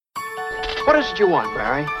What is it you want,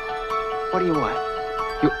 Barry? What do you want?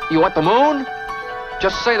 You want the moon?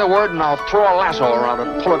 Just say the word and I'll throw a lasso around it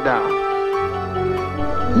and pull it down.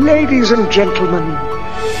 Ladies and gentlemen,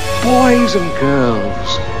 boys and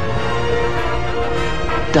girls,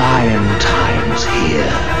 dying times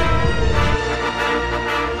here.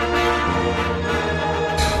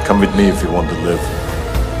 Come with me if you want to live.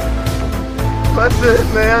 That's it,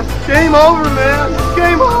 man. Game over, man.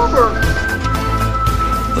 Game over.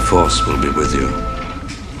 The Force will be with you,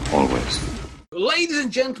 always. Ladies and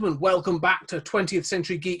gentlemen, welcome back to 20th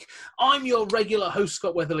Century Geek. I'm your regular host,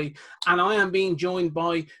 Scott Weatherly, and I am being joined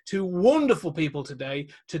by two wonderful people today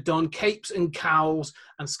to don capes and cowls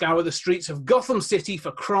and scour the streets of Gotham City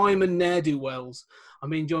for crime and ne'er-do-wells. I'm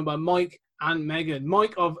being joined by Mike and Megan.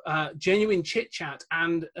 Mike of Genuine Chit Chat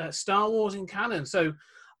and Star Wars in Canon. So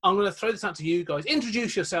I'm going to throw this out to you guys.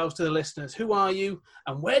 Introduce yourselves to the listeners. Who are you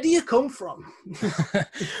and where do you come from?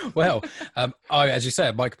 Well, as you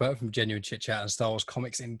said, Mike Burt from Genuine Chit Chat and Star Wars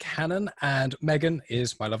Comics in Canon. And Megan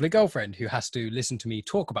is my lovely girlfriend who has to listen to me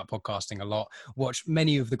talk about podcasting a lot, watch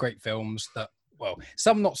many of the great films that, well,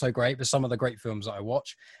 some not so great, but some of the great films that I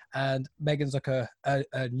watch. And Megan's like a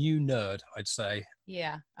new nerd, I'd say.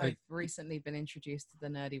 Yeah, I've recently been introduced to the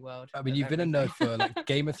nerdy world. I mean, you've been a nerd for like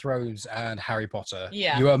Game of Thrones and Harry Potter.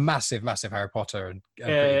 Yeah. You're a massive Harry Potter and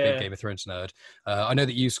pretty big Game of Thrones nerd. I know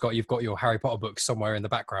that you, Scott, you've got your Harry Potter books somewhere in the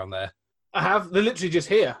background there. I have. They're literally just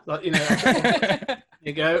here. Like, you know, there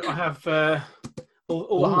you go. I have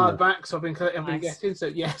all the hardbacks I've been getting, so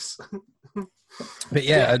yes. But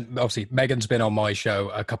yeah, and obviously Megan's been on my show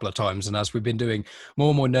a couple of times, and as we've been doing more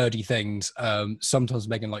and more nerdy things, sometimes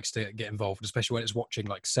Megan likes to get involved, especially when it's watching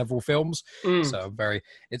like several films. So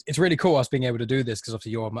it's really cool us being able to do this because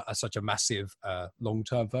obviously you're such a massive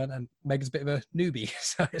long-term fan, and Megan's a bit of a newbie,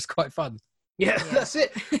 so it's quite fun. Yeah, that's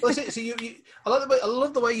it. Well, that's it. So I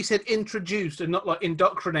love the way you said introduced and not like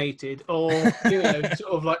indoctrinated or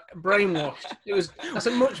sort of like brainwashed. That's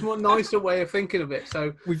a much more nicer way of thinking of it.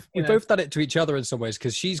 So we've both done it to each other in some ways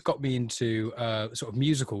because she's got me into sort of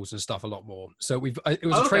musicals and stuff a lot more. So it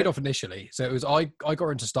was a trade-off initially. So it was I got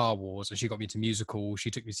her into Star Wars and she got me into musicals.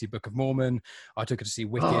 She took me to see Book of Mormon. I took her to see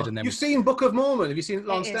Wicked, and then you've seen Book of Mormon? Have you seen it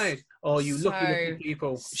on stage? Oh, you lucky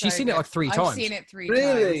people! She's seen it like 3 times. I've seen it 3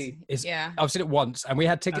 really? times. Yeah. I've seen it once, and we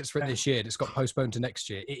had tickets for it this year. And it's got postponed to next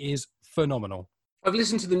year. It is phenomenal. I've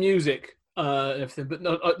listened to the music and everything, but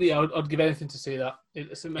no, I'd give anything to see that.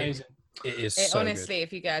 It's amazing. It is so honestly, good.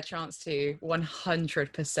 if you get a chance to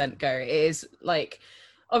 100% go. It is like,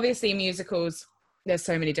 obviously musicals, there's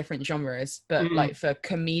so many different genres, but like for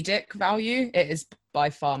comedic value, it is by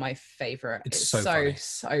far my favorite. It's so good.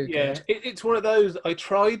 Yeah, it's one of those. I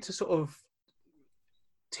tried to sort of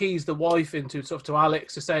tease the wife into sort of to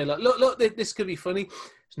Alex to say like, look, this could be funny.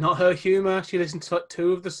 It's not her humor. She listened to like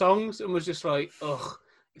 2 of the songs and was just like, ugh,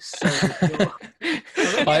 it's so good.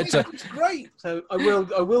 It's great. So I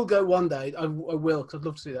will go one day. I will, because I'd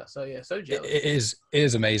love to see that. So yeah, so jealous. It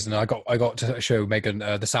is amazing. I got to show Megan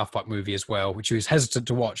the South Park movie as well, which she was hesitant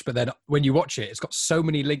to watch. But then when you watch it, it's got so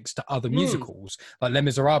many links to other musicals like Les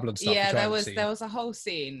Miserables and stuff. Yeah, there was a whole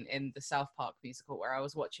scene in the South Park musical where I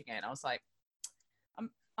was watching it and I was like,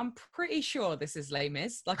 I'm pretty sure this is Les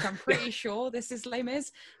Mis. Like, I'm pretty sure this is Les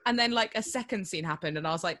Mis. And then, like, a second scene happened, and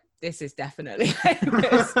I was like, this is definitely Les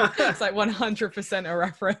Mis. It's like 100% a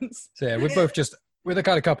reference. So, yeah, we're the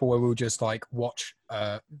kind of couple where we'll just, like, watch.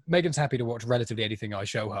 Megan's happy to watch relatively anything I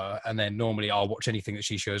show her, and then normally I'll watch anything that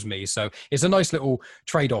she shows me. So it's a nice little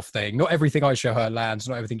trade-off thing. Not everything I show her lands,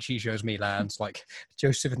 not everything she shows me lands. Like,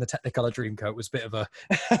 Joseph in the Technicolor Dreamcoat was a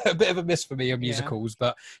bit of a miss for me in musicals,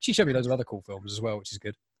 but she showed me loads of other cool films as well, which is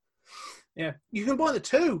good. Yeah, you can buy the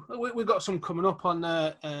 2. We've got some coming up on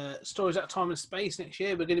Stories Out of Time and Space next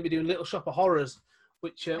year. We're going to be doing Little Shop of Horrors,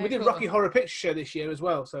 which we did Rocky Horror Picture Show this year as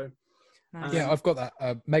well. So yeah, I've got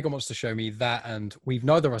that. Megan wants to show me that, and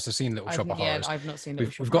neither of us have seen Little Shop of Horrors. I've not seen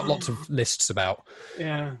We've got lots of lists about.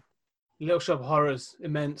 Yeah, Little Shop of Horrors,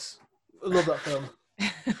 immense. I love that film.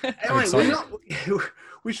 Anyway,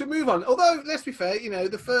 we should move on. Although, let's be fair,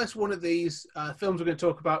 the first one of these films we're going to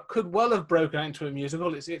talk about could well have broken out into a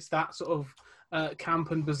musical. It's that sort of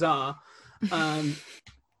camp and bizarre.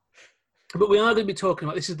 But we are going to be talking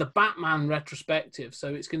about, this is the Batman retrospective.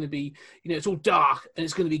 So it's going to be, it's all dark and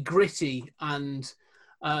it's going to be gritty and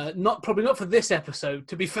probably not for this episode,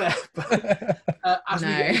 to be fair. But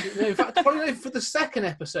in fact, probably not for the second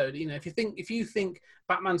episode. If you think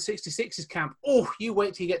Batman 66 is camp, you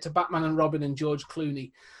wait till you get to Batman and Robin and George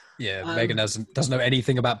Clooney. Yeah, Megan doesn't know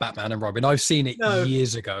anything about Batman and Robin. I've seen it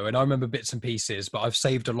years ago, and I remember bits and pieces, but I've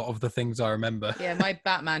saved a lot of the things I remember. Yeah, my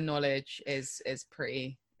Batman knowledge is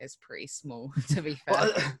pretty is pretty small, to be fair.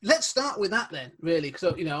 Well, let's start with that then, really,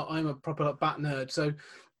 because I'm a proper Bat nerd. So,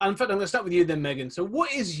 in fact, I'm going to start with you then, Megan. So,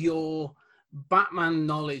 what is your Batman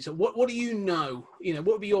knowledge? What do you know? What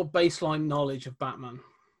would be your baseline knowledge of Batman?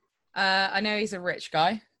 I know he's a rich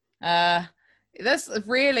guy. That's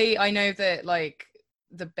really, I know that like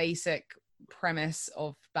the basic premise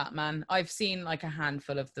of Batman. I've seen like a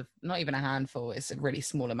handful of not even a handful, it's a really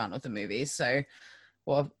small amount of the movies. So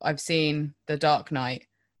I've seen The Dark Knight,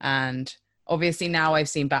 and obviously now I've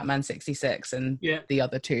seen Batman 66 and the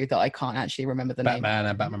other two that I can't actually remember the name. Batman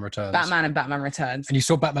and Batman Returns. Batman and Batman Returns. And you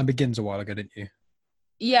saw Batman Begins a while ago, didn't you?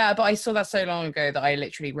 Yeah, but I saw that so long ago that I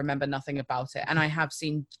literally remember nothing about it. And I have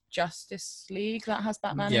seen Justice League that has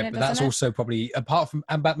Batman in it. Yeah, but that's also probably, apart from,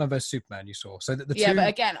 and Batman vs Superman you saw. So the but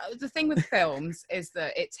again, the thing with films is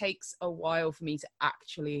that it takes a while for me to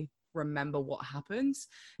actually remember what happens.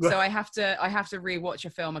 So I have to rewatch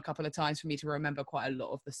a film a couple of times for me to remember quite a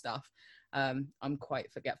lot of the stuff. I'm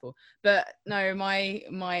quite forgetful. But no,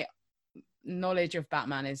 my knowledge of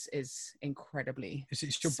Batman is incredibly it's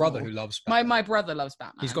your small. brother who loves Batman. My brother loves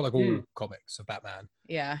Batman. He's got like all comics of Batman.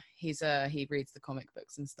 Yeah, he reads the comic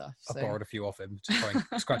books and stuff. I borrowed a few off him to try and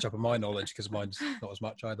scratch up on my knowledge, because mine's not as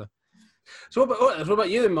much either. So what about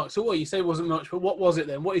you then, Mark? So what you say wasn't much, but what was it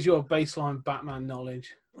then? What is your baseline Batman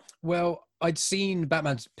knowledge? Well, I'd seen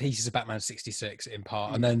pieces of Batman 66 in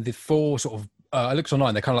part, and then the four sort of I looked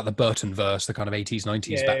online. They're kind of like the Burton verse, the kind of 80s,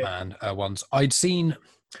 90s Batman ones. I've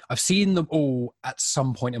seen them all at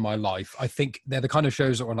some point in my life. I think they're the kind of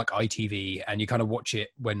shows that are on like ITV, and you kind of watch it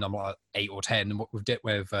when I'm like 8 or 10 with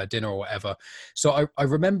dinner or whatever. So I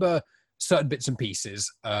remember certain bits and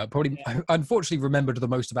pieces. I unfortunately remembered the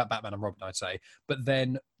most about Batman and Robin, I'd say. But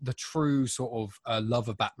then the true sort of love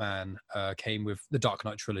of Batman came with the Dark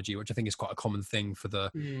Knight trilogy, which I think is quite a common thing for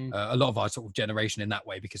a lot of our sort of generation in that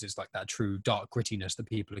way, because it's like that true dark grittiness that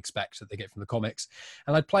people expect that they get from the comics.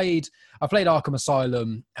 And I played Arkham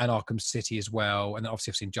Asylum and Arkham City as well, and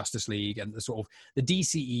obviously I've seen Justice League and the sort of the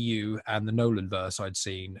DCEU and the Nolan verse I'd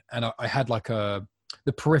seen, and I had like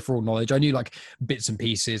the peripheral knowledge. I knew like bits and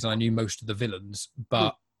pieces, and I knew most of the villains,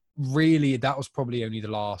 but really that was probably only the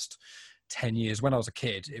last 10 years. When I was a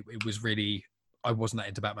kid, it was really, I wasn't that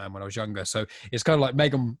into Batman when I was younger. So it's kind of like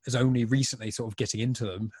Megan is only recently sort of getting into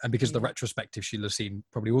them, and because of the retrospective, she'll have seen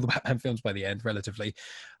probably all the Batman films by the end relatively.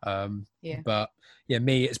 But yeah,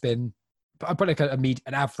 me, it's been, I'm probably like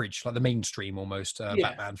an average, like the mainstream almost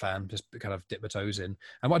Batman fan, just kind of dip my toes in.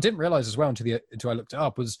 And what I didn't realize as well until I looked it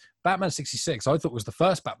up was Batman 66. I thought was the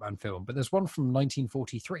first Batman film, but there's one from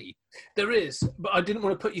 1943. There is, but I didn't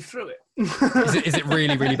want to put you through it. Is it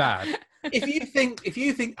really, really bad? If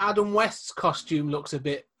you think Adam West's costume looks a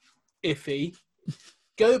bit iffy,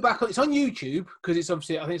 go back. It's on YouTube, because it's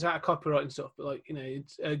obviously, I think it's out of copyright and stuff. But like,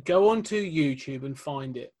 it's, go onto YouTube and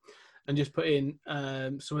find it, and just put in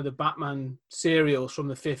some of the Batman serials from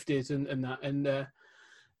the 50s and that. And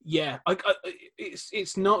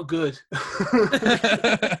it's not good.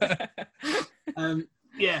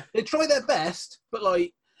 They try their best, but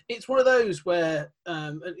like, it's one of those where,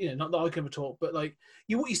 not that I can ever talk, but like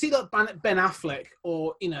you see like Ben Affleck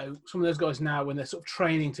or, some of those guys now when they're sort of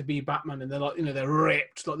training to be Batman, and they're like, they're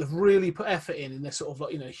ripped, like they've really put effort in, and they're sort of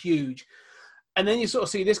like, huge. And then you sort of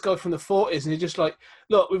see this guy from the 40s, and you're just like,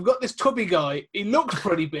 look, we've got this tubby guy. He looks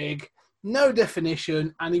pretty big, no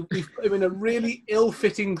definition, and we've put him in a really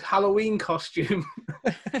ill-fitting Halloween costume.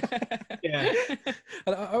 Yeah.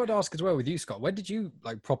 And I would ask as well with you, Scott, when did you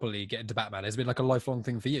like properly get into Batman? Has it been like a lifelong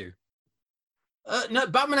thing for you? No,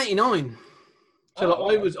 Batman 89. So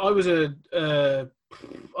I was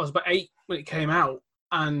about 8 when it came out,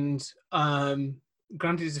 and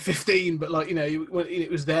granted it's a 15, but like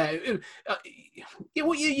it was there.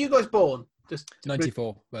 What year you guys born? Just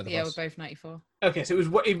 94. We're both 94. Okay, so it was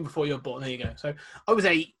even before you were born. There you go. So I was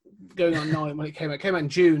 8, going on 9 when it came out. It came out in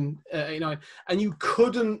June 89, and you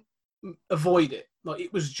couldn't avoid it. Like,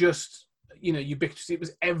 it was just ubiquitous. It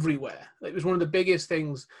was everywhere. It was one of the biggest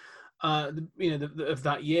things of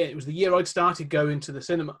that year. It was the year I'd started going to the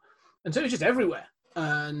cinema, and so it was just everywhere.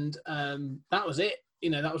 And that was it.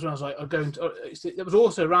 That was when I was like, I'd go into. It was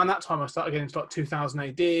also around that time I started getting into like 2000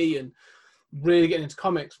 AD and really getting into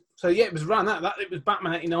comics. So yeah, it was around that it was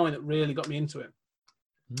Batman 89 that really got me into it.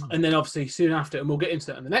 And then obviously soon after, and we'll get into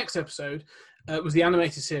that in the next episode, was the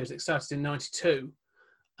animated series that started in 92,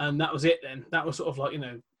 and that was it. Then that was sort of like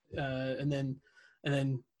and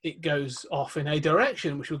then it goes off in a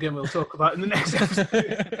direction, which we'll talk about in the next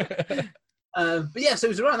episode. But yeah, so it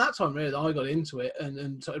was around that time really that I got into it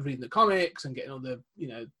and started reading the comics and getting all the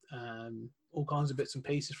all kinds of bits and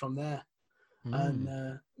pieces from there.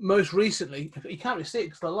 And most recently, you can't really see it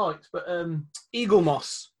because of the lights, but Eagle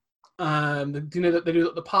Moss. Do you know that they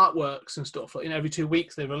do the part works and stuff? Like, every 2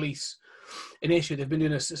 weeks they release an issue. They've been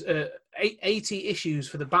doing 80 issues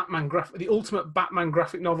for the Ultimate Batman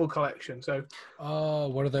graphic novel collection. So,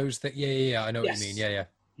 one of those that, yeah, I know what you mean.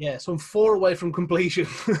 Yeah. So I'm 4 away from completion.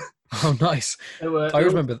 Oh, nice. I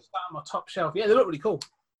remember on my top shelf. Yeah, they look really cool.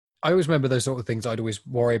 I always remember those sort of things. I'd always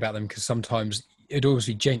worry about them because sometimes it'd always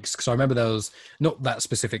be jinxed. Because I remember there was not that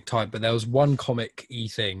specific type, but there was one comic-y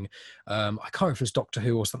thing. I can't remember if it was Doctor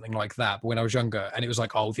Who or something like that. But when I was younger, and it was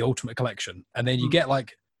like, the Ultimate Collection, and then you get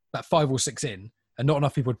like that 5 or 6 in, and not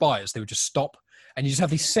enough people would buy it, so they would just stop. And you just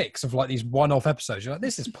have these 6 of like these one-off episodes. You're like,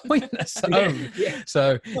 this is pointless. Yeah.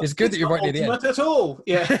 So it's good that you're right near the end. Not at all.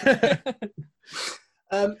 Yeah.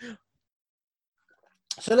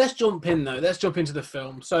 So let's jump in though. Let's jump into the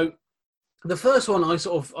film. So the first one I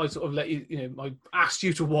sort of let you, I asked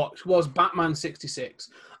you to watch was Batman 66,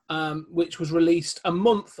 which was released a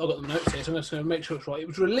month. I've got the notes here, so I'm just going to make sure it's right. It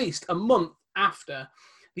was released a month after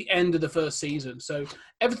the end of the first season. So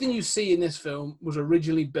everything you see in this film was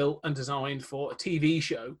originally built and designed for a TV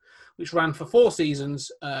show, which ran for 4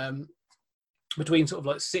 seasons, between sort of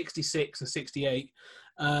like 66 and 68.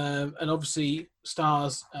 And obviously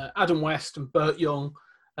stars Adam West and Burt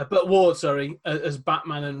Ward, as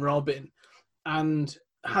Batman and Robin, and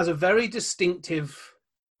has a very distinctive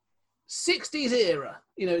 60s era.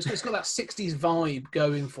 It's got that 60s vibe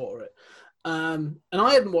going for it. And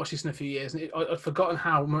I hadn't watched this in a few years, and I'd forgotten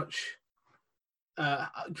how much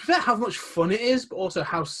fun it is, but also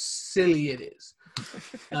how silly it is.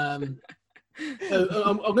 So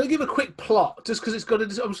I'm going to give a quick plot, just because I'm just going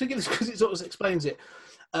to give this because it sort of explains it.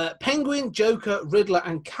 Penguin, Joker, Riddler,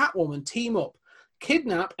 and Catwoman team up,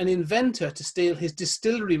 kidnap an inventor to steal his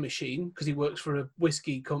distillery machine, because he works for a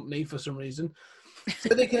whiskey company for some reason, so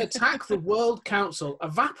they can attack the World Council,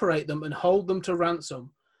 evaporate them, and hold them to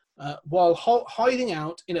ransom, while hiding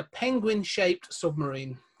out in a penguin-shaped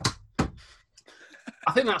submarine.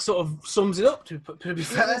 I think that sort of sums it up, to be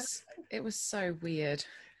fair. It was so weird.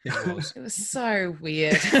 It was. It was so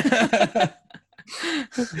weird.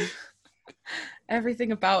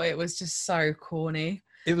 Everything about it was just so corny.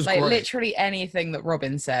 It was like great. Literally anything that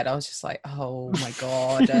Robin said, I was just like, oh my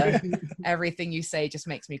God. Everything you say just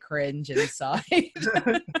makes me cringe inside.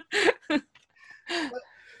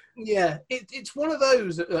 Yeah, it's one of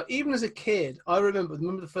those that, even as a kid, I remember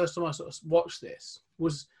the first time I sort of watched this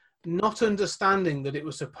was not understanding that it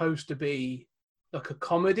was supposed to be like a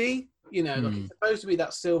comedy, like it's supposed to be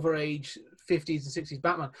that Silver Age 50s and 60s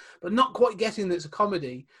Batman, but not quite getting that it's a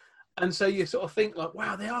comedy. And so you sort of think like,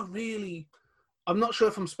 wow, they are really, I'm not sure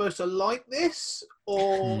if I'm supposed to like this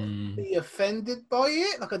or be offended by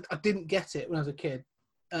it. Like I didn't get it when I was a kid.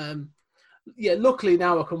 Luckily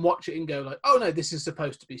now I can watch it and go like, oh no, this is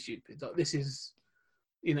supposed to be stupid. Like this is,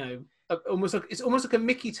 it's almost like a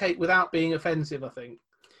Mickey take without being offensive, I think.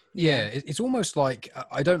 Yeah, it's almost like,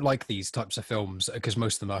 I don't like these types of films because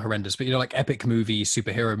most of them are horrendous, but like epic movie,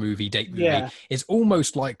 superhero movie, date movie, it's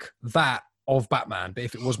almost like that of Batman, but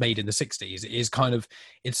if it was made in the 60s, it is kind of,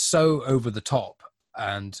 it's so over the top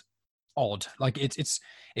and odd. Like it's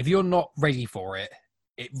if you're not ready for it,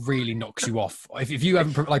 it really knocks you off. If you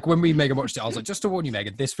haven't, like when Megan watched it, I was like, just to warn you,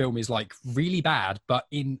 Megan, this film is like really bad, but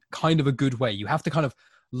in kind of a good way. You have to kind of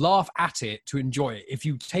laugh at it to enjoy it. If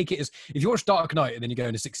you take it as, if you watch Dark Knight and then you go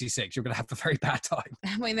into 66, you're going to have a very bad time.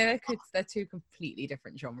 I mean, they're 2 completely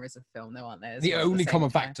different genres of film, though, aren't they? The only common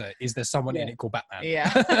factor is there's someone in it called Batman.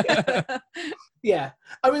 Yeah. Yeah.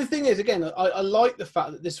 I mean, the thing is, again, I like the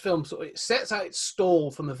fact that this film it sets out its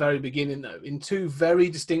stall from the very beginning, though, in 2 very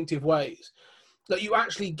distinctive ways. That you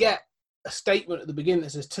actually get a statement at the beginning that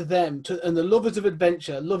says, to them, and the lovers of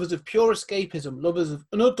adventure, lovers of pure escapism, lovers of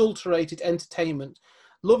unadulterated entertainment,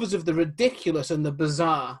 lovers of the ridiculous and the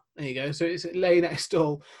bizarre. There you go. So it's laying out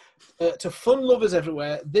stall. To fun lovers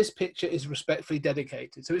everywhere, this picture is respectfully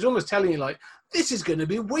dedicated. So it's almost telling you, like, this is going to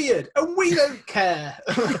be weird, and we don't care.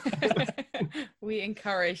 We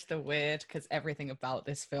encourage the weird because everything about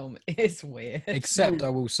this film is weird. Except, I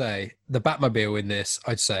will say, the Batmobile in this,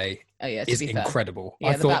 I'd say, is incredible. Yeah,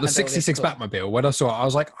 I thought the 66 Batmobile, when I saw it, I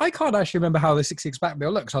was like, I can't actually remember how the 66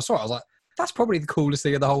 Batmobile looks. I saw it, I was like, that's probably the coolest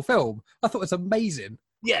thing in the whole film. I thought it's amazing.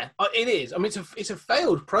 Yeah, it is. I mean, it's a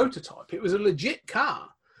failed prototype. It was a legit car.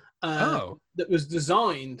 That was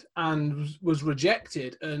designed and was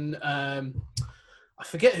rejected, and I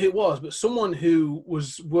forget who it was, but someone who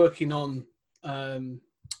was working on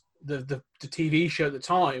the TV show at the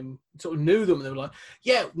time sort of knew them, and they were like,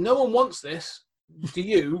 "Yeah, no one wants this. Do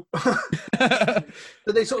you?" So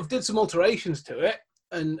they sort of did some alterations to it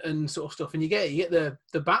and sort of stuff, and you get the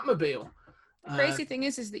Batmobile, The crazy thing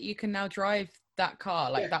is that you can now drive that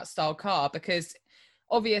car, like that style car, because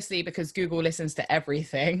Google listens to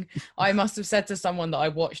everything. I must have said to someone that I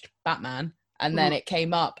watched Batman, and then it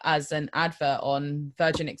came up as an advert on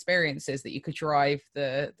Virgin Experiences that you could drive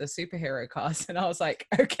the superhero cars, and I was like,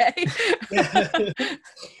 okay.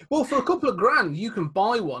 Well, for a couple of grand, you can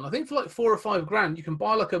buy one. I think for like 4 or 5 grand, you can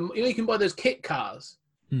buy you can buy those kit cars.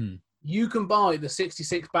 You can buy the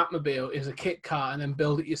 66 Batmobile as a kit car and then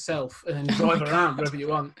build it yourself and then drive around wherever you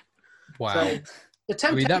want. Wow. So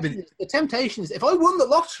the temptation is, if I won the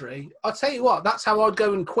lottery, I'll tell you what, that's how I'd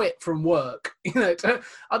go and quit from work.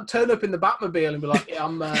 I'd turn up in the Batmobile and be like, yeah,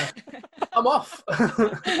 I'm off.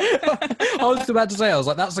 I was about to say, I was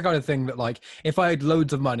like, that's the kind of thing that, like, if I had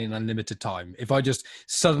loads of money in unlimited time, if I just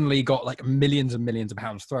suddenly got like millions and millions of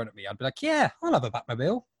pounds thrown at me, I'd be like, yeah, I'll have a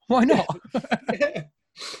Batmobile. Why not?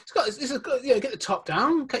 It's get the top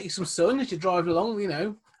down, get you some sun as you drive along,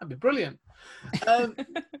 that'd be brilliant.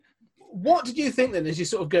 What did you think then as you're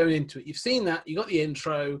sort of going into it? You've seen that, you got the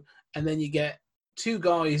intro, and then you get 2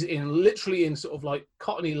 guys literally in sort of like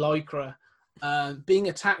cottony lycra being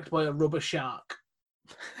attacked by a rubber shark.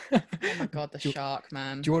 Oh my God, the shark,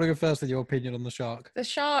 man. Do you want to go first with your opinion on the shark? The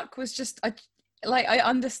shark was just... I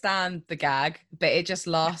understand the gag, but it just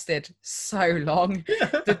lasted so long.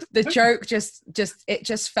 The joke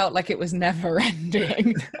just felt like it was never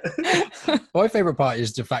ending. My favourite part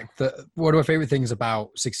is the fact that one of my favourite things about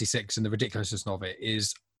 66 and the ridiculousness of it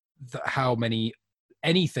is how many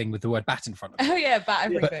anything with the word bat in front of it. Oh yeah, bat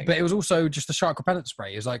everything. But it was also just the shark repellent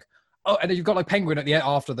spray. It was like, oh, and then you've got like Penguin at the end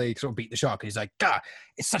after they sort of beat the shark, and he's like, God,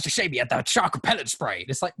 it's such a shame he had that shark repellent spray. And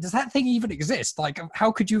it's like, does that thing even exist? Like,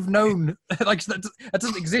 how could you have known? Like, that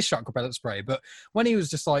doesn't exist, shark repellent spray. But when he was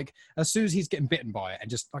just like, as soon as he's getting bitten by it and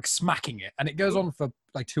just like smacking it, and it goes on for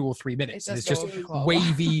like 2 or 3 minutes, and it's just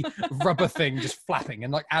wavy rubber thing just flapping,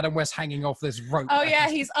 and like Adam West hanging off this rope. Oh yeah,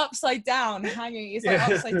 he's upside down hanging. He's like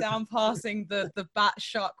upside down passing the bat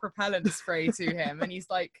shark repellent spray to him, and he's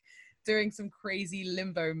like doing some crazy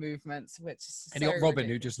limbo movements, which is and you got Robin,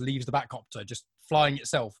 who just leaves the Batcopter just flying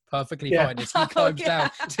itself perfectly fine as he climbs down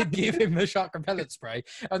to give him the shark repellent spray,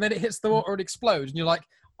 and then it hits the water and explodes, and you're like,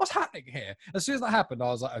 what's happening here? As soon as that happened, I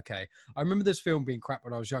was like, okay, I remember this film being crap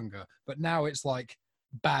when I was younger, but now it's like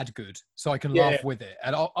bad good, so I can laugh with it.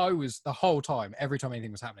 And I was, the whole time, every time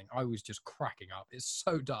anything was happening, I was just cracking up. It's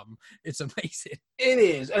so dumb. It's amazing. It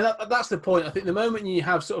is, and that's the point. I think the moment you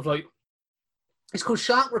have sort of like, it's called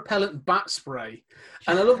shark repellent bat spray,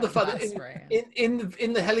 and I love the fact that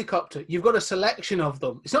in the helicopter you've got a selection of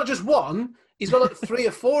them. It's not just one. He's got like 3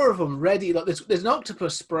 or 4 of them ready. Like there's an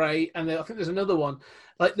octopus spray, and I think there's another one.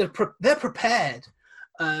 Like they're prepared.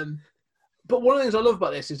 But one of the things I love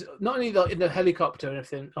about this is not only like in the helicopter and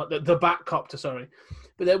everything, like the Batcopter, sorry,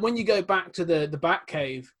 but then when you go back to the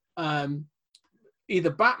Batcave, either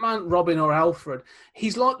Batman, Robin, or Alfred,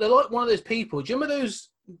 they're like one of those people. Do you remember those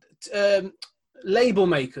label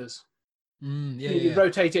makers? You'd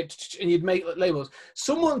rotate it and you'd make labels.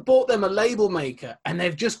 Someone bought them a label maker and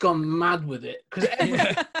they've just gone mad with it because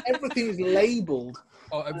everything is labeled.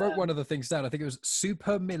 Oh, I wrote one of the things down. I think it was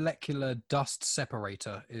super molecular dust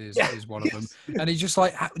separator is one of them. And he's just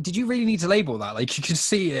like, did you really need to label that? Like, you can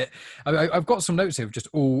see it. I've got some notes here of just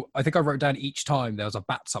I think I wrote down each time there was a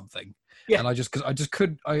bat something. Yeah. And I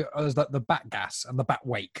was like the bat gas and the bat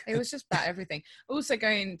wake. It was just bat everything. Also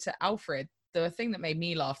going to Alfred, the thing that made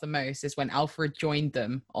me laugh the most is when Alfred joined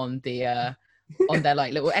them on the on their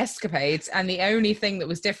like little escapades, and the only thing that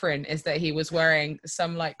was different is that he was wearing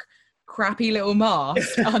some like crappy little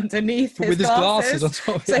mask underneath his glasses on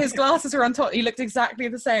top. So his glasses were on top. He looked exactly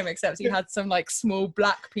the same, except he had some like small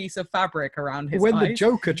black piece of fabric around his eyes. The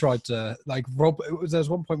Joker tried to like rob, there was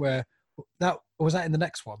one point where was that in the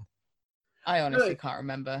next one? I honestly can't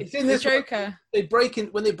remember. It's in the Joker. They break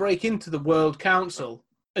into the World Council,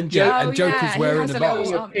 and Joker's wearing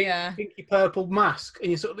a pinky purple mask,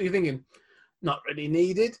 and you're thinking, not really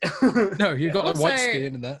needed. No, you've got like white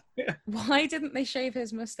skin and that. Why didn't they shave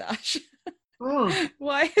his mustache?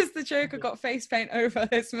 Why has the Joker got face paint over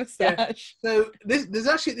his mustache? Yeah. So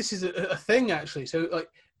this is a thing actually. So like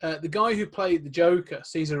the guy who played the Joker,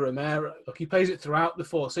 Cesar Romero, like he plays it throughout the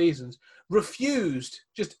 4 seasons,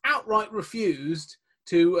 outright refused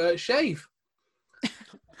to shave.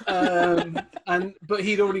 But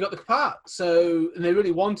he'd already got the part, and they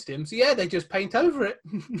really wanted him. So yeah, they just paint over it.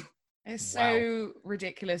 It's so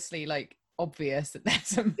ridiculously like obvious that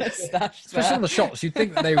there's a mustache. Especially on the shots, you'd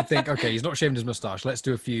think that they would think, okay, he's not shaved his mustache. Let's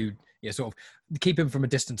do a few, sort of keep him from a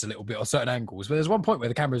distance a little bit or certain angles. But there's one point where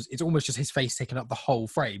the camera's, it's almost just his face taking up the whole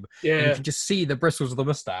frame. Yeah, and you can just see the bristles of the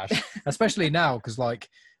mustache. Especially now, because like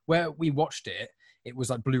where we watched it, it was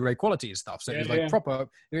like Blu-ray quality and stuff. So it was like proper,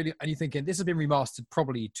 really, and you're thinking, this has been remastered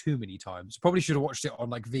probably too many times. Probably should have watched it on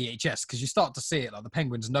like VHS, because you start to see it, like the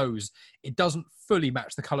penguin's nose, it doesn't fully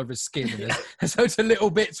match the colour of his skin. And there's loads of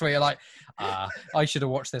little bits where you're like, I should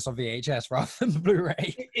have watched this on VHS rather than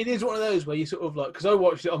Blu-ray. It is one of those where you sort of like, because I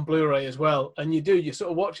watched it on Blu-ray as well, and you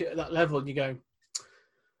sort of watch it at that level and you go,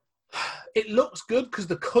 it looks good because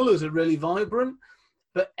the colours are really vibrant,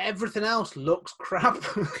 but everything else looks crap.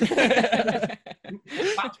 That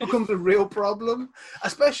becomes a real problem.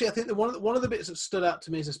 Especially, I think that one of the bits that stood out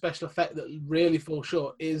to me as a special effect that really falls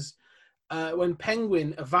short is when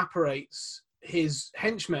Penguin evaporates his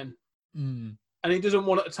henchmen, and he does them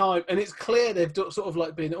one at a time, and it's clear they've sort of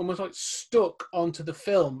like been almost like stuck onto the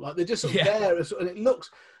film, like they're just sort of there, and it looks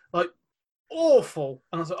like awful.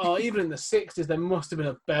 And I was like, oh, even in the 60s, there must have been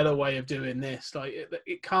a better way of doing this. Like,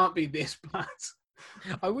 it can't be this bad.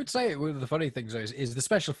 I would say one of the funny things is the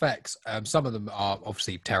special effects. Some of them are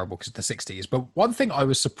obviously terrible because of the 60s. But one thing I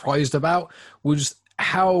was surprised about was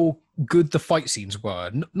how good the fight scenes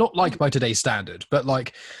were. Not like by today's standard, but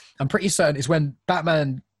like I'm pretty certain it's when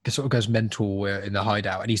Batman sort of goes mental in the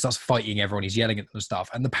hideout and he starts fighting everyone. He's yelling at them and stuff.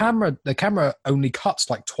 And the camera only cuts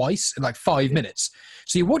like twice in like 5 minutes.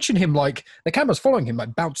 So you're watching him, like the camera's following him,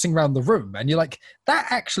 like bouncing around the room. And you're like, that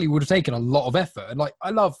actually would have taken a lot of effort. And like, I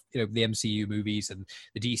love, the MCU movies and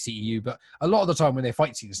the DCEU, but a lot of the time when they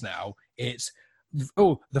fight scenes now, it's,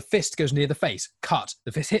 oh, the fist goes near the face, cut.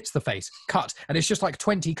 The fist hits the face, cut. And it's just like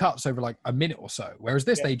 20 cuts over like a minute or so. Whereas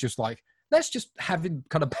this, they just like, let's just have him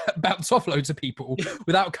kind of bounce off loads of people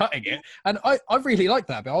without cutting it. And I really like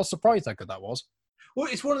that, but I was surprised how good that was. Well,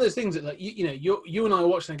 it's one of those things that, like, you and I are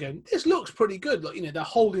watching and going, this looks pretty good. Like, they're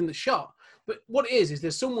holding the shot. But what it is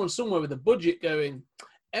there's someone somewhere with a budget going,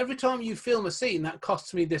 every time you film a scene, that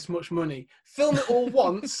costs me this much money. Film it all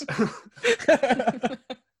once,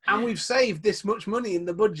 and we've saved this much money in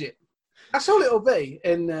the budget. That's all it'll be.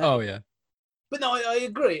 And but no, I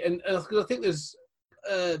agree. And I think there's,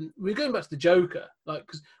 we're going back to the Joker, like,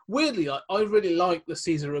 because weirdly, like, I really like the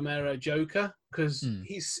Cesar Romero Joker because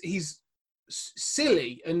he's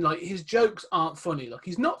silly and like his jokes aren't funny. Like,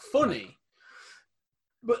 he's not funny,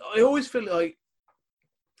 but I always feel like,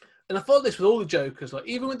 and I thought this with all the Jokers, like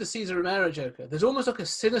even with the Cesar Romero Joker, there's almost like a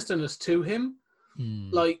sinisterness to him.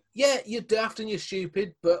 Like, yeah, you're daft and you're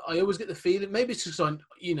stupid, but I always get the feeling maybe it's just like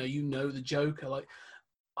you know the Joker, like.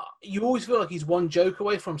 You always feel like he's one joke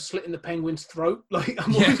away from slitting the Penguin's throat. Like,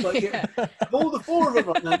 I'm always like, of all the four of them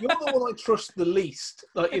right now, you're the one I trust the least.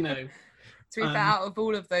 Like, To be fair, out of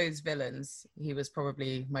all of those villains, he was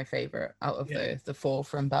probably my favourite out of the four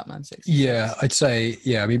from Batman 66. Yeah, I'd say,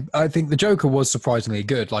 I mean, I think the Joker was surprisingly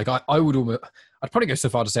good. Like, I'd probably go so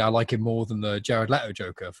far to say I like him more than the Jared Leto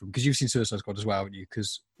Joker, because you've seen Suicide Squad as well, haven't you?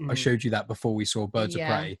 Because I showed you that before we saw Birds of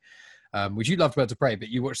Prey. Which you loved Birds of Prey, but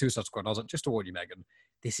you watched Suicide Squad. And I was like, just to warn you, Megan,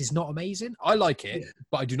 this is not amazing. I like it,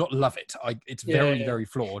 but I do not love it. It's very, very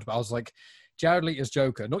flawed. But I was like, Jared Leto's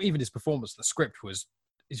Joker, not even his performance, the script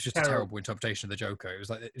it's just a terrible interpretation of the Joker. It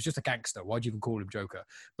was just a gangster. Why'd you even call him Joker?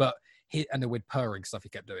 But and the weird purring stuff he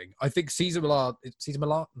kept doing. I think Cesar Millar?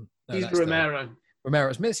 No, he's Romero.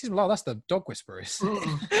 Romero. Cesar Millar, that's the dog whisperers. I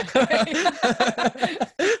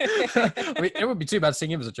mean, it wouldn't be too bad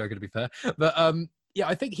seeing him as a Joker, to be fair. But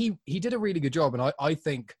I think he did a really good job, and I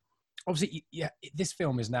think obviously this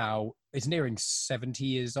film is nearing 70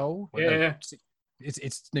 years old.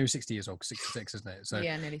 It's near 60 years old, 66, isn't it? So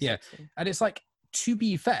nearly 60. And it's like, to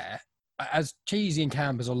be fair, as cheesy and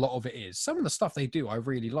camp as a lot of it is, some of the stuff they do I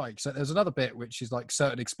really like. So there's another bit which is like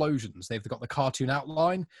certain explosions. They've got the cartoon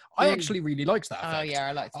outline. I actually really liked that effect. Oh yeah,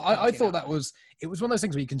 I liked it. I thought it was one of those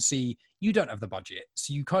things where you can see you don't have the budget,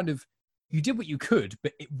 so you did what you could,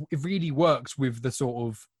 but it really works with the sort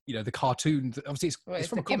of, the cartoon. Obviously, it's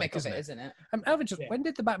from a comic, isn't it? When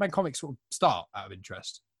did the Batman comic sort of start, out of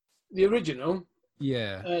interest? The original?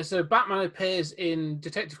 Yeah. So Batman appears in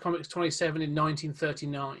Detective Comics 27 in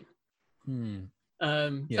 1939. And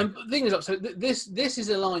the thing is, so this is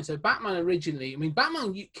a line. So Batman originally,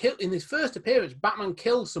 Batman in his first appearance, Batman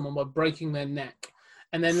kills someone by breaking their neck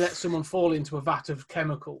and then lets someone fall into a vat of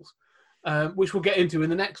chemicals. Which we'll get into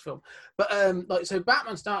in the next film. But so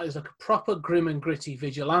Batman started as like a proper grim and gritty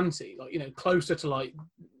vigilante, like, closer to like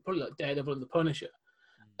probably like Daredevil and the Punisher.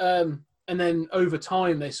 And then over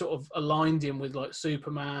time they sort of aligned him with like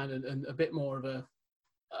Superman and a bit more of a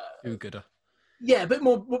do-gooder. Yeah, a bit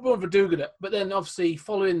more of a do-gooder. But then obviously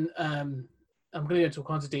following, I'm going to go into all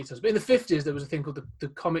kinds of details. But in the 50s there was a thing called the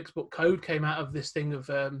Comics Book Code, came out of this thing of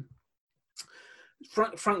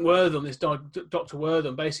Frank Wortham, this Dr.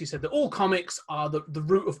 Wortham, basically said that all comics are the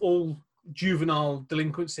root of all juvenile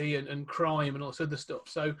delinquency and crime and all this other stuff.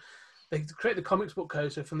 So they create the comics book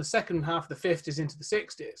code. So from the second half of the 50s into the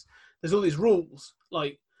 60s, there's all these rules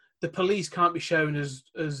like the police can't be shown as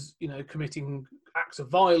committing acts of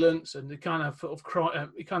violence, and they can't have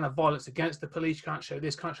you can't have violence against the police. You can't show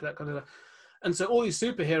this, can't show that kind of. And so all these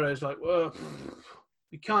superheroes like, well,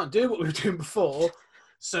 we can't do what we were doing before,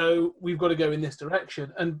 so we've got to go in this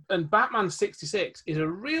direction. And Batman 66 is a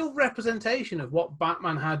real representation of what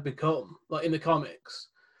Batman had become, like in the comics.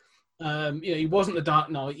 He wasn't the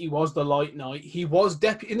Dark Knight, he was the Light Knight. He was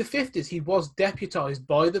in the 50s, he was deputized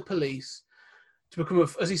by the police to become,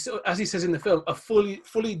 as he says in the film, a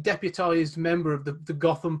fully deputized member of the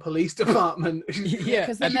Gotham Police Department. Yeah,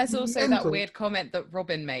 because then there's also that weird comment that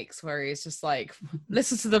Robin makes where he's just like,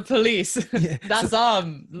 listen to the police. Yeah. That's our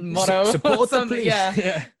motto. Support the police.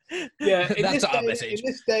 Yeah. That's our message. In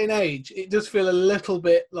this day and age, it does feel a little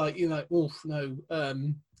bit like, oof, no.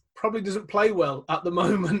 Probably doesn't play well at the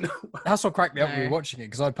moment. That's what cracked me up when we were watching it,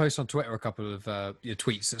 because I posted on Twitter a couple of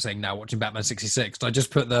tweets saying now watching Batman 66. And I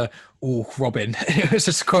just put Robin. It was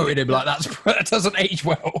just quoting him like that doesn't age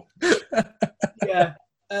well. Yeah.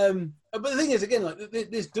 But the thing is, again, like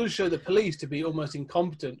this does show the police to be almost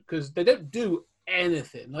incompetent because they don't do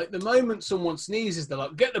anything. Like the moment someone sneezes, they're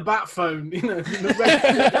like, get the bat phone,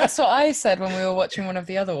 That's what I said when we were watching one of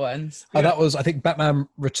the other ones. Oh, that was, I think, Batman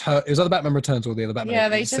Return. It was either Batman Returns or the other Batman. Yeah,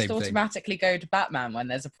 they just automatically go to Batman when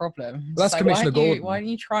there's a problem. Well, that's Commissioner Gordon. Why don't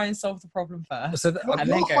you try and solve the problem first? So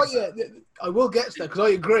I will get to that because I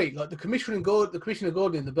agree. Like the Commissioner Gordon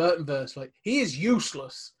in the Burton verse, like he is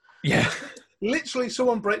useless. Yeah. Literally,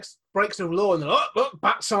 someone breaks the law and they're like, oh,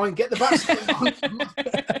 bat sign, get the bat sign.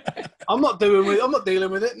 I'm not dealing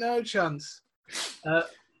with it. No chance.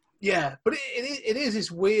 Yeah, but it is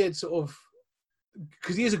this weird sort of,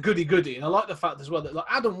 because he is a goody-goody, and I like the fact as well that like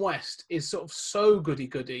Adam West is sort of so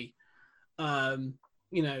goody-goody.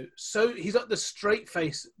 So he's like the straight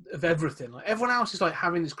face of everything. Like everyone else is like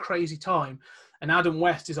having this crazy time, and Adam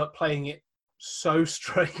West is like playing it so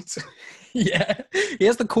straight. Yeah, he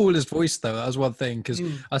has the coolest voice though. That was one thing, because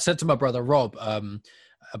I said to my brother Rob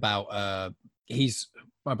about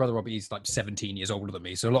my brother Rob, he's like 17 years older than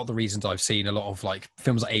me, so a lot of the reasons I've seen a lot of like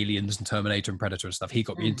films like Aliens and Terminator and Predator and stuff, he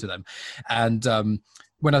got me into them. And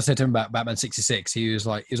when I said to him about Batman 66, he was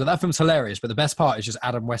like, that film's hilarious, but the best part is just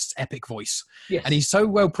Adam West's epic voice. Yes. And he's so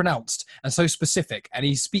well pronounced and so specific, and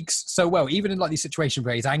he speaks so well, even in like these situations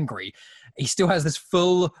where he's angry, he still has this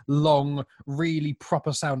full, long, really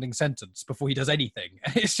proper sounding sentence before he does anything.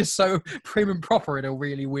 And it's just so prim and proper in a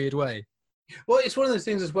really weird way. Well, it's one of those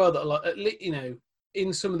things as well that, like,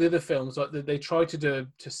 in some of the other films, like they try to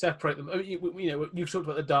separate them. I mean, you've talked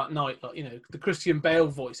about The Dark Knight, like, the Christian Bale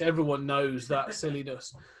voice. Everyone knows that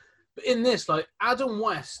silliness. But in this, like Adam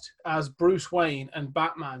West as Bruce Wayne and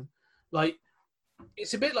Batman, like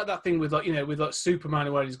it's a bit like that thing with with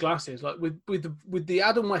Superman wearing his glasses. Like with the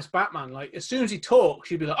Adam West Batman, like as soon as he talks,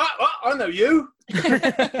 you'd be like, I know you.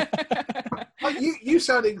 Like, you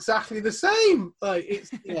sound exactly the same. Like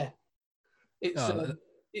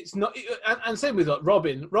it's not, and same with like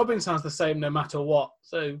Robin. Robin sounds the same no matter what.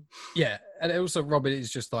 So yeah, and also Robin is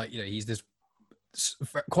just like he's this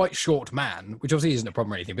quite short man, which obviously isn't a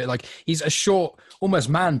problem or anything, but like he's a short, almost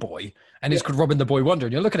man boy, and it's called Robin the Boy Wonder.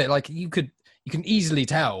 And you look at it like you can easily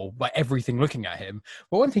tell by everything looking at him.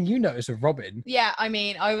 But one thing you notice of Robin, yeah, I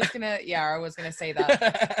mean, I was gonna say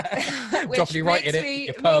that, dropping you right in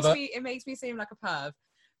it. It makes me seem like a perv,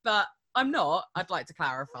 but I'm not. I'd like to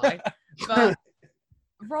clarify, but.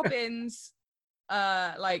 Robin's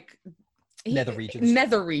nether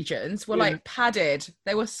regions were like padded.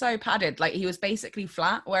 They were so padded, like he was basically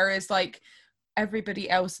flat, whereas like everybody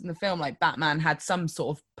else in the film, like Batman, had some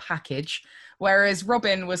sort of package, whereas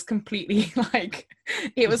Robin was completely like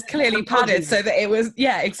it was clearly padded so that it was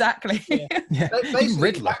exactly. Even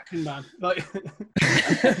Riddler. Man. Like...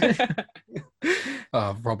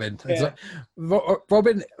 Oh, Robin. Yeah.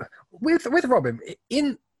 Robin with Robin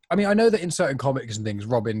I mean, I know that in certain comics and things,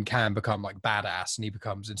 Robin can become like badass, and he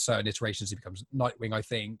becomes, in certain iterations, he becomes Nightwing, I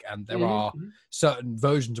think. And there are certain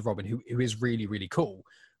versions of Robin who is really, really cool.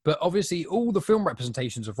 But obviously, all the film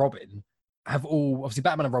representations of Robin have obviously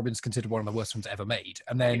Batman and Robin's considered one of the worst films ever made.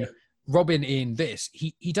 And then Robin in this,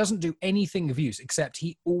 he doesn't do anything of use, except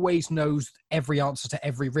he always knows every answer to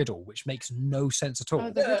every riddle, which makes no sense at all. Oh,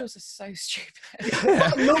 the riddles are so stupid.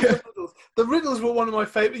 I love the riddles. The riddles were one of my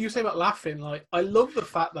favourite. You say about laughing, like I love the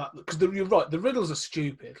fact that, because you're right, the riddles are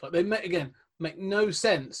stupid. Like they make no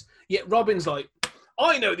sense. Yet Robin's like,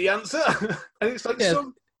 I know the answer, and it's like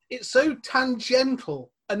it's so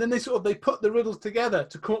tangential. And then they put the riddles together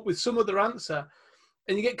to come up with some other answer,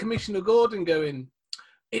 and you get Commissioner Gordon going,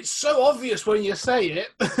 it's so obvious when you say it.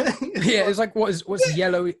 Yeah, it's like what's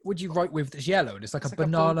yellow? Would you write with that's yellow? And it's like a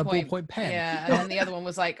banana ballpoint pen. Yeah, and then the other one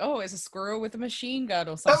was like, oh, it's a squirrel with a machine gun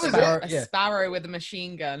or something. Sparrow with a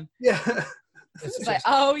machine gun. Yeah. It's like,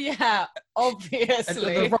 oh yeah,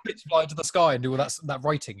 obviously. And the rockets fly into the sky and do all that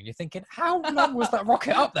writing, and you're thinking, how long was that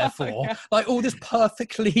rocket up there for? Yeah. Like all this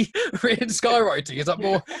perfectly written skywriting. Is that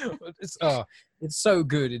more? It's so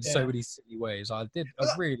good in so many silly ways. I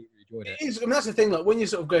really enjoyed it. It is, I mean, that's the thing. Like when you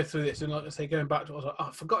sort of go through this, and like I say, going back to, I was like,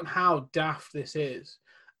 I've forgotten how daft this is.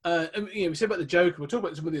 And, we said about the Joker. We'll talk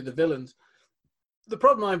about some of the other villains. The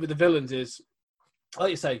problem I have with the villains is,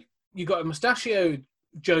 like you say, you got a mustachioed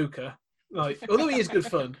Joker. Like, although he is good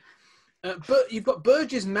fun, but you've got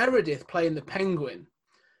Burgess Meredith playing the Penguin,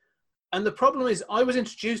 and the problem is, I was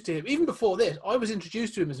introduced to him even before this. I was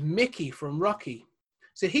introduced to him as Mickey from Rocky,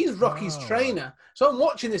 so he's Rocky's trainer. So I'm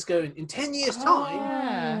watching this going in 10 years'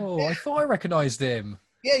 time. Oh, I thought I recognised him.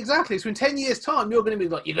 Yeah, exactly. So in 10 years' time, you're going to be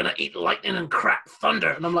like, you're going to eat lightning and crap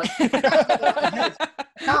thunder, and I'm like,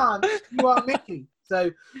 can't. You are Mickey. So,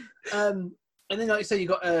 and then like you say, you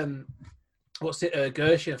got what's it?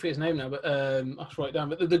 Gershon, I forget his name now, but I'll write it down.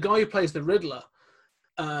 But the guy who plays the Riddler,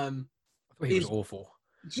 I thought he was awful.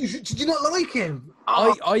 Did you not like him?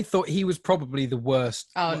 I thought he was probably the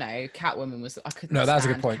worst. Oh no, Catwoman was. I couldn't. No, that's a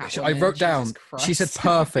good point. Catwoman. I wrote down. She said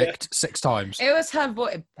perfect 6 times. It was her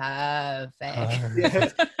voice.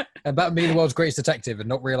 Perfect. And about being the world's greatest detective and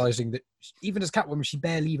not realizing that even as Catwoman, she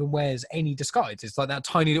barely even wears any disguise. It's like that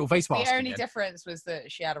tiny little face mask. The only difference was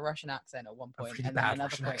that she had a Russian accent at one point, and then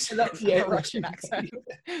another point, a Russian accent.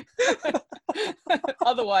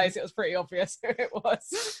 Otherwise, it was pretty obvious who it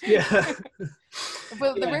was. Yeah.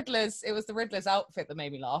 But the Riddler's, it was the Riddler's outfit that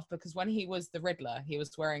made me laugh, because when he was the Riddler, he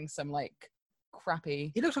was wearing some like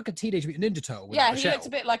crappy. He looks like a Teenage Mutant Ninja Turtle. Yeah, he looked a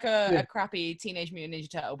bit like a crappy Teenage Mutant Ninja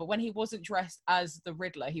Turtle. But when he wasn't dressed as the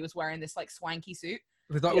Riddler, he was wearing this like swanky suit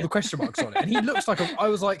with like all the question marks on it, and he looks like I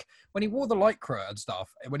was like, when he wore the lycra and stuff,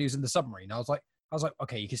 when he was in the submarine, I was like,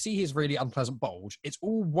 okay, you can see his really unpleasant bulge. It's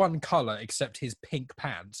all one color except his pink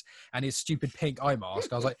pants and his stupid pink eye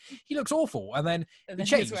mask. I was like, he looks awful. And then he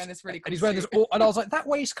changed, he's wearing this really cool and he's wearing this, and I was like, that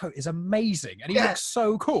waistcoat is amazing, and he looks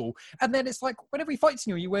so cool. And then it's like, whenever he fights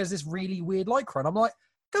you, he wears this really weird lycra, and I'm like,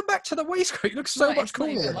 go back to the waistcoat. He looks so much cooler.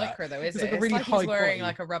 It's not lycra though, is it? Like it's really like he's wearing quality.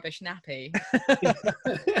 like a rubbish nappy.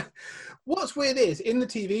 What's weird is, in the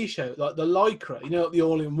TV show, like the lycra, like the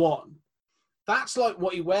all-in-one, that's like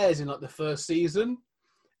what he wears in like the first season.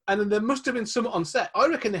 And then there must have been someone on set. I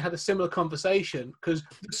reckon they had a similar conversation, because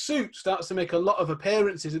the suit starts to make a lot of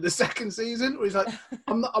appearances in the second season, where he's like,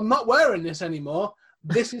 I'm not wearing this anymore.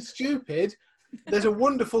 This is stupid. There's a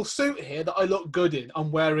wonderful suit here that I look good in.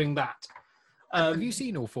 I'm wearing that. Have you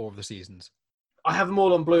seen all 4 of the seasons? I have them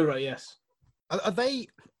all on Blu-ray, yes. Are they...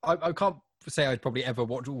 I can't say I'd probably ever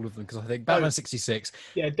watch all of them, because I think Batman 66...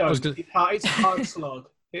 Yeah, don't. It's a hard slog.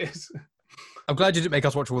 It's... I'm glad you didn't make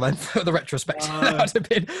us watch all then for the retrospective. That would have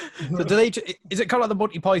been. So is it kind of like the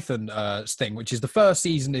Monty Python thing, which is the first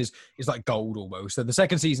season is like gold almost, and the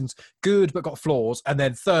second season's good but got flaws, and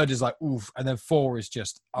then third is like oof, and then 4 is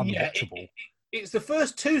just unwatchable. It's the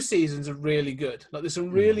first 2 seasons are really good. Like there's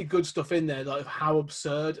some really good stuff in there, like how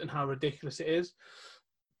absurd and how ridiculous it is,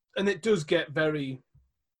 and it does get very.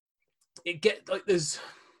 It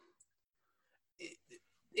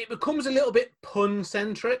becomes a little bit pun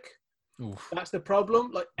centric. Oof. That's the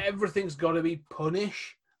problem. Like everything's got to be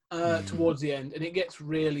punish towards the end, and it gets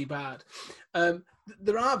really bad.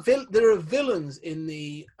 There are villains in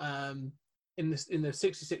the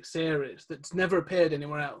 66 series that's never appeared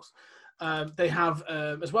anywhere else. They have,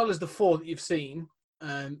 as well as the 4 that you've seen.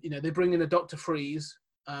 They bring in a Dr. Freeze,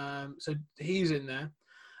 so he's in there.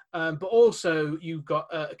 But also you've got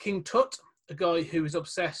King Tut, a guy who is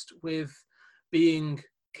obsessed with being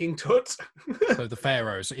King Tut. So the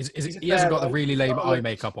Pharaoh. So he hasn't got the really lame eye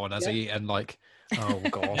makeup on, has he? And like, oh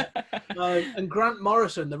god. And Grant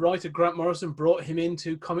Morrison, the writer Grant Morrison, brought him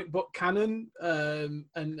into comic book canon, and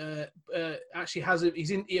actually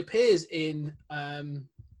he appears in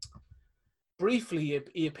briefly.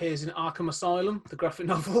 He appears in Arkham Asylum, the graphic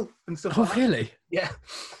novel, and stuff. Oh like really? That.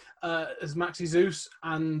 Yeah, as Maxie Zeus,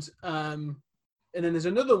 and then there's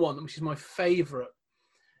another one which is my favourite.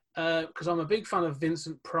 Because I'm a big fan of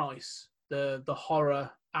Vincent Price, the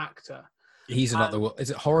horror actor. He's another. Is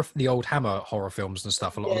it horror? The old Hammer horror films and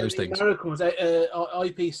stuff. A lot of those things. American ones,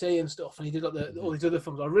 IPC and stuff, and he did like all these other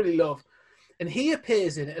films I really love. And he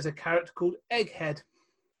appears in it as a character called Egghead.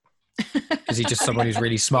 Is he just someone who's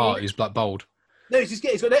really smart, who's like bold? No, he's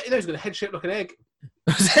got a head shaped like an egg.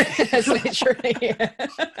 It's literally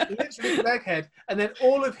Literally an egghead, and then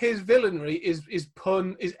all of his villainy is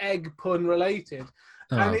egg pun related.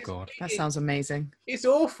 Oh, it's, God. That sounds amazing. It's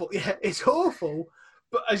awful. Yeah, it's awful.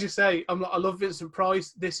 But as you say, I love Vincent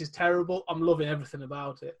Price. This is terrible. I'm loving everything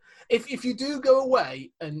about it. If you do go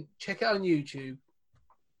away and check it out on YouTube,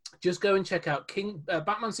 just go and check out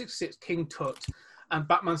Batman 66 King Tut and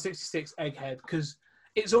Batman 66 Egghead, because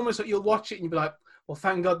it's almost like you'll watch it and you'll be like, well,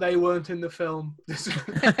 thank God they weren't in the film.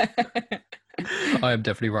 I am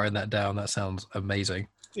definitely writing that down. That sounds amazing.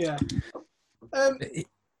 Yeah.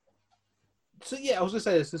 So yeah, I was going to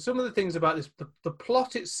say this. So some of the things about this, the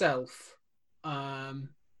plot itself,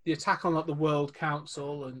 the attack on like the World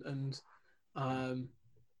Council, and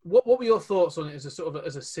what were your thoughts on it as a sort of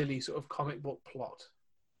as a silly sort of comic book plot?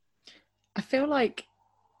 I feel like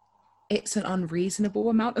it's an unreasonable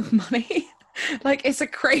amount of money. Like, it's a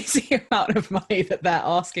crazy amount of money that they're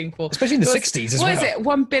asking for. Especially in the 60s as well. What is it?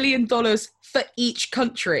 $1 billion for each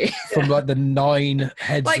country. From like the 9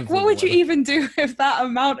 heads Like, of what them, would you whatever. even do with that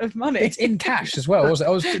amount of money? It's in cash as well, wasn't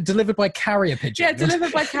it? I was delivered by carrier pigeon. Yeah,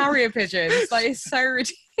 delivered by carrier pigeons. Like, it's so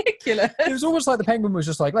ridiculous. It was almost like the Penguin was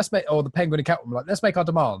just like, or the Penguin and Catwoman were like, let's make our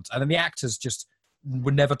demands. And then the actors just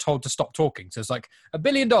were never told to stop talking. So it's like $1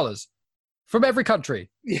 billion from every country.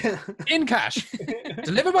 Yeah. In cash.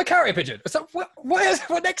 Delivered by carrier pigeon. So what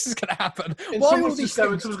next is going to happen? And Why all someone's these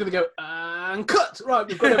going to go, and cut. Right,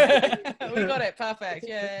 we've got it. We got it. Perfect.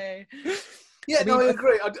 Yay. Yeah, I mean, I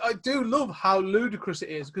agree. I do love how ludicrous it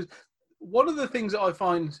is, because one of the things that I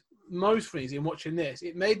find most funny in watching this,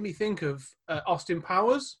 it made me think of Austin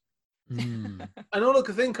Powers. Mm. And all I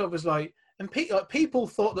could think of was like, people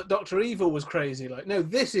thought that Dr. Evil was crazy. Like, no,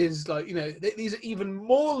 this is like, these are even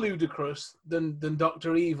more ludicrous than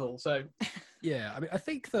Dr. Evil. So, Yeah, I mean, I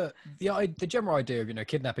think that the general idea of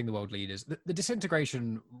kidnapping the world leaders, the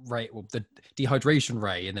disintegration ray, or the dehydration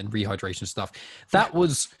ray, and then rehydration stuff, that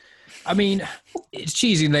was, I mean, it's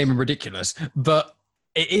cheesy name and ridiculous, but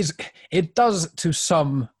it does to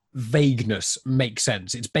some vagueness make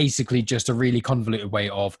sense. It's basically just a really convoluted way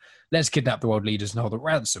of let's kidnap the world leaders and hold them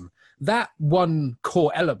ransom. That one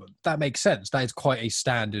core element, that makes sense. That is quite a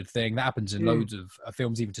standard thing that happens in loads of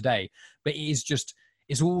films even today. But it is just,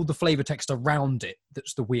 it's all the flavor text around it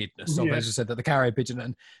that's the weirdness. So, as I said, that the carrier pigeon,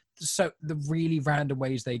 and so the really random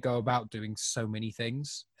ways they go about doing so many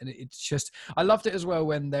things. And it's just, I loved it as well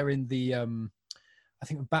when they're in the, I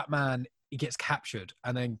think Batman, he gets captured,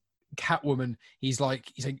 and then Catwoman, he's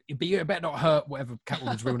saying, but you better not hurt whatever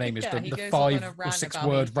Catwoman's real name is, Yeah, the he goes 5 on a or rant 6 about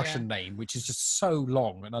word it, Russian name, which is just so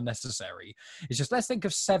long and unnecessary. It's just, let's think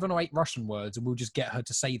of 7 or 8 Russian words and we'll just get her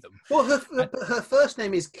to say them. well, her first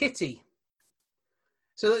name is Kitty.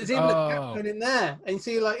 So there's even a Catwoman in there. And you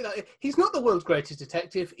see, like, he's not the world's greatest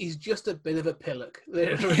detective. He's just a bit of a pillock.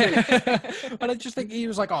 And I just think he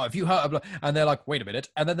was like, oh, if you hurt her, and they're like, wait a minute.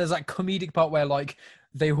 And then there's that comedic part where like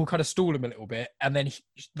they will kind of stall him a little bit, and then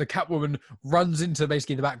the Catwoman runs into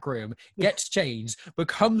basically the back room, gets changed,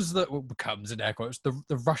 becomes in air quotes the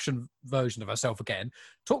Russian version of herself again,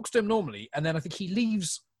 talks to him normally, and then I think he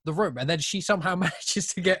leaves the room, and then she somehow manages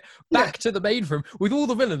to get back to the main room with all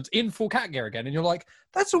the villains in full cat gear again, and you're like,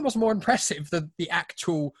 that's almost more impressive than the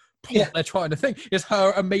actual plot they're trying to think, is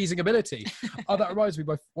her amazing ability. That reminds me,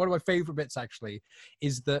 one of my favorite bits actually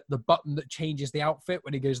is the button that changes the outfit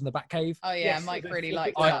when he goes in the Batcave. Oh yeah, Mike really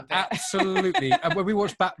likes I that bit. absolutely. And when we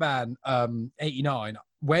watched Batman 89,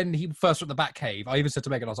 when he first went to the Batcave, I even said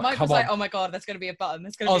to Megan, I was like, Mike come was on. like, oh my God, there's going to be a button.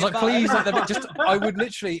 I was like, please, I would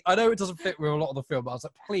literally, I know it doesn't fit with a lot of the film, but I was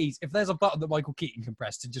like, please, if there's a button that Michael Keaton can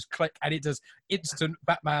press to just click and it does instant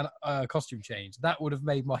Batman costume change, that would have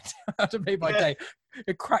made my day.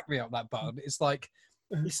 It cracked me up, that button. It's like,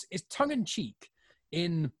 it's tongue-in-cheek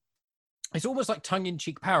it's almost like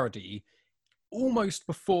tongue-in-cheek parody, almost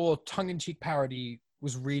before tongue-in-cheek parody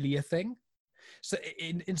was really a thing. So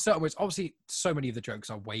in certain ways, obviously, so many of the jokes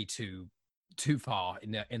are way too far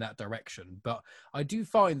in that direction. But I do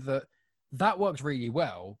find that works really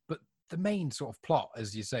well. But the main sort of plot,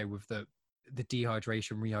 as you say, with the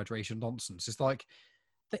dehydration, rehydration nonsense, is like,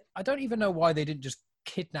 I don't even know why they didn't just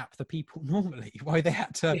kidnap the people normally. Why they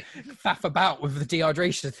had to faff about with the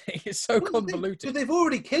dehydration thing. It's so convoluted. But they've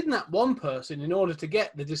already kidnapped one person in order to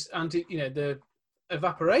get the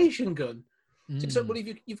evaporation gun. So, well,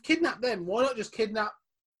 if you've kidnapped them, why not just kidnap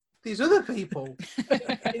these other people?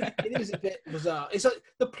 It is a bit bizarre. It's like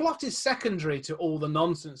the plot is secondary to all the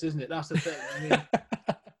nonsense, isn't it? That's the thing.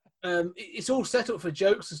 I mean, it's all set up for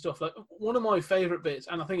jokes and stuff. Like, one of my favourite bits,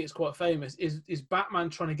 and I think it's quite famous, is Batman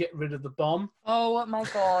trying to get rid of the bomb. Oh my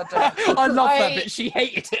God. I love that bit. She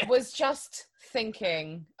hated it. Was just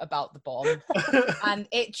thinking about the bomb, and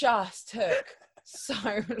it just took so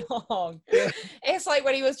long. It's like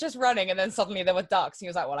when he was just running and then suddenly there were ducks. He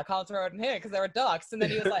was like, well, I can't throw it in here because there are ducks. And then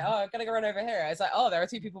he was like, oh, I'm going to go run over here. It's like, oh, there are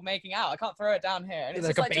 2 people making out. I can't throw it down here. And it's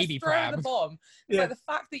like just a like, baby just throw crab. the bomb. It's like the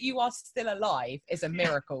fact that you are still alive is a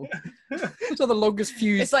miracle. It's the longest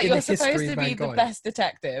fuse. It's like in you're the supposed history to of be the mankind. best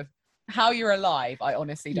detective. How you're alive, I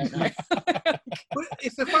honestly don't know. But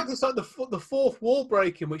it's the fact it's like the fourth wall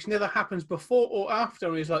breaking, which never happens before or after.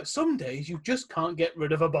 And he's like, some days you just can't get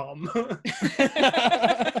rid of a bomb.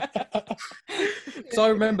 So I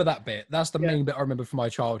remember that bit. That's the main bit I remember from my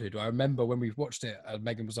childhood. I remember when we watched it, and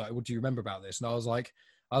Megan was like, "What do you remember about this?" And I was like,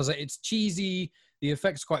 "It's cheesy. The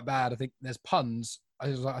effects quite bad. I think there's puns." I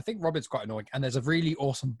was like, "I think Robin's quite annoying." And there's a really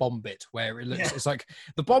awesome bomb bit where it looks. It's like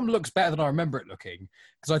the bomb looks better than I remember it looking,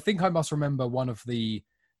 because I think I must remember one of the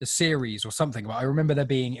series or something. But I remember there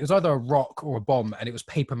being, it was either a rock or a bomb, and it was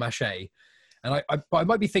paper mache. And but I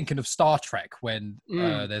might be thinking of Star Trek when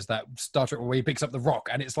there's that Star Trek where he picks up the rock,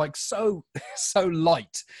 and it's like so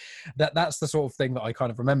light that's the sort of thing that I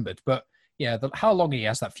kind of remembered. But yeah, how long he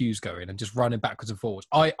has that fuse going and just running backwards and forwards,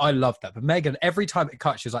 I love that. But Megan, every time it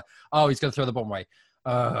cuts, she's like, "Oh, he's going to throw the bomb away,"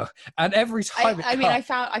 and every time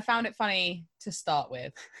I found it funny to start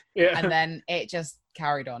with, and then it just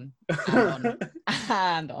carried on and on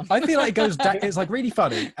and on. I feel like it goes down, it's like really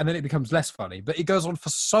funny, and then it becomes less funny, but it goes on for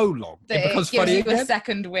so long it becomes funny gives you again. a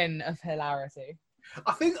second win of hilarity.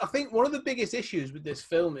 I think one of the biggest issues with this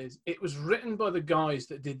film is it was written by the guys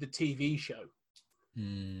that did the TV show.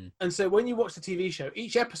 And so when you watch the TV show,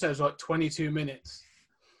 each episode is like 22 minutes.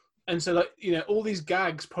 And so, like, you know, all these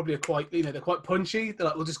gags probably are quite, you know, they're quite punchy. They're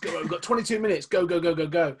like, we'll just go, we've got 22 minutes, go, go, go, go,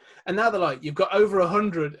 go. And now they're like, you've got over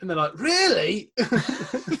 100. And they're like, really? I'm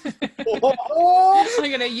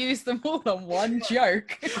going to use them all on one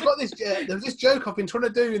joke. I've got this, there was this joke I've been trying to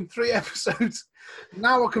do in 3 episodes.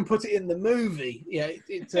 Now I can put it in the movie. Yeah,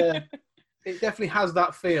 it definitely has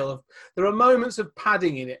that feel. There are moments of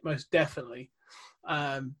padding in it, most definitely.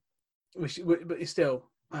 But it's still,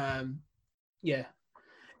 yeah.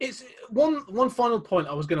 It's one final point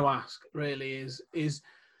I was going to ask. Really, is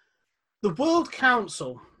the World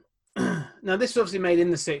Council. Now, this was obviously made in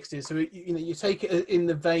the '60s, so you take it in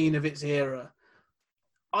the vein of its era.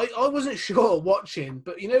 I wasn't sure watching,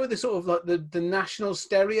 but with the sort of like the national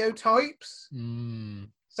stereotypes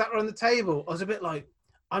sat around the table. I was a bit like,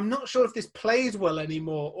 I'm not sure if this plays well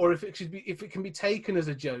anymore, or if it can be taken as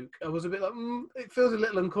a joke. I was a bit like, it feels a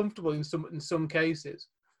little uncomfortable in some cases.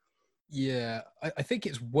 Yeah, I think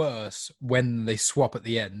it's worse when they swap at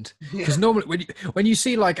the end, because normally when you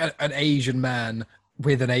see like an Asian man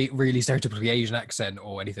with a really stereotypically Asian accent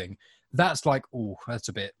or anything, that's like, oh, that's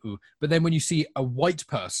a bit, ooh. But then when you see a white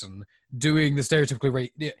person doing the stereotypically,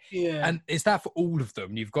 and it's that for all of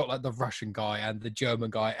them. You've got like the Russian guy and the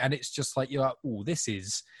German guy, and it's just like, you're like, oh, this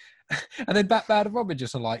is, and then Batman and Robin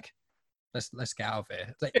just are like, let's get out of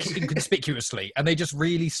here, like inconspicuously, and they just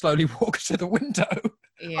really slowly walk to the window.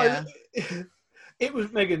 Yeah, it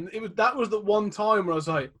was Megan. That was the one time where I was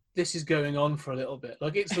like, this is going on for a little bit.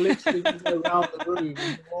 Like, it's literally around the room,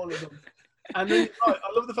 all of them. And then I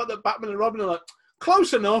love the fact that Batman and Robin are like,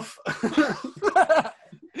 close enough.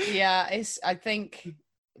 Yeah, I think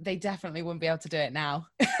they definitely wouldn't be able to do it now.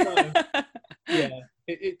 No. Yeah,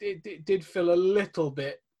 it did feel a little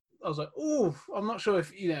bit. I was like, oh, I'm not sure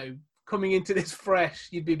if coming into this fresh,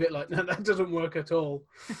 you'd be a bit like, no, that doesn't work at all.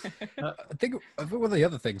 I think one of the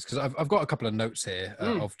other things, because I've got a couple of notes here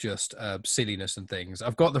of just silliness and things.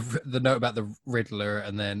 I've got the note about the Riddler,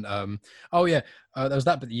 and then there was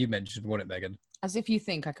that bit that you mentioned, wasn't it, Megan? As if you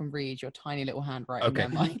think I can read your tiny little handwriting. Okay. There,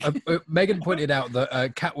 Mike. Megan pointed out that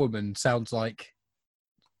Catwoman sounds like,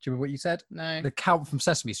 do you remember what you said? No. The Count from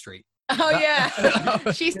Sesame Street. Oh,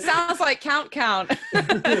 yeah. She sounds like Count.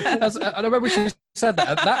 I remember she said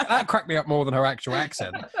that. That cracked me up more than her actual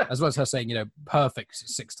accent, as well as her saying, perfect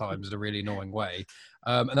 6 times in a really annoying way.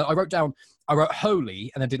 And then I wrote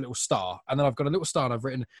holy, and then did a little star. And then I've got a little star, and I've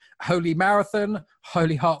written holy marathon,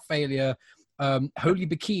 holy heart failure, holy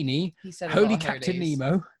bikini, holy Captain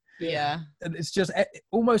Nemo. Yeah. And it's just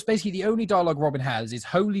almost basically the only dialogue Robin has is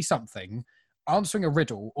holy something, answering a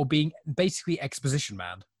riddle, or being basically exposition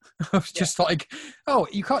man. Just like, oh,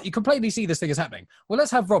 you can plainly see this thing is happening. Well,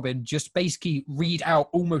 let's have Robin just basically read out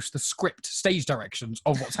almost the script stage directions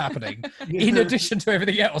of what's happening in addition to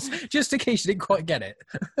everything else, just in case you didn't quite get it.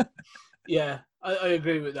 Yeah, I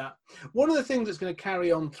agree with that. One of the things that's going to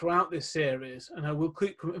carry on throughout this series, and I will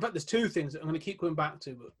keep, in fact, there's 2 things that I'm going to keep going back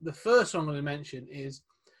to, but the first one I'm going to mention is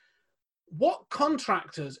what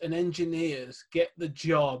contractors and engineers get the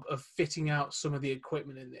job of fitting out some of the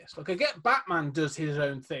equipment in this? Like, I get Batman does his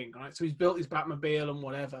own thing, right? So he's built his Batmobile and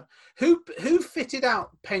whatever. Who fitted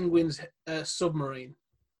out Penguin's submarine?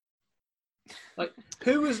 Like,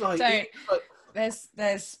 who was like?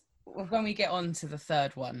 There's when we get on to the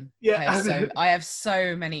third one, yeah, I have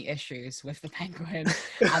so many issues with the Penguin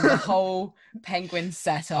and the whole Penguin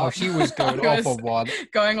setup. Oh, she was going off on one.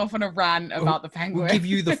 Going off on a rant about the Penguin. We'll give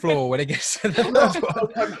you the floor when it gets to the No, third one.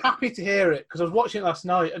 I'm happy to hear it because I was watching it last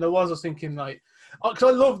night and I was thinking like, because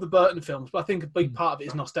I love the Burton films, but I think a big part of it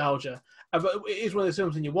is nostalgia. But it is one of those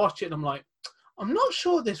films and you watch it and I'm like, I'm not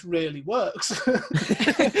sure this really works.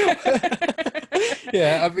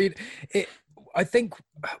 Yeah, I mean, I think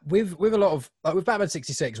with a lot of like with Batman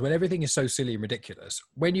 66, when everything is so silly and ridiculous,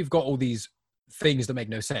 when you've got all these things that make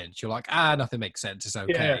no sense, you're like, nothing makes sense, it's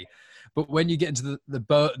okay. Yeah. But when you get into the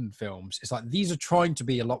Burton films, it's like these are trying to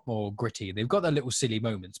be a lot more gritty. They've got their little silly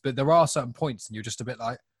moments, but there are certain points and you're just a bit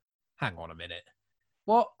like, hang on a minute.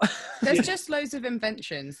 What? There's just loads of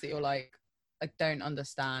inventions that you're like, I don't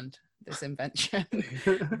understand this invention.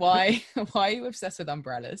 Why are you obsessed with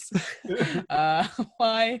umbrellas?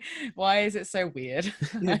 Why is it so weird?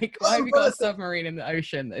 Like, why have you got a submarine in the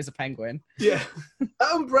ocean that is a penguin? Yeah,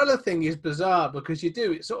 that umbrella thing is bizarre because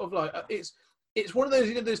it's sort of like it's one of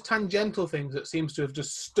those those tangential things that seems to have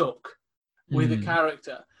just stuck with a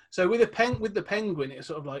character. So with the penguin, it's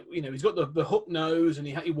sort of like, he's got the hook nose and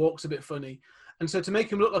he walks a bit funny, and so to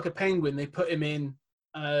make him look like a penguin, they put him in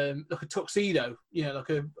like a tuxedo, like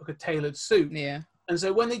a tailored suit. Yeah. And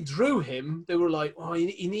so when they drew him, they were like, "Oh,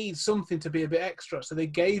 he needs something to be a bit extra." So they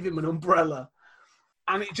gave him an umbrella,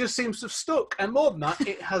 and it just seems to have stuck. And more than that,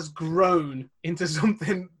 it has grown into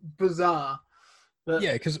something bizarre. But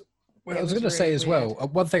yeah, because I was going to say as well,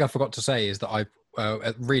 one thing I forgot to say is that I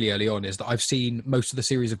really early on is that I've seen most of the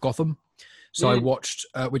series of Gotham. So I watched,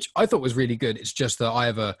 which I thought was really good. It's just that I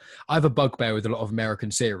have a bugbear with a lot of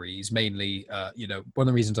American series. Mainly, one of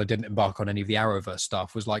the reasons I didn't embark on any of the Arrowverse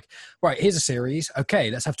stuff was like, right, here's a series.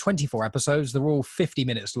 Okay, let's have 24 episodes. They're all 50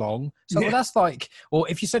 minutes long. So that's like, or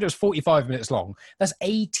if you said it was 45 minutes long, that's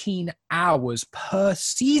 18 hours per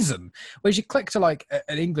season. Whereas you click to like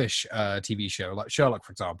an English TV show, like Sherlock,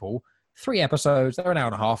 for example, 3 episodes, they're an hour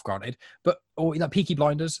and a half, granted, or like Peaky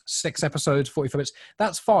Blinders, 6 episodes, 45 minutes.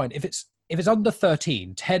 That's fine. If it's under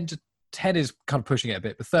 13, 10 is kind of pushing it a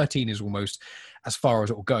bit, but 13 is almost as far as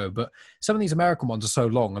it will go. But some of these American ones are so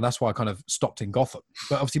long, and that's why I kind of stopped in Gotham.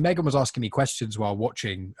 But obviously Megan was asking me questions while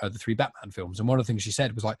watching the 3 Batman films, and one of the things she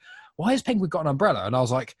said was like, why has Penguin got an umbrella? And I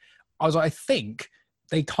was like, I think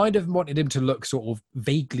they kind of wanted him to look sort of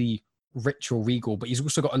vaguely rich or regal, but he's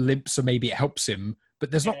also got a limp, so maybe it helps him.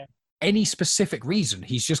 But there's not any specific reason.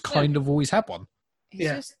 He's just kind of always had one. He's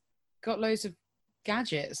just got loads of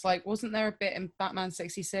gadgets. Like, wasn't there a bit in Batman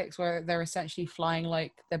 66 where they're essentially flying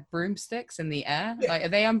like they're broomsticks in the air? Like, are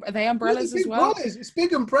they umbrellas as well? It's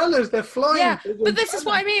big umbrellas. They're flying. Yeah, but this is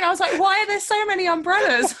what I mean. I was like, why are there so many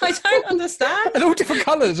umbrellas? I don't understand. And all different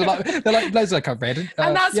colours. They're like loads like red.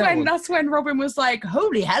 And that's when Robin was like,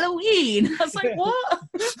 "Holy Halloween!" I was like, what?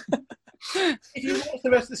 If you watch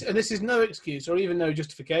the rest of this, and this is no excuse or even no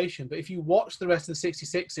justification, but if you watch the rest of the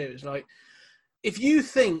 66 series, like, if you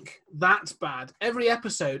think that's bad, every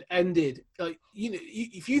episode ended like,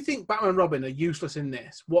 if you think Batman and Robin are useless in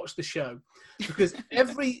this, watch the show, because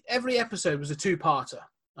every episode was a 2-parter,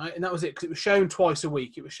 right? And that was it, because it was shown twice a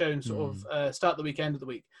week. It was shown sort of start the week, end of the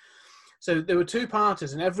week. So there were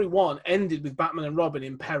 2-parters, and every one ended with Batman and Robin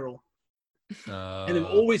in peril. And they were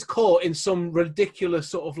always caught in some ridiculous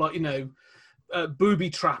sort of like, booby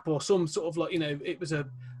trap or some sort of like, it was a,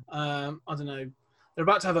 I don't know, they're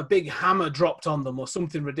about to have a big hammer dropped on them or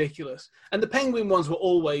something ridiculous. And the Penguin ones were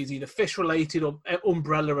always either fish related or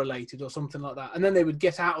umbrella related or something like that. And then they would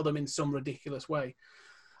get out of them in some ridiculous way.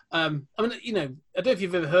 I mean, I don't know if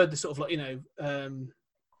you've ever heard this sort of like, it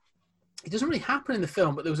doesn't really happen in the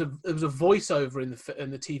film, but there was a voiceover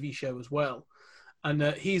in the TV show as well. And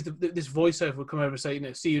this voiceover would come over and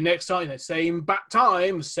say, see you next time, same bat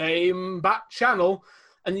time, same bat channel.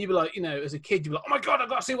 And you'd be like, as a kid, you'd be like, oh my God, I've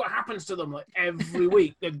got to see what happens to them. Like every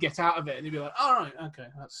week they'd get out of it. And you'd be like, all right, okay,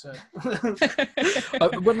 that's...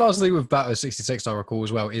 One last thing with Batman 66 I recall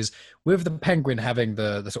as well is with the Penguin having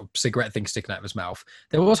the sort of cigarette thing sticking out of his mouth,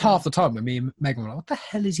 there was half the time when me and Megan were like, what the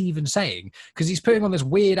hell is he even saying? Because he's putting on this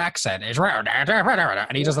weird accent. And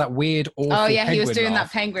he does that weird, awful he was doing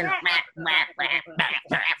laugh. that penguin.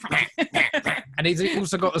 And he's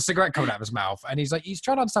also got the cigarette coming out of his mouth. And he's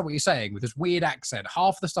trying to understand what he's saying with this weird accent. Half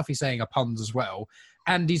half the stuff he's saying are puns as well,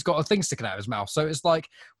 and he's got a thing sticking out of his mouth. So it's like,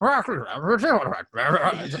 I'm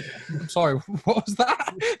sorry, what was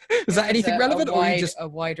that? Is that anything relevant? Or a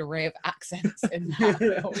wide array of accents in that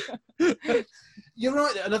film. You're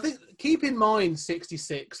right, and I think keep in mind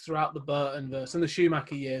 66 throughout the Burtonverse and the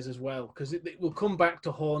Schumacher years as well, because it will come back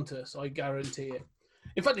to haunt us, I guarantee it.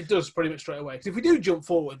 In fact, it does pretty much straight away. Because if we do jump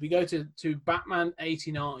forward, we go to Batman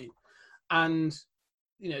 89, and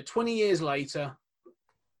 20 years later,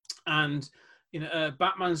 and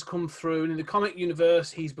Batman's come through, and in the comic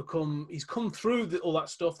universe, he's come through all that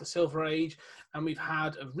stuff, the Silver Age, and we've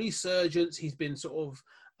had a resurgence. He's been sort of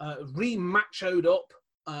re-machoed up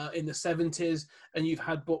in the 70s, and you've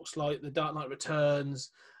had books like The Dark Knight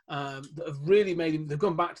Returns that have really made him. They've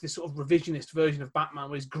gone back to this sort of revisionist version of Batman,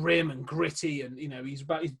 where he's grim and gritty, and he's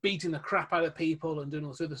beating the crap out of people and doing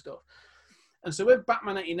all this other stuff. And so when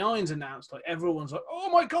Batman 89's announced, like everyone's like,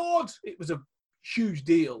 "Oh my god!" It was a huge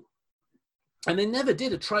deal. And they never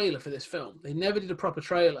did a trailer for this film. They never did a proper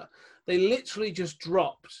trailer. They literally just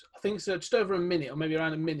dropped, I think so, just over a minute or maybe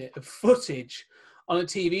around a minute of footage on a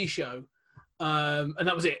TV show. And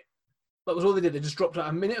that was it. That was all they did. They just dropped out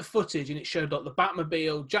a minute of footage, and it showed like the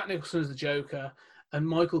Batmobile, Jack Nicholson as the Joker, and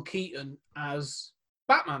Michael Keaton as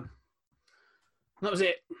Batman. And that was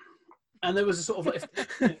it. And there was a sort of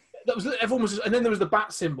like, that was everyone was, and then there was the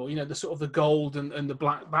bat symbol, the sort of the gold and the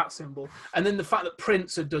black bat symbol, and then the fact that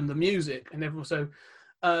Prince had done the music, and everyone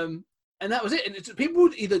and that was it. And people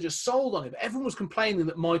would either just sold on it, but everyone was complaining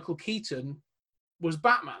that Michael Keaton was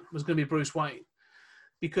Batman, was going to be Bruce Wayne,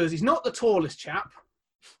 because he's not the tallest chap.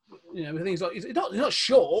 He's not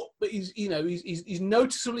short, but he's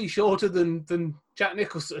noticeably shorter than Jack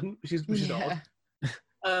Nicholson, which is odd.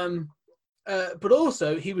 But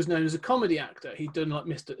also he was known as a comedy actor. He'd done like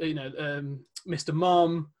Mr.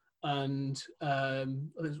 Mom, and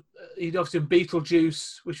he'd obviously done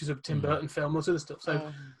Beetlejuice, which is a Tim Burton film, all sort of stuff.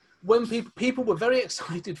 So when people were very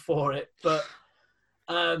excited for it, but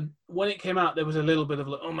when it came out, there was a little bit of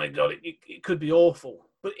like, oh my god, it could be awful.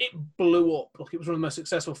 But it blew up. Like, it was one of the most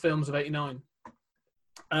successful films of '89.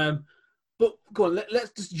 But go on,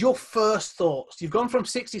 let's just your first thoughts. You've gone from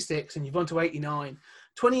 66 and you've gone to 89.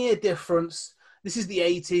 20-year difference. This is the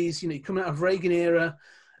 80s. You're coming out of Reagan era,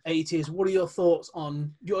 80s. What are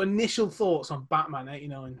your initial thoughts on Batman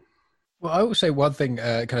 89? Well, I will say one thing,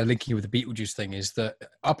 kind of linking with the Beetlejuice thing, is that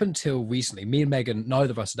up until recently, me and Megan,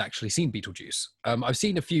 neither of us had actually seen Beetlejuice. I've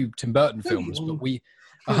seen a few Tim Burton films, but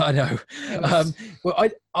I know. Well,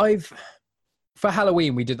 I've for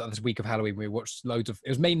Halloween, we did that this week of Halloween. We watched loads of. It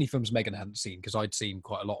was mainly films Megan hadn't seen, because I'd seen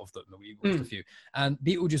quite a lot of them. We watched a few, and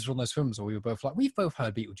Beetlejuice was one of those films where we were both like, we've both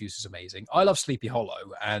heard Beetlejuice is amazing. I love Sleepy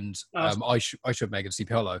Hollow, and I showed Megan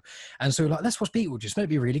Sleepy Hollow, and so we were like, let's watch Beetlejuice.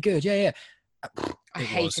 Maybe really good. Yeah. I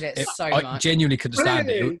hated it so much. I genuinely couldn't stand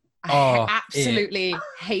it. I absolutely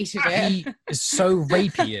hated it. He is so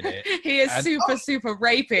rapey in it. He is super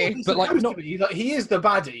rapey. But he is the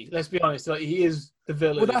baddie. Let's be honest. Like, he is the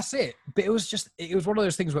villain. Well, that's it. But it was one of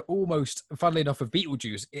those things where almost, funnily enough, of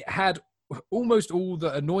Beetlejuice, it had almost all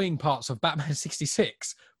the annoying parts of Batman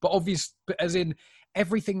 66, but as in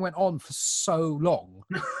everything went on for so long.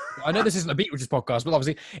 I know this isn't a Beetlejuice podcast, but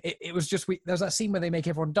obviously it was just, there's that scene where they make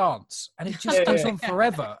everyone dance, and it just goes on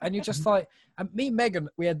forever. And you're just like, and me and Megan,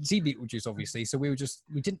 we hadn't seen Beetlejuice, obviously, so we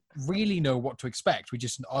didn't really know what to expect.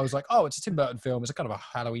 I was like, oh, it's a Tim Burton film. It's a kind of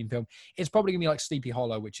a Halloween film. It's probably going to be like Sleepy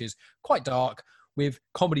Hollow, which is quite dark with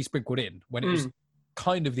comedy sprinkled in, when it was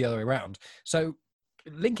kind of the other way around. So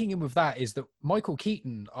linking in with that is that Michael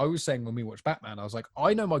Keaton, I was saying when we watched Batman, I was like,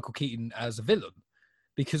 I know Michael Keaton as a villain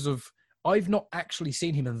because I've not actually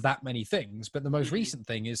seen him in that many things, but the most recent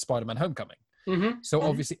thing is Spider-Man Homecoming. So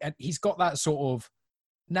obviously, and he's got that sort of,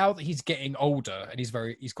 now that he's getting older and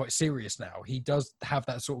he's quite serious now, he does have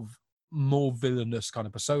that sort of more villainous kind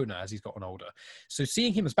of persona as he's gotten older. So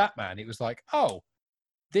seeing him as Batman, it was like, oh,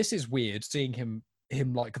 this is weird seeing him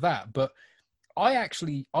like that. But I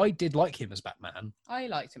did like him as Batman. I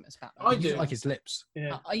liked him as Batman. I do like his lips.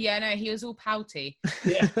 Yeah, no, he was all pouty.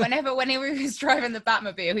 Yeah. when he was driving the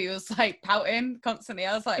Batmobile, he was like pouting constantly.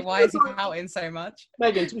 I was like, why is he pouting so much?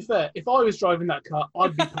 Megan, to be fair, if I was driving that car,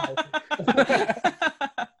 I'd be pouting.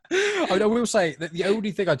 I will say that the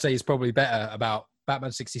only thing I'd say is probably better about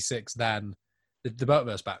Batman 66 than the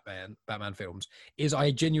Burtonverse Batman films is I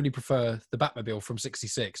genuinely prefer the Batmobile from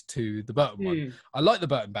 66 to the Burton one. I like the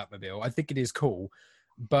Burton Batmobile. I think it is cool,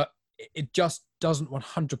 but it just doesn't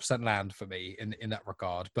 100% land for me in that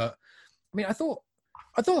regard. But I mean, I thought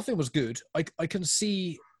the film was good. I can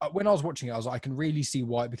see, when I was watching it, I can really see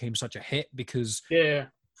why it became such a hit, because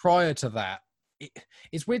prior to that,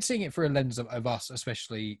 it's weird seeing it through a lens of us,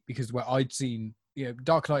 especially because where I'd seen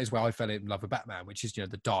Dark Knight is where I fell in love with Batman, which is,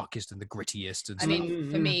 the darkest and the grittiest. And I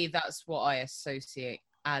mean, for me, that's what I associate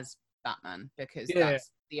as Batman, because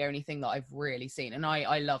that's the only thing that I've really seen. And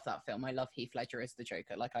I love that film. I love Heath Ledger as the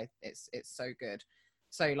Joker. Like, it's so good.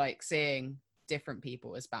 So, like, seeing different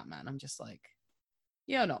people as Batman, I'm just like,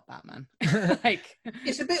 you're not Batman. Like,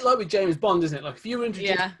 it's a bit like with James Bond, isn't it? Like, if you were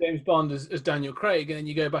introduced to James Bond as Daniel Craig, and then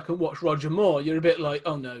you go back and watch Roger Moore, you're a bit like,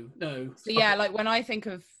 oh no. So, yeah, like when I think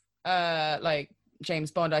of like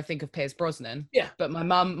James Bond, I think of Pierce Brosnan. Yeah. But my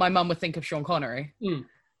mum would think of Sean Connery. Mm.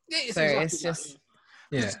 So it's just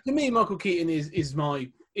to me, Michael Keaton is my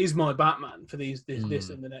Batman for this and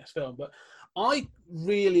the next film. But I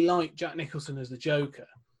really like Jack Nicholson as the Joker.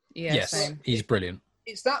 Yeah, yes, same. He's brilliant.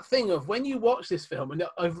 It's that thing of when you watch this film, and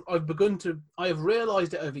I have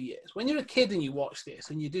realised it over years. When you're a kid and you watch this,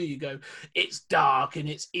 and you go, it's dark and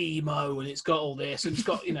it's emo and it's got all this and it's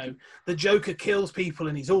got the Joker kills people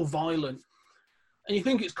and he's all violent. And you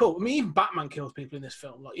think it's cool. I mean, even Batman kills people in this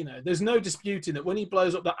film. Like, there's no disputing that when he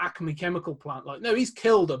blows up that Acme chemical plant, like, no, he's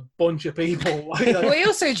killed a bunch of people. Well, he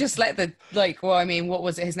also just let what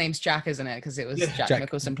was it? His name's Jack, isn't it? Because it was Jack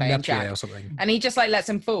Nicholson playing Jack. Or something. And he just, lets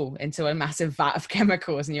him fall into a massive vat of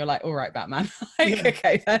chemicals. And you're like, all right, Batman.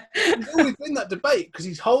 Okay, then. There's always been that debate because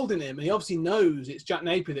he's holding him and he obviously knows it's Jack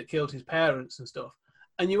Napier that killed his parents and stuff.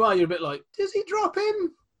 And you're a bit like, does he drop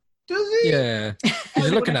him? Does he? Yeah. Because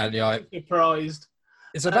you're looking at it, you're like, surprised.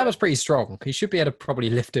 So that was pretty strong. He should be able to probably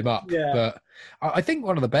lift him up. Yeah. But I think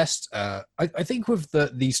one of the best, I think with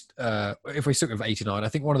these, if we stick with 89, I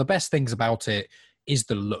think one of the best things about it is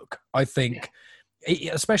the look. I think,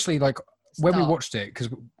 especially like when we watched it, because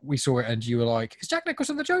we saw it and you were like, is Jack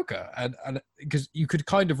Nicholson the Joker? And because you could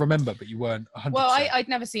kind of remember, but you weren't 100%. Well, I'd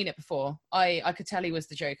never seen it before. I could tell he was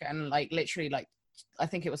the Joker, and literally I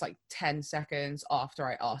think it was 10 seconds after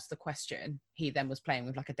I asked the question, he then was playing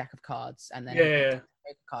with a deck of cards, and then a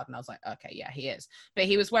card, and I was like, okay, yeah, he is. But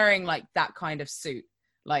he was wearing that kind of suit,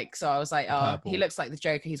 so I was like, oh, he looks like the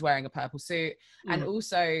Joker. He's wearing a purple suit, and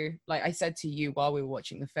also I said to you while we were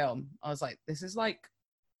watching the film, I was like, this is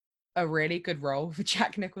a really good role for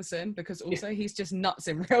Jack Nicholson, because also he's just nuts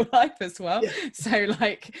in real life as well. Yeah. So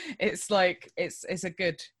it's a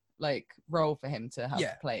good role for him to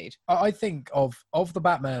have played. I think of the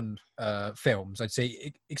Batman films, I'd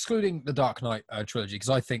say excluding the Dark Knight trilogy,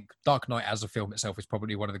 because I think Dark Knight as a film itself is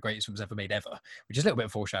probably one of the greatest films ever made ever, which is a little bit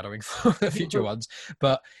of foreshadowing for the future ones.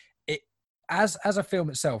 But it as a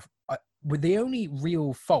film itself, with the only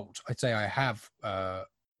real fault I'd say I have,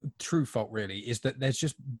 true fault really, is that there's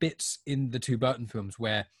just bits in the two Burton films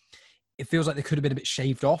where it feels like they could have been a bit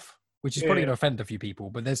shaved off, which is probably going to offend a few people,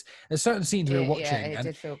 but there's certain scenes we're watching, it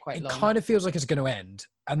did feel quite long. It kind of feels like it's going to end,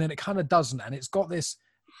 and then it kind of doesn't, and it's got this,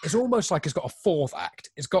 it's almost like it's got a fourth act.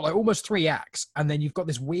 It's got almost 3 acts, and then you've got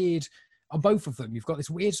this weird, on both of them, you've got this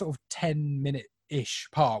weird sort of 10-minute-ish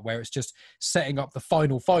part where it's just setting up the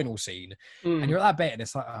final scene, and you're at that bit, and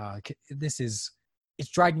it's like, it's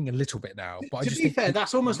dragging a little bit now. But to be fair,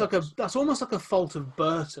 that's almost like a fault of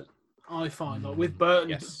Burton. I find with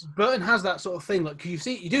Burton, Burton has that sort of thing. You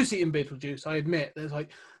do see it in Beetlejuice. I admit, there's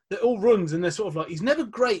it all runs, and they're sort of he's never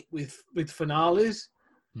great with finales.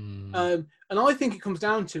 And I think it comes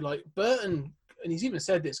down to Burton, and he's even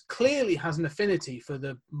said this, clearly has an affinity for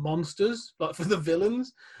the monsters, for the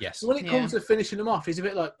villains. Yes. So when it comes to finishing them off, he's a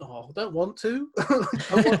bit I don't want to.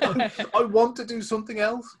 I want to do something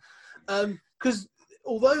else. Because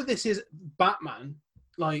although this is Batman,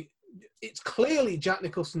 it's clearly Jack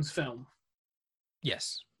Nicholson's film.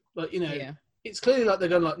 Yes. It's clearly they're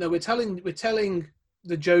going no, we're telling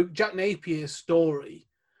the Jack Napier's story,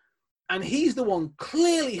 and he's the one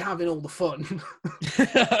clearly having all the fun.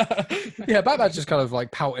 Yeah, Batman's just kind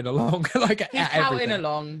of pouting along, he's pouting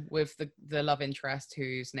along with the love interest,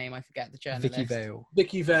 whose name I forget, the journalist.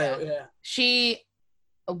 Vicky Vale, yeah.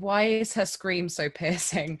 Why is her scream so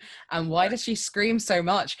piercing, and why does she scream so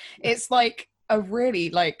much? It's a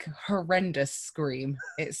really horrendous scream.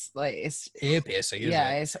 It's ear piercing, isn't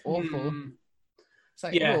it? It's awful.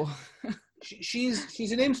 It's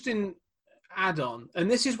she's an interesting add-on, and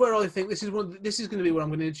this is where I think this is going to be where I'm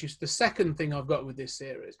going to introduce the second thing I've got with this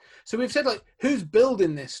series. So we've said who's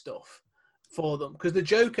building this stuff for them, because the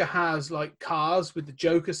Joker has cars with the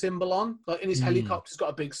Joker symbol on, and his helicopter's got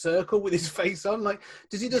a big circle with his face on.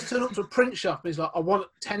 Does he just turn up to a print shop and he's I want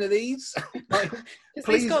 10 of these?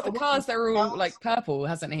 He's got the cars that are all purple,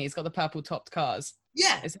 hasn't he? He's got the purple topped cars.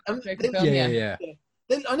 Yeah. Yeah.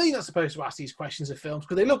 Then I know you're not supposed to ask these questions of films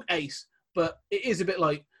because they look ace, but it is a bit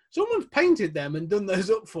someone's painted them and done those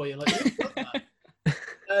up for you.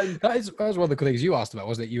 That was one of the cool things you asked about,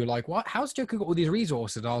 wasn't it? You were like, "What? How's Joker got all these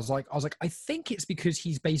resources?" And I was like, I think it's because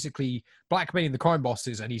he's basically blackmailing the crime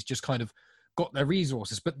bosses, and he's just kind of got their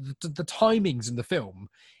resources. But the timings in the film,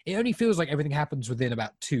 it only feels like everything happens within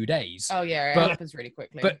about 2 days. Oh yeah, it happens really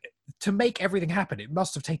quickly. But to make everything happen, it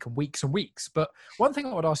must have taken weeks and weeks. But one thing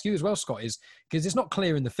I would ask you as well, Scott, is because it's not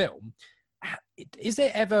clear in the film, is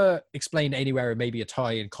there ever explained anywhere, maybe a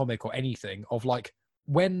tie-in comic or anything, of like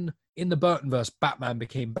when in the Burtonverse Batman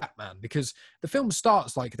became Batman? Because the film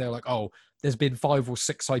starts like they're like, oh, there's been 5 or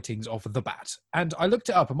 6 sightings of the Bat, and I looked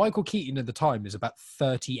it up, and Michael Keaton at the time is about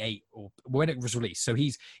 38 or when it was released, so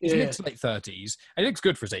he's mid to late 30s, and it looks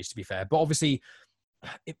good for his age, to be fair. But obviously,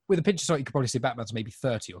 with a pinch of salt, you could probably say Batman's maybe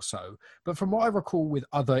 30 or so. But from what I recall with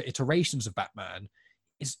other iterations of Batman,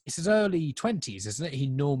 it's his early 20s, isn't it? He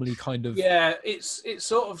normally kind of... Yeah, it's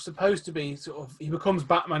sort of supposed to be he becomes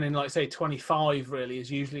Batman in, like, say, 25, really, is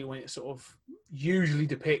usually when it's sort of usually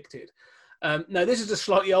depicted. No, this is a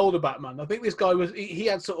slightly older Batman. I think this guy he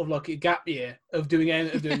had sort of like a gap year of doing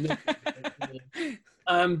nothing.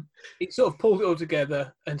 He sort of pulled it all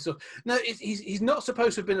together and so. No, he's not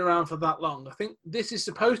supposed to have been around for that long. I think this is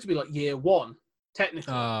supposed to be like year 1,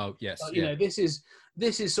 technically. Oh yes, you know, this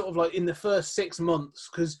is sort of like in the first 6 months,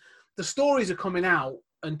 because the stories are coming out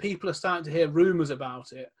and people are starting to hear rumors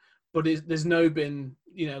about it, but there's no been,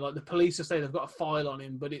 you know, like the police have said they've got a file on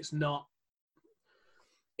him, but it's not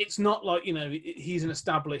like, you know, he's an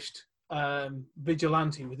established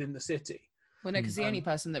vigilante within the city. Well, no, because the only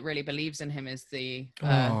person that really believes in him is the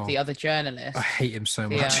other journalist. I hate him so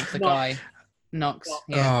much. The guy, Knox.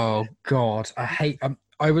 Yeah. Oh God, I hate.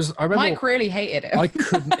 I remember Mike really hated him. I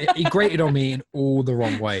couldn't. He grated on me in all the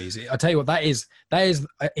wrong ways. I tell you what, that is.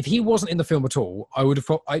 If he wasn't in the film at all, I would have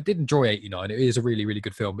thought. I did enjoy 89. It is a really, really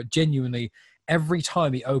good film. But genuinely, every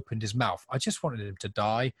time he opened his mouth, I just wanted him to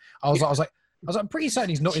die. I was like, I'm pretty certain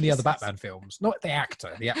he's not in the other Batman films. Not the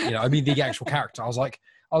actor. The actual character. I was like,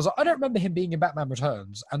 I don't remember him being in Batman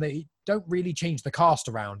Returns, and they don't really change the cast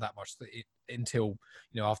around that much until,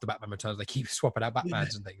 you know, after Batman Returns, they keep swapping out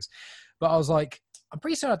Batmans and things. But I was like, I'm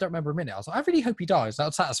pretty certain I don't remember him in it. I was like, I really hope he dies. That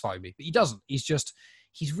would satisfy me. But he doesn't.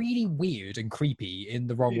 He's really weird and creepy in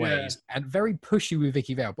the wrong ways, and very pushy with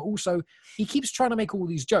Vicky Vale. But also, he keeps trying to make all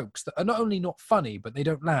these jokes that are not only not funny, but they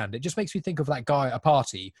don't land. It just makes me think of that guy at a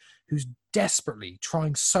party who's desperately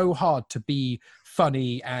trying so hard to be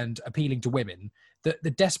funny and appealing to women.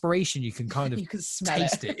 The desperation, you can kind of you can smell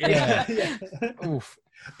taste it. Yeah. Oof.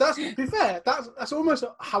 That's, to be fair, that's almost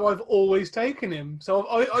how I've always taken him. So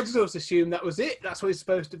I just always assumed that was it. That's what he's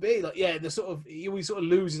supposed to be. Like, yeah, he always sort of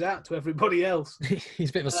loses out to everybody else.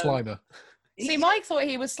 He's a bit of a Slimer. See, Mike thought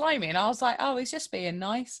he was slimy, and I was like, oh, he's just being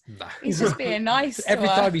nice. No. He's just being nice. Every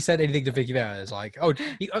time he said anything to Vicky Vale, it's like, there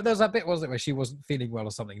was that bit, wasn't it, where she wasn't feeling well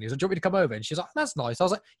or something. And he was like, do you want me to come over? And she's like, that's nice. I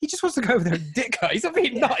was like, he just wants to go over there and dick her. He's not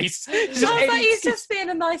being nice. I was like, he's just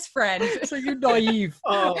being a nice friend. So you naive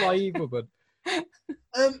woman.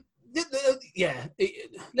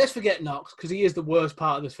 Let's forget Knox, because he is the worst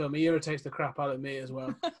part of this film. He irritates the crap out of me as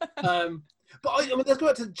well. But let's go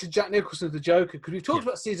back to Jack Nicholson as the Joker, because we've talked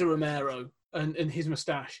about Cesar Romero and his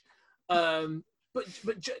moustache. But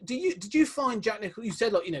did you find Jack Nicholson? You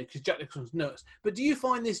said, like, you know, because Jack Nicholson's nuts. But do you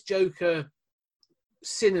find this Joker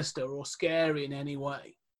sinister or scary in any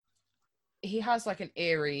way? He has like an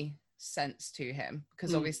eerie sense to him,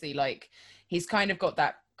 because obviously, like, he's kind of got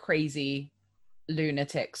that crazy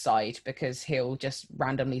lunatic side, because he'll just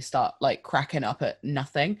randomly start like cracking up at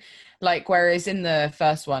nothing. Like, whereas in the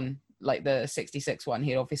first one, like the 66 one,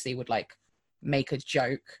 he obviously would like make a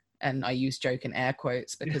joke, and I use joke in air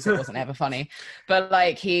quotes because it wasn't ever funny, but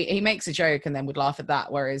like he makes a joke and then would laugh at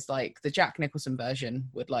that, whereas like the Jack Nicholson version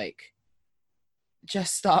would like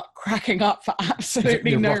just start cracking up for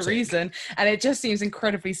absolutely no reason, and it just seems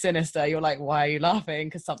incredibly sinister. You're like, why are you laughing?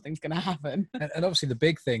 Because something's going to happen. And obviously the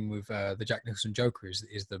big thing with the Jack Nicholson Joker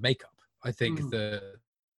is the makeup. I think the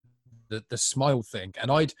smile thing,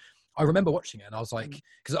 and I remember watching it, and I was like,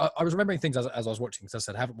 because I was remembering things as I was watching, because I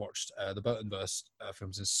said I haven't watched the Burtonverse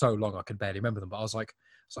films in so long I could barely remember them, but I was like,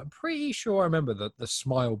 I'm pretty sure I remember the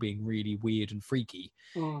smile being really weird and freaky.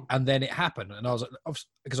 And then it happened, and I was like,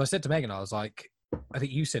 because I said to Megan, I was like, I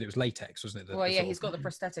think you said it was latex, wasn't it? He's got the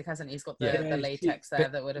prosthetic, hasn't he? He's got the latex there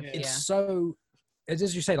that would have. It's so,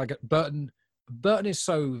 as you say, like Burton is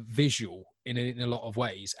so visual in a lot of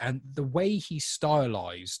ways, and the way he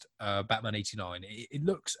stylized Batman 89, it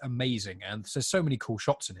looks amazing, and there's so many cool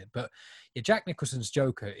shots in it. But Jack Nicholson's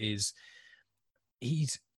Joker he's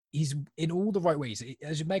in all the right ways.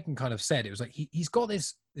 As Megan kind of said, it was like he's got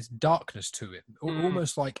this darkness to it,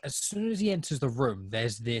 almost like as soon as he enters the room,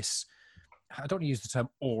 there's this I don't want to use the term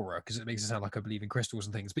aura because it makes it sound like I believe in crystals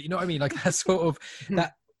and things, but you know what I mean? Like that sort of,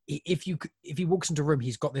 that if he walks into a room,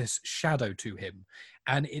 he's got this shadow to him,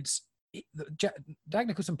 and Jack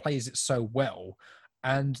Nicholson plays it so well.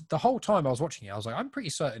 And the whole time I was watching it, I was like, I'm pretty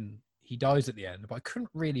certain he dies at the end, but I couldn't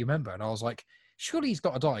really remember. And I was like, surely he's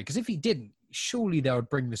got to die, because if he didn't, surely they would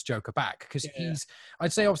bring this Joker back, because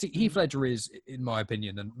I'd say obviously Heath Ledger is, in my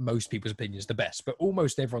opinion, and most people's opinion, is the best, but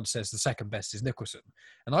almost everyone says the second best is Nicholson,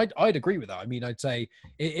 and I'd agree with that. I mean, I'd say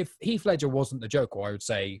if Heath Ledger wasn't the Joker, I would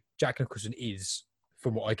say Jack Nicholson is,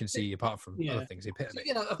 from what I can see, apart from other things, the epitome.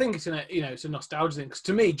 So, I think it's a nostalgia thing, because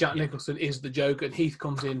to me, Jack Nicholson is the Joker, and Heath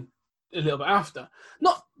comes in a little bit after,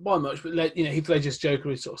 not by much, but Heath Ledger's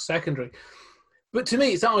Joker is sort of secondary. But to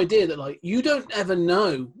me, it's that idea that, like, you don't ever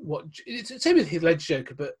know what... It's the same with Heath Ledger's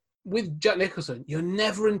Joker, but with Jack Nicholson, you're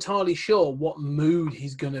never entirely sure what mood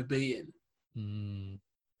he's going to be in.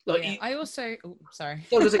 Like, I also... Oh, sorry.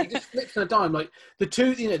 No, he just flips on a dime. Like, the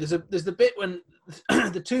two... there's the bit when...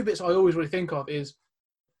 the two bits I always really think of is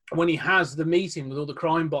when he has the meeting with all the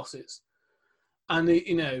crime bosses. And,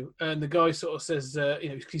 and the guy sort of says,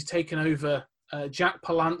 he's taken over Jack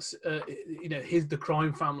Palance, the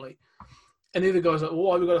crime family. And the other guy's like, well,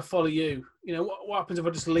 why have we got to follow you? What happens if I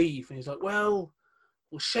just leave? And he's like, well,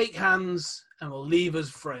 we'll shake hands and we'll leave as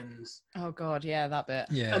friends. Oh, God, yeah, that bit.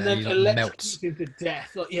 Yeah, and then electrocutes him to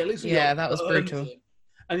death. Like, that was brutal.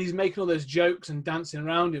 And he's making all those jokes and dancing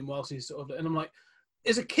around him whilst he's sort of... And I'm like,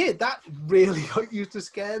 as a kid, that really used to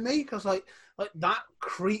scare me, because like that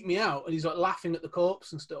creeped me out. And he's like laughing at the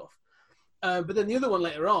corpse and stuff. But then the other one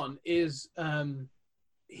later on is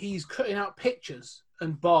he's cutting out pictures.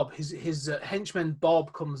 And Bob, his henchman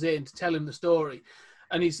Bob, comes in to tell him the story,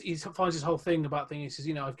 and he finds this whole thing about things. He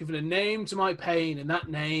says, I've given a name to my pain, and that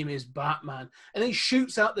name is Batman. And then he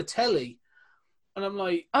shoots out the telly, and I'm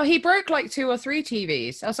like, oh, he broke like 2 or 3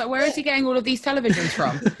 TVs. I was like, where is he getting all of these televisions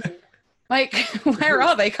from? Like, where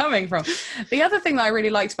are they coming from? The other thing that I really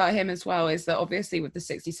liked about him as well is that obviously with the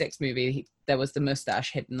 66 movie, there was the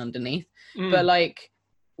mustache hidden underneath, but like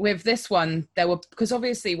with this one, there were, because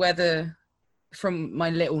obviously from my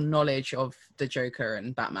little knowledge of the Joker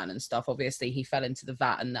and Batman and stuff, obviously he fell into the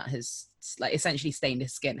vat, and that has like essentially stained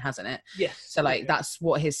his skin, hasn't it? Yes. So like that's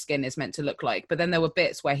what his skin is meant to look like. But then there were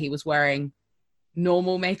bits where he was wearing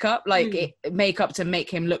normal makeup, like makeup to make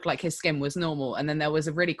him look like his skin was normal. And then there was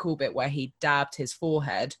a really cool bit where he dabbed his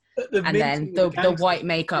forehead, and then the white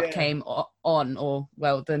makeup came on, or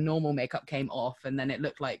well, the normal makeup came off, and then it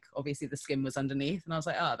looked like obviously the skin was underneath. And I was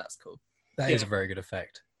like, oh, that's cool. That is a very good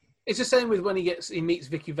effect. It's the same with when he meets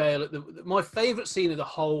Vicky Vale. My favourite scene of the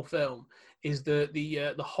whole film is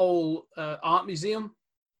the whole art museum.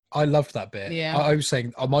 I loved that bit. Yeah. I was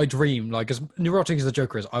saying, my dream, like as neurotic as the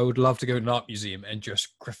Joker is, I would love to go to an art museum and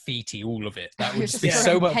just graffiti all of it. That would just be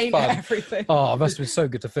so much fun. Everything. Oh, it must have been so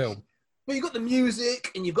good to film. But you've got the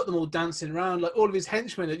music, and you've got them all dancing around, like all of his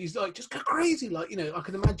henchmen, and he's like, just go crazy. Like, I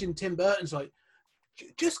can imagine Tim Burton's like,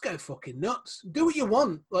 just go fucking nuts. Do what you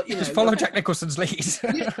want. Like, just follow Jack Nicholson's lead.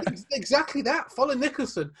 Yeah, exactly that. Follow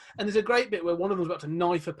Nicholson. And there's a great bit where one of them's about to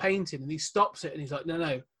knife a painting, and he stops it, and he's like,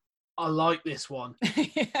 no, I like this one.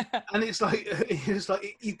 And it's like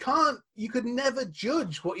you could never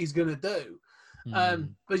judge what he's going to do. But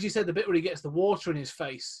as you said, the bit where he gets the water in his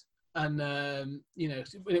face, and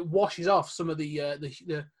when it washes off some of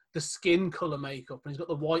the skin color makeup, and he's got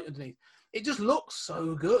the white underneath, it just looks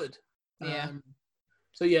so good. Yeah.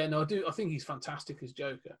 So yeah, no, I think he's fantastic as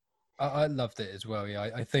Joker. I loved it as well. Yeah,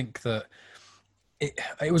 I think that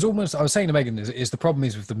it was almost. I was saying to Megan, is the problem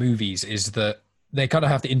is with the movies is that they kind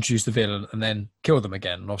of have to introduce the villain and then kill them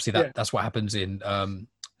again. And obviously that's what happens in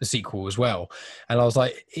the sequel as well. And I was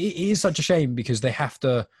like, it is such a shame because they have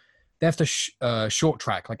to short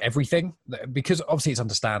track like everything, because obviously it's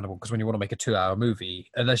understandable, because when you want to make a 2-hour movie,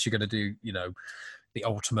 unless you're going to do the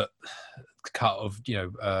ultimate cut of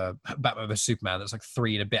Batman vs Superman that's like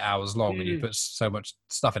 3 and a bit hours long, and you put so much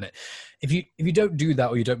stuff in it. If you don't do that,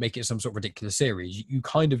 or you don't make it some sort of ridiculous series, you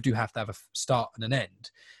kind of do have to have a start and an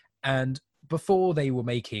end. And before they were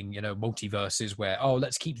making multiverses where, oh,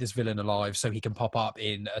 let's keep this villain alive so he can pop up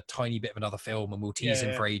in a tiny bit of another film and we'll tease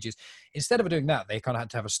him for ages, instead of doing that, they kind of had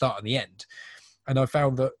to have a start and the end. And I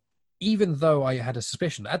found that even though I had a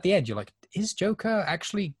suspicion at the end, you're like, is Joker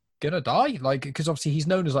actually gonna die? Like, because obviously he's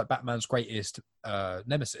known as like Batman's greatest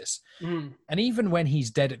nemesis, and even when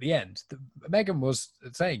he's dead at the end, Megan was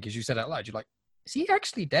saying, because you said out loud, you're like, is he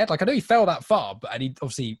actually dead? Like, I know he fell that far, and he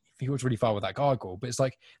was really far with that gargoyle, but it's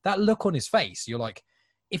like that look on his face, you're like,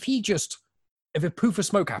 if a poof of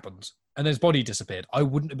smoke happens and his body disappeared, I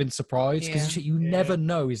wouldn't have been surprised, because you never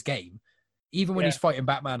know his game, even when he's fighting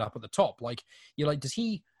Batman up at the top. Like, you're like, does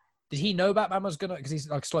he did he know Batman was gonna? Because he's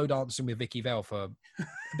like slow dancing with Vicky Vale for a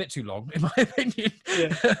bit too long, in my opinion.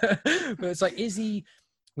 Yeah. But it's like,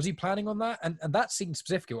 was he planning on that? And that scene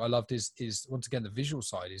specifically, what I loved is once again the visual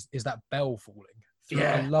side is that bell falling.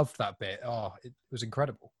 Yeah. I loved that bit. Oh, it was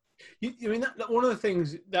incredible. I mean, that one of the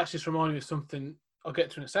things that's just reminding me of something I'll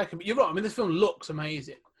get to in a second. But you're right. I mean, this film looks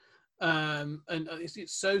amazing, and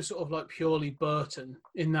it's so sort of like purely Burton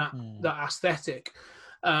in that aesthetic.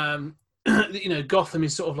 You know, Gotham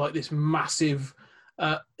is sort of like this massive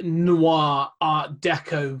noir Art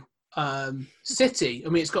Deco city. I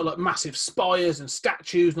mean, it's got like massive spires and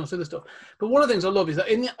statues and all this other stuff. But one of the things I love is that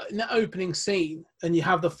in the opening scene, and you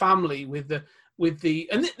have the family with the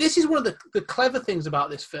this is one of the clever things about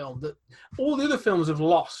this film that all the other films have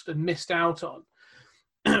lost and missed out on.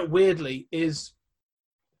 Weirdly, is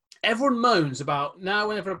everyone moans about now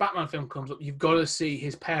whenever a Batman film comes up, you've got to see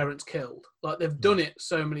his parents killed. Like they've done it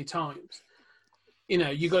so many times. You know,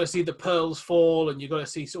 you got to see the pearls fall and you got to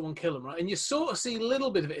see someone kill them, right? And you sort of see a little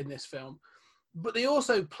bit of it in this film, but they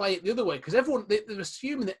also play it the other way because they're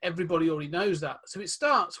assuming that everybody already knows that. So it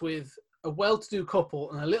starts with a well-to-do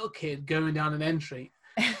couple and a little kid going down an entry.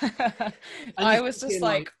 I was just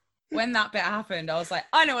like, when that bit happened, I was like,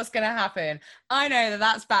 I know what's going to happen. I know that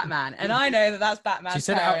that's Batman, and I know that that's Batman's She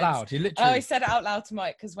said parents. it out loud. You literally. I said it out loud to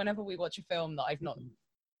Mike because whenever we watch a film that I've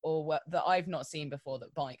not seen before that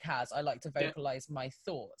Mike has, I like to vocalize my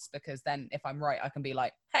thoughts because then if I'm right, I can be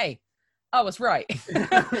like, hey, I was right.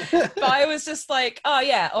 But I was just like, oh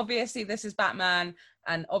yeah, obviously this is Batman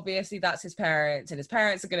and obviously that's his parents and his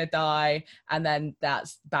parents are going to die and then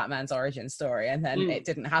that's Batman's origin story. And then it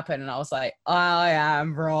didn't happen. And I was like, I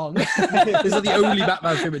am wrong. This is the only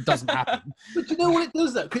Batman film it doesn't happen. But you know what it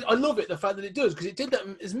does though? Because I love it, the fact that it does, because it did that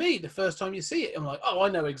as me the first time you see it. I'm like, oh, I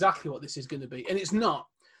know exactly what this is going to be. And it's not.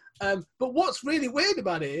 But what's really weird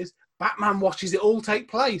about it is Batman watches it all take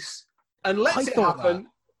place and lets it happen.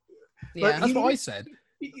 Yeah, that's what I said.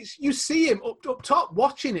 You see him up top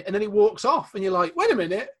watching it, and then he walks off, and you're like, "Wait a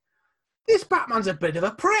minute, this Batman's a bit of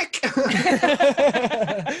a prick."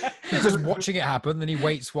 He's just watching it happen, then he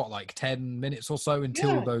waits like 10 minutes or so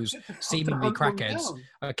until those seemingly crackheads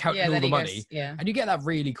are counting all the money, and you get that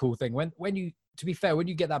really cool thing when you. To be fair, when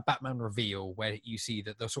you get that Batman reveal where you see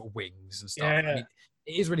that the sort of wings and stuff, I mean,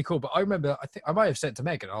 it is really cool. But I remember, I think I might have said to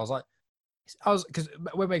Megan, because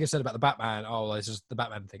when Megan said about the Batman, this is the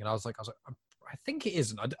Batman thing, and I was like, I think it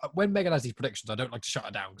isn't. When Megan has these predictions, I don't like to shut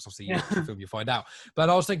her down because obviously you watch the film, you find out. But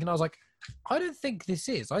I was like, I don't think this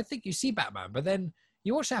is. I think you see Batman, but then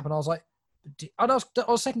you watch it happen. I was like, and I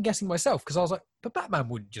was second guessing myself because I was like, but Batman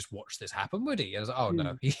wouldn't just watch this happen, would he? I was like, oh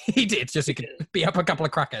no, he did. Just he could beat up a couple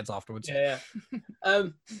of crackheads afterwards. Yeah.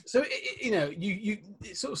 So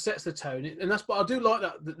it sort of sets the tone, and that's. But I do like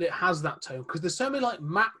that it has that tone because there's so many like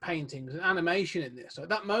matte paintings and animation in this. Like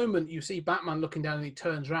that moment you see Batman looking down and he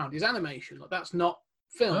turns around, is animation. Like that's not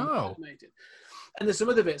film animated. And there's some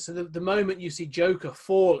other bits. So the moment you see Joker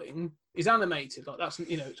falling is animated. Like that's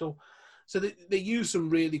it's all. So they use some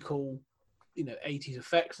really cool 80s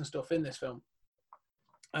effects and stuff in this film.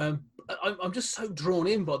 I'm just so drawn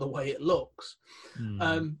in by the way it looks.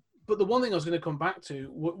 But the one thing I was going to come back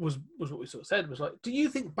to was what we sort of said was like, do you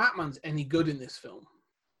think Batman's any good in this film?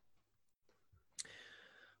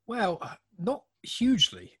 Well, not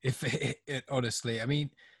hugely, if it honestly. I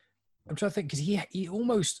mean, I'm trying to think because he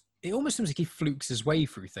almost seems like he flukes his way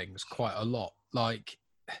through things quite a lot. Like,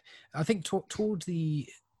 I think towards the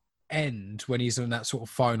end when he's in that sort of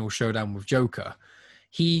final showdown with Joker,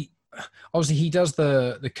 he does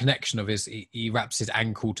the connection of he wraps his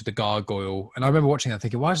ankle to the gargoyle, and I remember watching that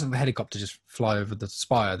thinking, why doesn't the helicopter just fly over the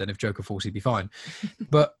spire? Then if Joker falls, he'd be fine.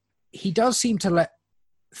 But he does seem to let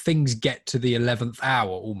things get to the 11th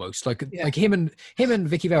hour almost, like him and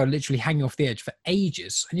Vicky Vale are literally hanging off the edge for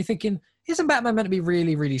ages, and you're thinking, isn't Batman meant to be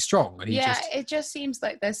really, really strong? And it just seems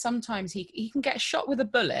like there's sometimes he can get shot with a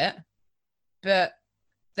bullet, but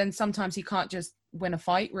then sometimes he can't just win a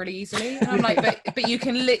fight really easily. And I'm like, but you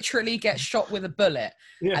can literally get shot with a bullet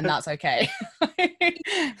and that's okay.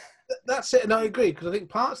 That's it. And I agree, because I think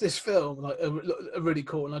parts of this film are really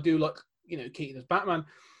cool. And I do like, Keaton as Batman.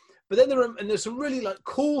 But then there's some really like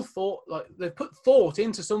cool thought, like they've put thought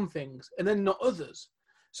into some things and then not others.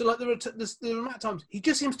 So like there are amount of times he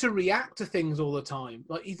just seems to react to things all the time.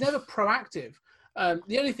 Like he's never proactive.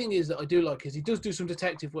 The only thing is that I do like is he does do some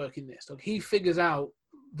detective work in this. Like he figures out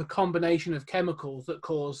the combination of chemicals that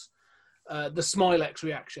cause the Smilex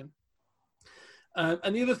reaction.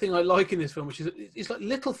 And the other thing I like in this film, which is it's like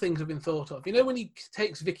little things have been thought of. When he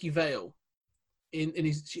takes Vicky Vale in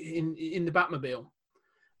the Batmobile,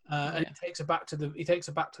 and he takes her back to the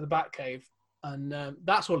Batcave, And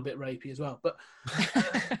that's all a bit rapey as well. But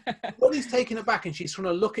when he's taken her back and she's trying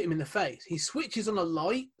to look at him in the face, he switches on a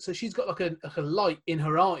light. So she's got like a light in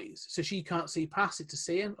her eyes so she can't see past it to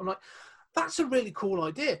see him. I'm like, that's a really cool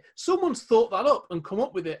idea. Someone's thought that up and come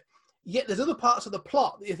up with it. Yet there's other parts of the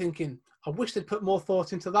plot that you're thinking, I wish they'd put more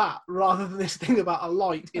thought into that rather than this thing about a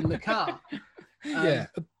light in the car. Yeah.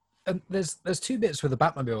 And there's two bits with the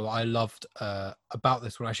Batmobile that I loved about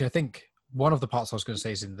this one. Actually, I think one of the parts I was going to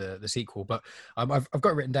say is in the sequel, but I've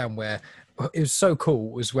got it written down where it was so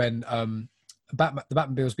cool was when the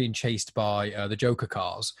Batmobile was being chased by the Joker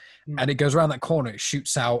cars, and it goes around that corner, it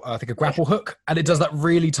shoots out I think a grapple hook, and it does that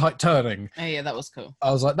really tight turning. Oh yeah, that was cool.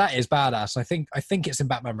 I was like, that is badass. I think it's in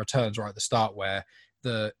Batman Returns right at the start where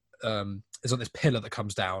the is on this pillar that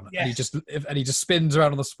comes down, and he just spins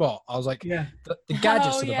around on the spot. I was like, the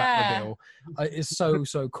gadgets of the Batmobile is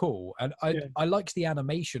so cool, and I liked the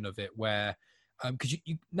animation of it where because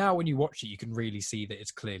you now when you watch it you can really see that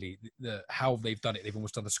it's clearly how they've done it. They've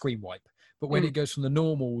almost done the screen wipe, but when it goes from the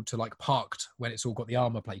normal to like parked, when it's all got the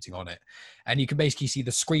armor plating on it, and you can basically see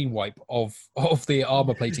the screen wipe of the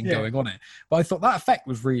armor plating going on it. But I thought that effect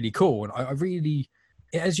was really cool, and I really,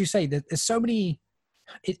 as you say, there's so many.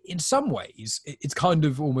 In some ways, it's kind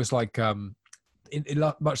of almost like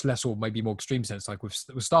in much less or maybe more extreme sense, like with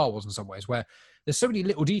Star Wars in some ways, where there's so many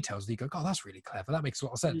little details that you go, "God, that's really clever. That makes a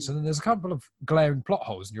lot of sense." And then there's a couple of glaring plot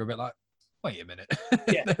holes, and you're a bit like, "Wait a minute."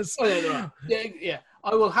 Yeah.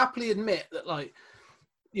 I will happily admit that, like,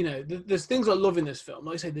 you know, there's things I love in this film.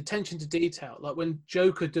 Like I say, the attention to detail, like when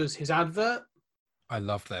Joker does his advert. I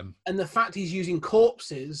love them, and the fact he's using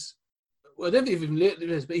corpses. Well, I don't think even it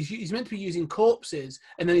is, but he's meant to be using corpses,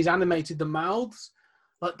 and then he's animated the mouths.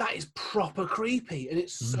 Like, that is proper creepy, and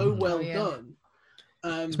it's so well done.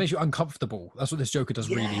 It makes you uncomfortable. That's what this Joker does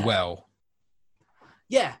really well.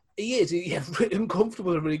 Yeah, he is. Really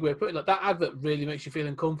uncomfortable in a really great way. Like, that advert really makes you feel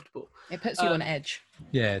uncomfortable. It puts you on edge.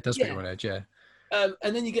 Yeah, it does put you on edge, yeah. And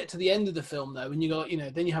then you get to the end of the film, though, and you go, you know,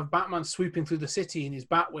 then you have Batman swooping through the city in his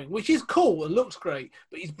Batwing, which is cool and looks great,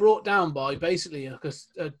 but he's brought down by basically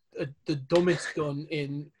the dumbest gun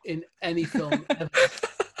in any film ever.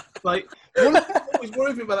 Like, one of the things that always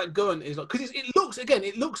worries me about that gun is like, because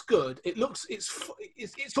it looks good.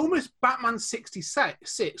 It's almost Batman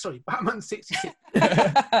 66. Sorry, Batman 66.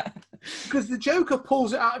 Because the Joker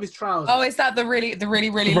pulls it out of his trousers. Oh, is that the really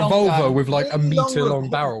long revolver gun? with like a meter long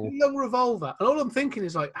barrel? Long revolver. And all I'm thinking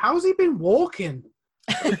is like, how's he been walking?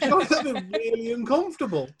 That's been really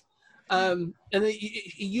uncomfortable. And then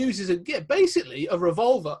he uses basically a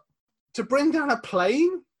revolver to bring down a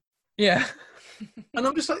plane. Yeah. And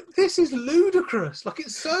I'm just like, this is ludicrous. Like,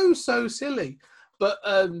 it's so silly. But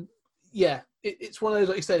it's one of those,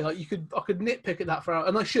 like you say, like I could nitpick at that for hours,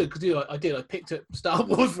 and I should, because I did. I picked up Star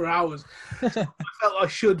Wars for hours. I felt I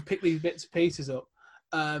should pick these bits and pieces up.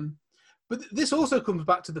 But this also comes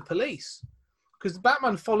back to the police, because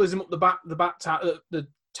Batman follows him up the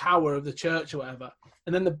tower of the church or whatever,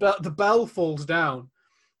 and then the bell falls down,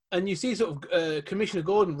 and you see sort of Commissioner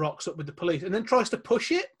Gordon rocks up with the police, and then tries to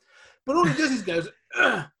push it, but all he does is goes,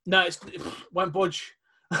 no, it won't budge.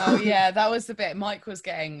 Oh yeah, that was the bit Mike was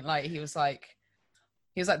getting. Like, he was like,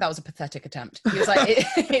 that was a pathetic attempt. He was like,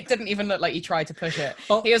 it didn't even look like he tried to push it.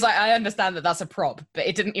 He was like, I understand that that's a prop, but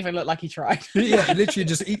it didn't even look like he tried. Yeah, it literally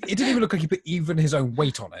just, it didn't even look like he put even his own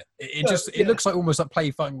weight on it. It looks like almost like play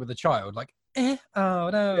fighting with a child. Like, oh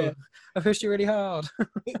no, I pushed you really hard.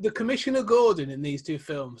 The Commissioner Gordon in these two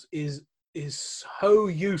films is so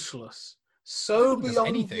useless, so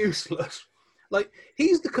beyond useless. Like,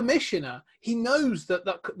 he's the commissioner. He knows that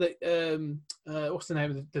what's the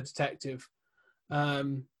name of the detective?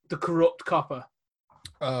 The corrupt copper.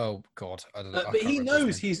 Oh God, I don't know. But he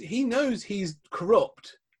knows he's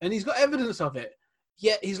corrupt, and he's got evidence of it.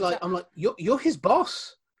 Yet he's like, I'm like, you're his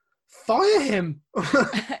boss. Fire him.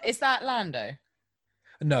 Is that Lando?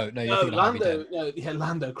 No, Lando.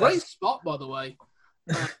 Lando. Great spot, by the way.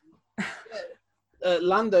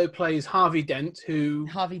 Lando plays Harvey Dent, who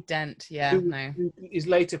is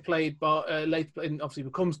later played by obviously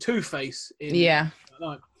becomes Two-Face.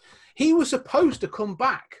 He was supposed to come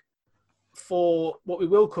back for what we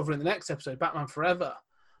will cover in the next episode, Batman Forever,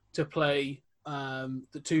 to play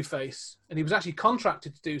the Two-Face, and he was actually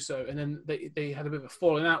contracted to do so. And then they had a bit of a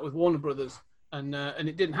falling out with Warner Brothers, and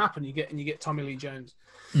it didn't happen. You get Tommy Lee Jones.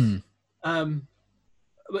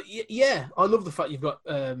 But yeah, I love the fact you've got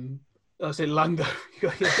I say Lando.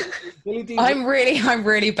 Billy Dee I'm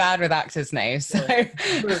really bad with actors' names. So. Yeah,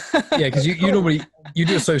 because you normally you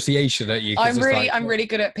do association, don't you? I'm really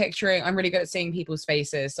good at picturing. I'm really good at seeing people's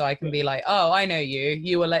faces, so I can be like, "Oh, I know you.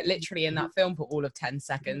 You were like literally in that film for all of 10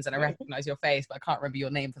 seconds, and I recognize your face, but I can't remember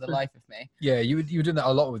your name for the life of me." Yeah, you were doing that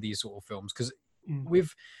a lot with these sort of films because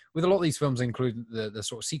with a lot of these films, including the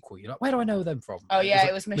sort of sequel, you're like, where do I know them from? Oh yeah,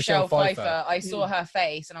 it was Michelle Pfeiffer. I saw her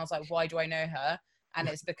face, and I was like, why do I know her? And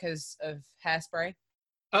it's because of Hairspray.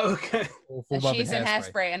 Oh, okay. And she's in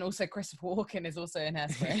Hairspray, and also Christopher Walken is also in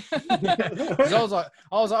Hairspray. I was like,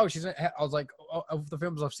 oh, she's. I was like, of the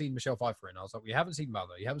films I've seen Michelle Pfeiffer in, I was like, we haven't seen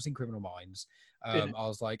Mother, you haven't seen Criminal Minds. I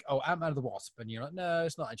was like, oh, Ant-Man and the Wasp, and you're like, no,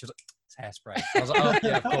 it's not. And she was like, it's Hairspray. I was like, oh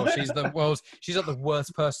yeah, of course, she's like the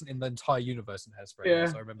worst person in the entire universe in Hairspray. Yeah.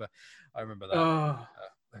 So I remember that.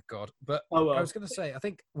 Oh God. But I was going to say, I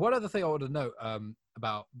think one other thing I wanted to note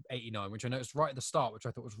about 89, which I noticed right at the start, which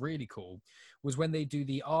I thought was really cool, was when they do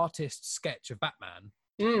the artist sketch of Batman.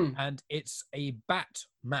 And it's a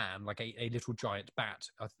Batman, like a little giant bat,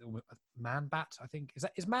 Man Bat. I think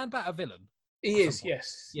is Man Bat a villain? He is,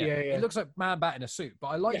 yes. Yeah. It looks like Man Bat in a suit, but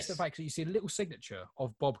I like the fact that you see a little signature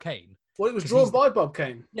of Bob Kane. Well, it was drawn by Bob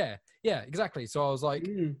Kane. Yeah, exactly. So I was like,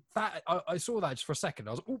 that. I saw that just for a second.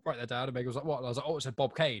 I was like, oh, write that down. And Meg was like, what? And I was like, oh, it said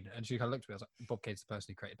Bob Kane. And she kind of looked at me. I was like, Bob Kane's the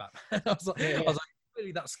person who created Batman. I was like,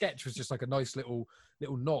 really, that sketch was just like a nice little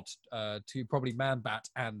nod to probably Man Bat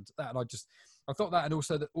and that. And I thought that, and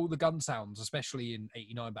also that all the gun sounds, especially in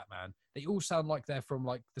 89 Batman, they all sound like they're from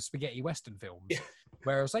like the spaghetti western films,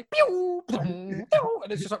 where it's like pew, pew, pew,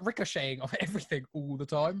 and it's just like ricocheting off everything all the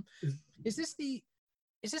time. Is this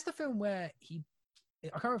the film where he? I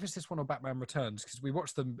can't remember if it's this one or Batman Returns, because we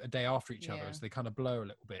watched them a day after each other, so they kind of blur a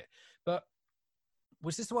little bit. But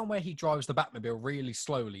was this the one where he drives the Batmobile really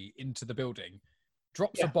slowly into the building,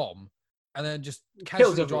 drops a bomb, and then just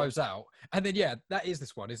casually drives out? And then, that is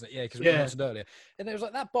this one, isn't it? Yeah, because we mentioned earlier. And there was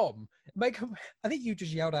like that bomb. I think you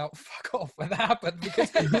just yelled out, fuck off, when that happened, because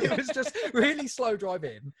it was just really slow drive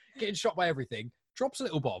in, getting shot by everything, drops a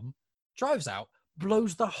little bomb, drives out,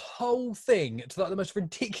 blows the whole thing to like the most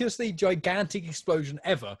ridiculously gigantic explosion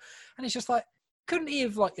ever. And it's just like, couldn't he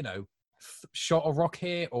have shot a rock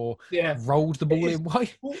here or rolled the ball in? Why?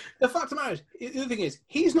 Well, the fact of the matter is, the other thing is,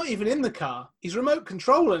 he's not even in the car. He's remote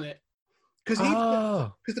controlling it. Because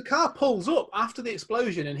the car pulls up after the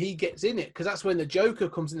explosion and he gets in it, because that's when the Joker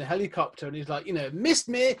comes in the helicopter and he's like, missed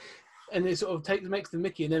me, and it sort of makes the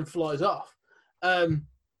Mickey and then flies off.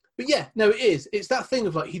 But it is. It's that thing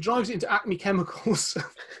of like, he drives it into Acme Chemicals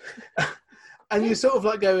and you sort of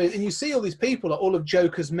like go in and you see all these people, like all of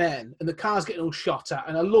Joker's men, and the car's getting all shot at.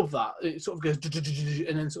 And I love that. It sort of goes,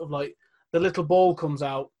 and then sort of like the little ball comes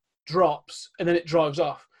out, drops, and then it drives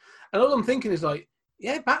off. And all I'm thinking is like,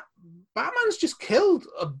 Batman's just killed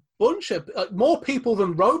a bunch of more people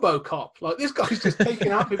than RoboCop. Like, this guy's just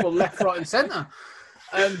taking out people left, right, and centre.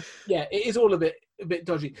 It is all a bit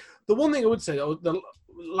dodgy. The one thing I would say, though, the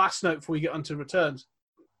last note before we get onto Returns,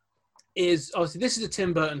 is obviously this is a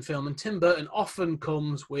Tim Burton film, and Tim Burton often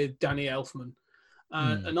comes with Danny Elfman.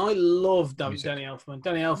 And I love Danny Elfman.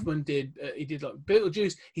 Danny Elfman did like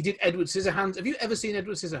Beetlejuice. He did Edward Scissorhands. Have you ever seen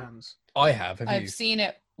Edward Scissorhands? I have. I've seen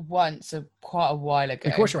it once, quite a while ago.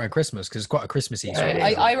 We watched it around Christmas because it's quite a Christmassy.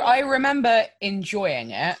 I remember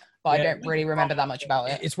enjoying it, but I don't really remember that much about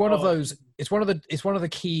it. It's one of those. It's one of the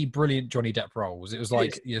key brilliant Johnny Depp roles. It was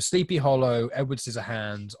like Sleepy Hollow, Edward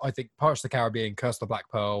Scissorhands. I think Pirates of the Caribbean, Curse of the Black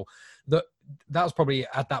Pearl. That was probably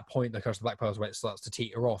at that point the Curse of the Black Pearl is where it starts to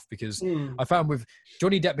teeter off, because I found with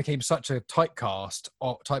Johnny Depp became such a typecast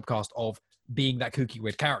of being that kooky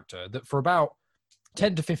weird character that for about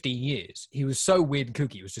 10 to 15 years he was so weird and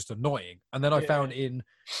kooky it was just annoying. And then I found in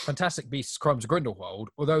Fantastic Beasts: Crimes of Grindelwald,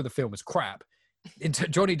 although the film is crap, into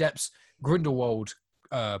Johnny Depp's Grindelwald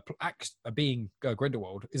being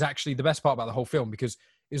Grindelwald is actually the best part about the whole film, because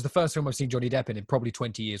it was the first film I've seen Johnny Depp in probably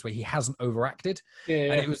 20 years where he hasn't overacted.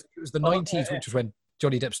 And it was the 90s, which was when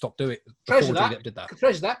Johnny Depp stopped doing it. Johnny Depp did that.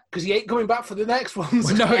 Treasure that, because he ain't coming back for the next ones.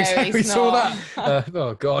 Well, no, exactly. We saw that.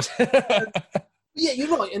 Oh God. Yeah,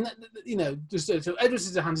 you're right. And so Edward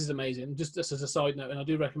Scissorhands is amazing. Just as a side note, and I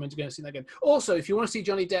do recommend you go and see that again. Also, if you want to see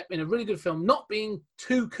Johnny Depp in a really good film, not being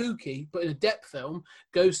too kooky, but in a Depp film,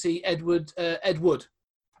 go see Ed Wood.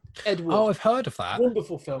 Oh, I've heard of that.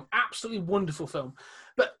 Wonderful film. Absolutely wonderful film.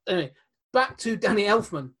 But anyway, back to Danny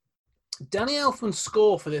Elfman. Danny Elfman's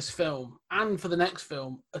score for this film and for the next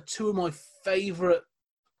film are two of my favourite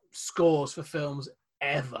scores for films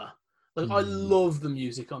ever. Like, I love the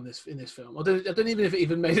music in this film. I don't even know if it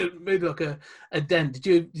even made like a dent.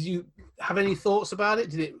 Did you have any thoughts about it?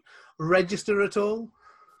 Did it register at all?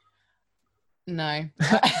 No.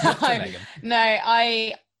 Megan. No,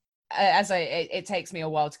 it takes me a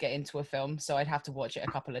while to get into a film, so I'd have to watch it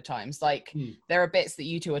a couple of times. Like there are bits that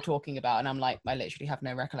you two are talking about and I'm like, I literally have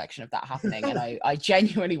no recollection of that happening, and I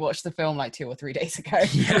genuinely watched the film like 2 or 3 days ago.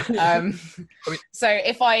 So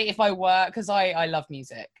if I work, because I love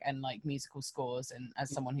music and like musical scores, and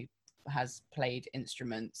as someone who has played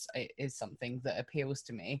instruments, it is something that appeals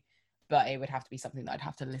to me, but it would have to be something that I'd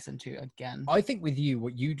have to listen to again. I think with you,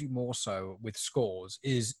 what you do more so with scores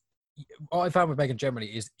is, what I found with Megan generally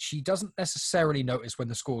is she doesn't necessarily notice when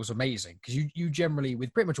the score is amazing, because you generally,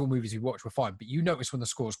 with pretty much all movies you watch, we're fine, but you notice when the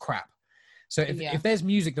score's crap. So if there's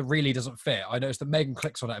music that really doesn't fit, I notice that Megan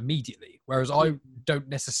clicks on it immediately, whereas I don't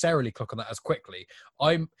necessarily click on that as quickly.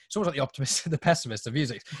 It's almost like the optimist and the pessimist of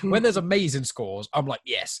music. When there's amazing scores, I'm like,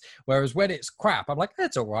 yes. Whereas when it's crap, I'm like,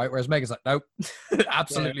 that's all right. Whereas Megan's like, nope,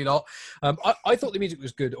 absolutely not. I thought the music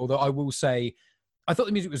was good, although I will say, I thought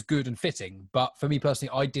the music was good and fitting, but for me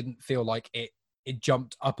personally, I didn't feel like it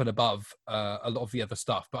jumped up and above a lot of the other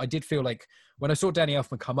stuff. But I did feel like when I saw Danny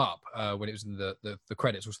Elfman come up when it was in the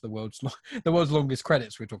credits, was the world's longest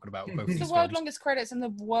credits we're talking about. Both the world's longest credits and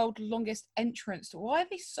the world's longest entrance. Why are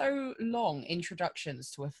they so long,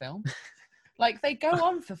 introductions to a film? Like they go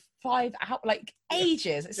on for 5 hours, like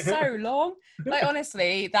ages. It's so long. Like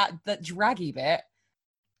honestly, that draggy bit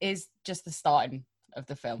is just the starting of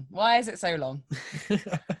the film. Why is it so long?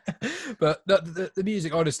 But the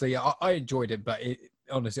music, honestly, I enjoyed it, but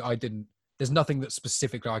honestly, I didn't. There's nothing that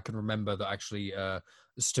specifically I can remember that actually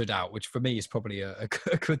stood out, which for me is probably a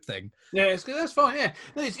good thing. Yeah, it's good. That's fine. Yeah,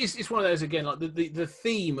 no, it's one of those again. Like the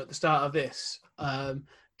theme at the start of this,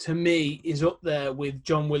 to me, is up there with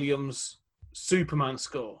John Williams' Superman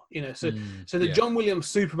score. You know, so the John Williams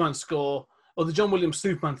Superman score, or the John Williams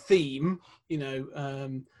Superman theme, you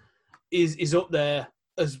know, is up there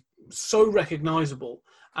as so recognizable,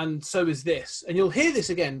 and so is this. And you'll hear this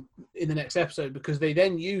again in the next episode, because they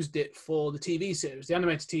then used it for the TV series, the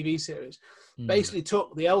animated TV series. Basically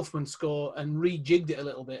took the Elfman score and rejigged it a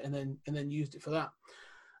little bit, and then used it for that.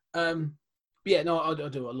 But yeah, no, I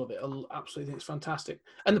do. I love it. I absolutely think it's fantastic.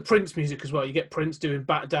 And the Prince music as well. You get Prince doing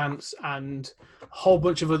Bat Dance and a whole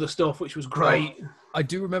bunch of other stuff, which was great. I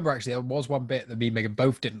do remember, actually, there was one bit that me and Megan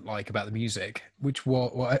both didn't like about the music, which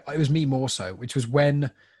was, well, it was me more so, which was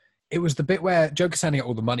when it was the bit where Joker's handing out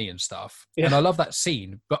all the money and stuff. Yeah. And I love that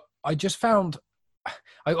scene, but I just found,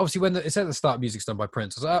 obviously, when it said at the start, music's done by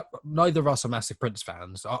Prince, I was like, neither of us are massive Prince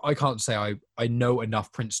fans. I can't say I know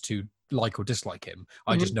enough Prince to like or dislike him.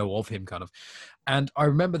 I just know of him, kind of. And I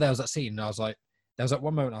remember there was that scene, and I was like, there was that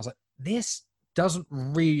one moment I was like, this doesn't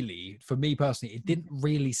really, for me personally, it didn't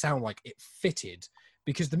really sound like it fitted,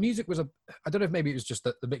 because the music was I don't know if maybe it was just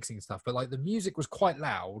the mixing stuff, but like the music was quite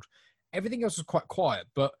loud, everything else was quite quiet,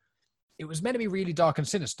 but it was meant to be really dark and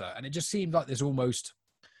sinister, and it just seemed like there's almost,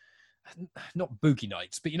 not Boogie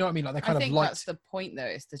Nights, but you know what I mean, like they kind of like, that's the point though,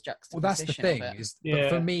 it's the juxtaposition. Well, that's the thing is, but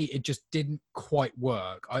for me it just didn't quite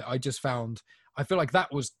work. I just found, I feel like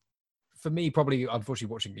that was, for me, probably,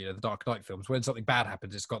 unfortunately, watching the Dark Knight films, when something bad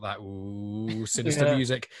happens, it's got that ooh sinister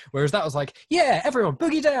music. Whereas that was like, yeah, everyone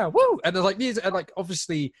boogie down, woo! And there's like music, and like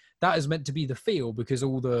obviously that is meant to be the feel, because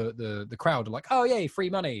all the crowd are like, oh yay,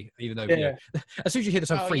 free money, even though you know, as soon as you hear the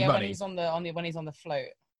term free money, when he's on the float.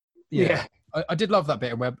 Yeah. I did love that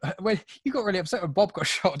bit, and when you got really upset when Bob got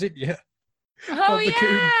shot, didn't you? Oh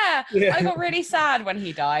yeah. I got really sad when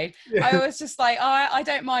he died. I was just like, oh, I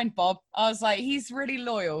don't mind Bob. I was like, he's really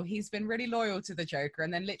loyal. He's been really loyal to the Joker.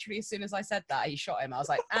 And then literally as soon as I said that, he shot him. I was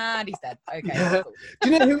like, and he's dead. Okay. Cool.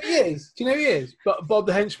 Do you know who he is? Bob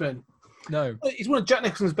the henchman. No. He's one of Jack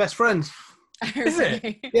Nicholson's best friends. Is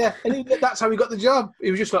it? Yeah, and that's how he got the job.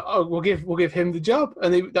 He was just like, oh, we'll give him the job,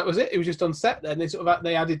 and that was it. He was just on set there, and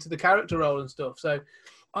they added to the character role and stuff. So.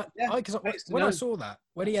 When I saw that,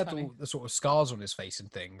 when he had all the sort of scars on his face and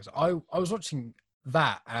things, I was watching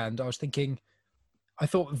that, and I was thinking, I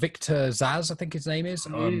thought Victor Zsasz, I think his name is,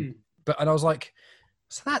 and I was like,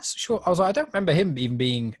 so that's sure. I was like, I don't remember him even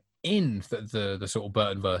being in the sort of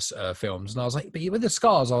Burtonverse films, and I was like, but with the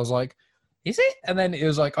scars, I was like, is it? And then it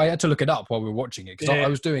was like, I had to look it up while we were watching it, because I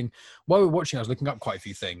was looking up quite a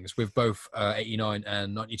few things with both 89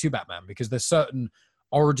 and 92 Batman, because there's certain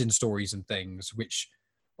origin stories and things which,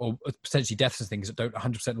 or potentially deaths and things that don't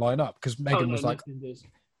 100% line up, because Megan was like,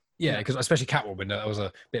 because especially Catwoman, that was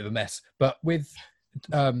a bit of a mess. But with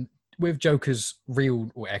Joker's real,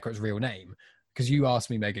 or air quotes, real name, because you asked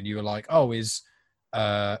me, Megan, you were like, oh, is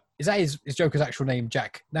that his Joker's actual name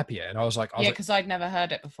Jack Napier? And I was like, because I'd never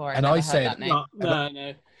heard it before. I said, no.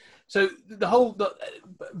 So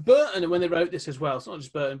Burton, when they wrote this as well, it's not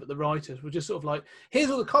just Burton, but the writers were just sort of like, here's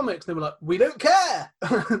all the comics. And they were like, we don't care.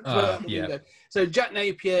 Yeah. So Jack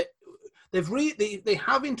Napier, they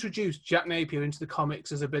have introduced Jack Napier into the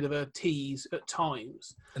comics as a bit of a tease at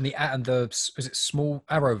times. And the was it Small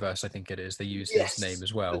Arrowverse? I think it is. They used his name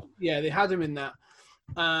as well. Yeah, they had him in that.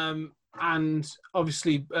 And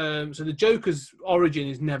obviously, so the Joker's origin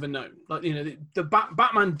is never known. Like, you know, the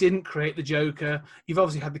Batman didn't create the Joker. You've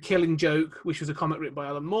obviously had the Killing Joke, which was a comic written by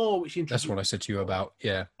Alan Moore, which introduced... That's what I said to you about,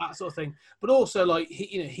 yeah. That sort of thing. But also, like,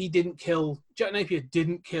 Jack Napier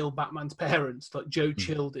didn't kill Batman's parents, like Joe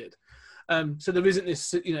Chill did. So there isn't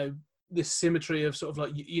this, you know, this symmetry of sort of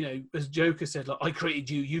like, you know, as Joker said, like, I created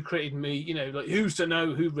you, you created me, you know, like, who's to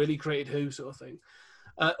know who really created who, sort of thing.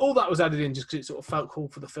 All that was added in just because it sort of felt cool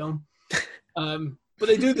for the film. But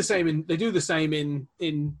they do the same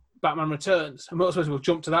in Batman Returns. And I suppose we'll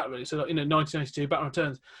jump to that really. So, like, you know, 1992 Batman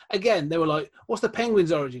Returns. Again, they were like, "What's the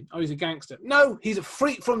Penguin's origin? Oh, he's a gangster. No, he's a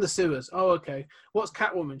freak from the sewers. Oh, okay. What's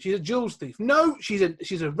Catwoman? She's a jewels thief. No, she's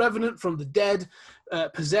a revenant from the dead,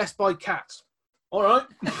 possessed by cats. All right,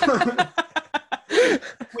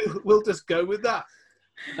 we'll just go with that."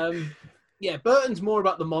 Yeah, Burton's more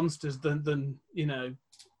about the monsters than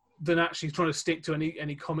actually trying to stick to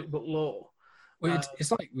any comic book lore. Well, it's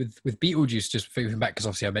like with Beetlejuice, just moving back, because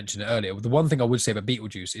obviously I mentioned it earlier. The one thing I would say about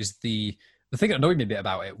Beetlejuice is the thing that annoyed me a bit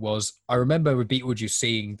about it was I remember with Beetlejuice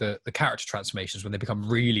seeing the character transformations when they become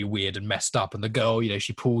really weird and messed up, and the girl, you know,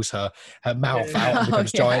 she pulls her mouth out and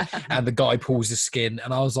becomes giant, and the guy pulls his skin,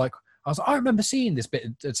 and I was like, I remember seeing this bit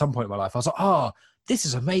at some point in my life. I was like, oh, this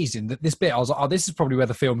is amazing. This bit, I was like, oh, this is probably where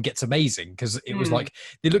the film gets amazing, because it was like,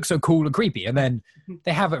 they look so cool and creepy, and then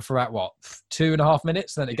they have it for about, 2.5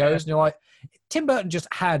 minutes, and then it goes, and you're like, Tim Burton just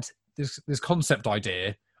had this concept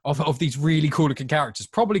idea of these really cool looking characters,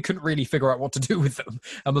 probably couldn't really figure out what to do with them,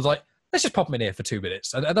 and was like, let's just pop them in here for 2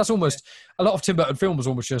 minutes. And that's almost, a lot of Tim Burton films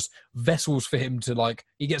almost just vessels for him to, like,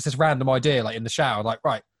 he gets this random idea, like in the shower, like,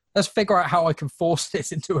 right, let's figure out how I can force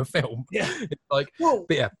this into a film. Yeah. It's like, well,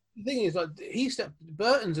 but yeah. The thing is, like,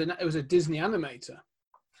 it was a Disney animator.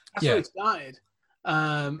 That's where he started.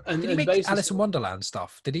 Did he make Alice in Wonderland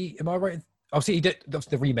stuff? Did he? Am I right? Obviously, he did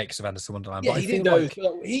the remakes of Alice in Wonderland. Yeah, but he did those.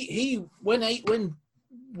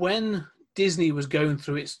 When Disney was going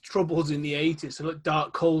through its troubles in the 80s, so like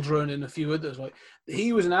Dark Cauldron and a few others, like,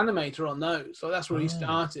 he was an animator on those. So that's where he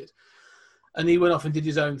started, and he went off and did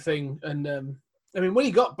his own thing. And I mean, when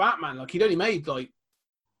he got Batman, like, he'd only made like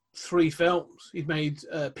 3 films. He'd made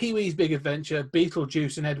Pee-wee's Big Adventure,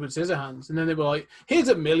 Beetlejuice, and Edward Scissorhands. And then they were like, here's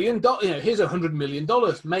 $1 million, here's $100 million,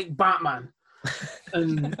 make Batman.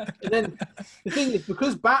 and then the thing is,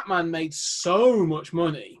 because Batman made so much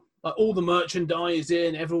money, like all the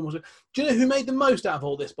merchandising, everyone was... Do you know who made the most out of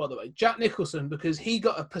all this, by the way? Jack Nicholson, because he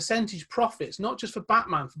got a percentage profits, not just for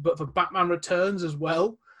Batman, but for Batman Returns as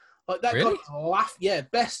well. Like, that really? guy laughed. Yeah,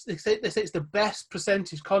 best. They say it's the best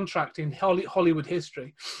percentage contract in Hollywood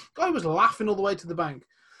history. Guy was laughing all the way to the bank.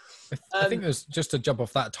 I think there's, just to jump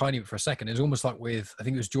off that tiny bit for a second, it's almost like with, I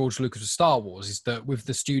think it was George Lucas with Star Wars, is that with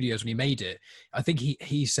the studios when he made it, I think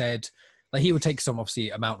he said, like, he would take some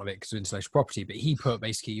obviously amount of it because of intellectual property, but he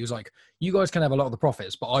was like, you guys can have a lot of the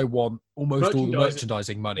profits, but I want almost all the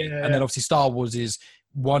merchandising money. Yeah. And then obviously Star Wars is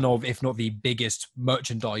one of, if not the biggest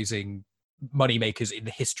merchandising money makers in the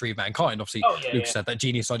history of mankind. Obviously, Lucas had that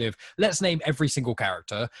genius idea of, let's name every single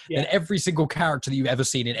character, and every single character that you've ever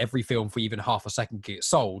seen in every film for even half a second gets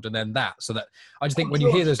sold, and then that. So that, I just think when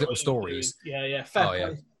you hear those little stories...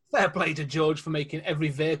 Fair play to George for making every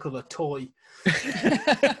vehicle a toy.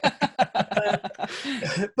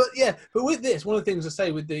 But with this, one of the things I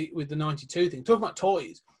say with the 92 thing, talking about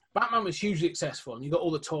toys, Batman was hugely successful, and you got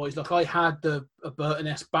all the toys. Like, I had a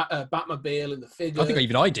Burton-esque Batmobile and the figure. I think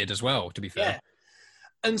even I did as well, to be fair. Yeah.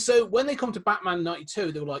 And so when they come to Batman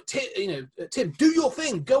 92, they were like, Tim, do your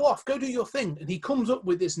thing. Go do your thing. And he comes up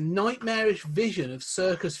with this nightmarish vision of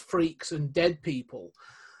circus freaks and dead people.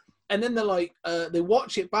 And then they're like, they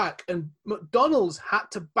watch it back, and McDonald's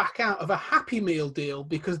had to back out of a Happy Meal deal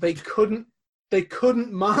because they couldn't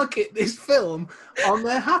market this film on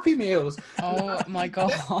their Happy Meals. Oh my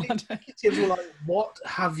God. Executives were like, what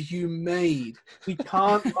have you made? We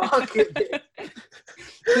can't market this.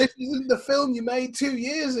 This isn't the film you made 2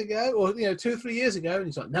 years ago, or 2 or 3 years ago. And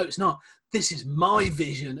he's like, no, it's not. This is my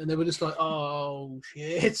vision. And they were just like, oh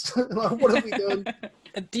shit. Like, what have we done?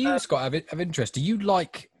 Do you, Scott, have interest? Do you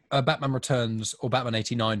like Batman Returns or Batman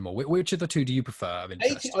 89 more? Which of the two do you prefer of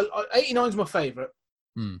interest? 89 is my favourite.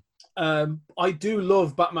 I do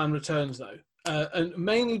love Batman Returns though, and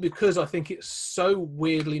mainly because I think it's so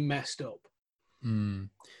weirdly messed up.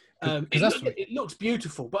 It looks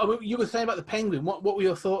beautiful. But you were saying about the Penguin. What were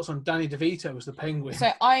your thoughts on Danny DeVito as the Penguin?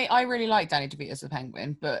 So I really like Danny DeVito as the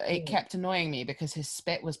Penguin, but it kept annoying me because his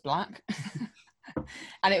spit was black.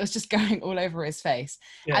 And it was just going all over his face.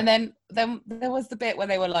 Yeah. And then there was the bit where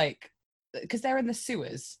they were like, because they're in the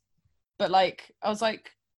sewers, but like, I was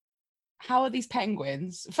like, how are these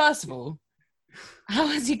penguins? First of all, how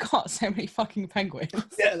has he got so many fucking penguins?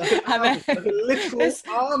 Yeah, like a literal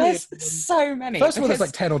army. There's so many. First of all, there's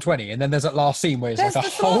like 10 or 20, and then there's that last scene where it's like a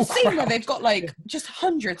whole scene where they've got like just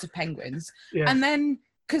hundreds of penguins. Yeah. And then,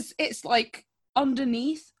 because it's like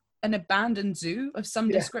underneath an abandoned zoo of some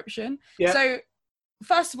description. Yeah. So,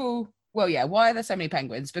 first of all, well, yeah, why are there so many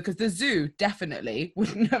penguins? Because the zoo definitely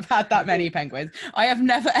wouldn't have had that many penguins. I have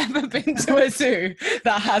never, ever been to a zoo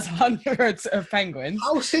that has hundreds of penguins.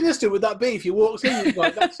 How sinister would that be if you walked in?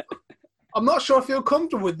 Like, I'm not sure I feel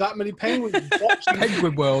comfortable with that many penguins.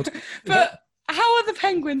 Penguin world. But how are the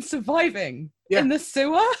penguins surviving in the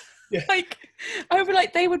sewer? Yeah. Like, I would be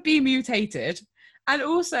like, they would be mutated. And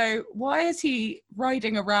also, why is he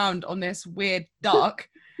riding around on this weird duck?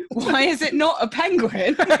 Why is it not a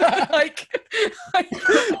penguin?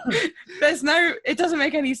 It doesn't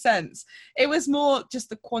make any sense. It was more just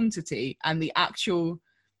the quantity and the actual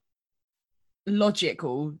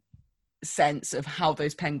logical sense of how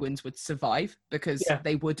those penguins would survive, because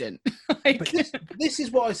they wouldn't. This is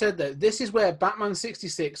what I said though. This is where Batman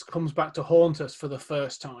 66 comes back to haunt us for the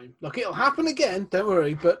first time. Like, it'll happen again, don't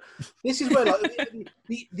worry. But this is where like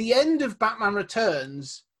the end of Batman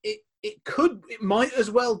Returns. It might as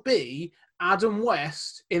well be Adam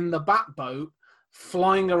West in the Batboat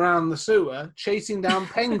flying around the sewer, chasing down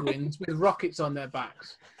penguins with rockets on their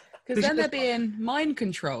backs. Because then they're being mind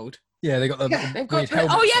controlled. Yeah, they've got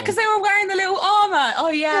because they were wearing the little armor. Oh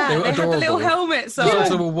yeah, they had the little helmets on.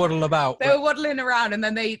 They were waddling about. They were waddling around, and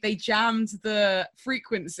then they jammed the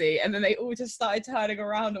frequency, and then they all just started turning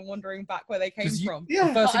around and wondering back where they came from. The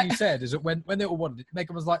first thing you said is that when they all wanted,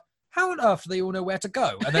 Megan was like, how on earth do they all know where to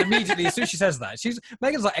go? And then immediately, as soon as she says that,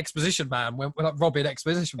 Megan's like exposition man, when like Robin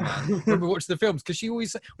exposition man when we watch the films, because she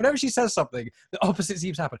always, whenever she says something, the opposite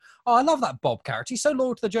seems to happen. Oh, I love that Bob character. He's so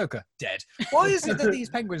loyal to the Joker. Dead. Why is it that these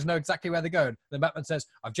penguins know exactly where they're going? Then Batman says,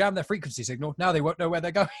 I've jammed their frequency signal. Now they won't know where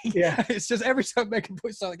they're going. Yeah. It's just every time Megan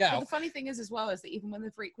puts something out. But the funny thing is as well is that even when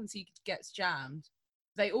the frequency gets jammed,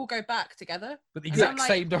 they all go back together. But the exact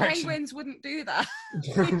same direction. Penguins wouldn't do that.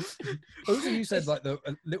 Also, you said like a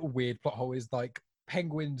little weird plot hole is like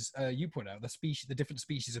penguins. You point out the different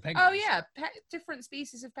species of penguins. Oh yeah, different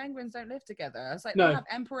species of penguins don't live together. I was like, they have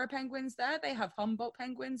emperor penguins there. They have Humboldt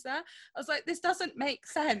penguins there. I was like, this doesn't make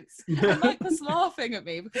sense. And Mike was laughing at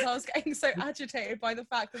me because I was getting so agitated by the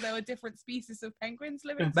fact that there were different species of penguins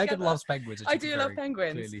living together. Megan loves penguins. I do love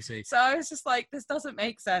penguins. So I was just like, this doesn't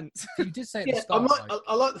make sense. You did say at the start.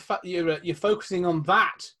 I like the fact that you're focusing on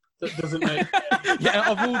that doesn't make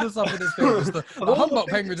of all the stuff in this film, it's the Humboldt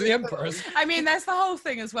penguins and the emperors. I mean, there's the whole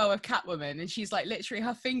thing as well with Catwoman, and she's like literally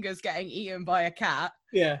her fingers getting eaten by a cat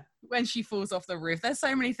when she falls off the roof. There's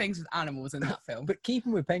so many things with animals in that film. But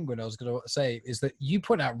keeping with Penguin, I was going to say is that you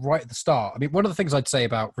point out right at the start, I mean, one of the things I'd say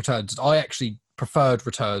about Returns is I actually preferred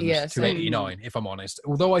Returns to 89, if I'm honest,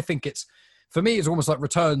 although I think for me it's almost like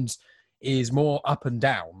Returns is more up and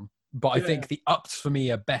down. But I think the ups for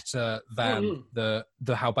me are better than the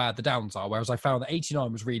how bad the downs are. Whereas I found that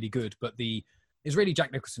 89 was really good, but it's really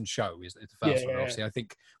Jack Nicholson's show is the first one. Obviously, I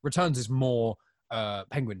think Returns is more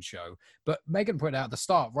Penguin show. But Megan pointed out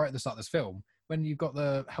right at the start of this film, when you've got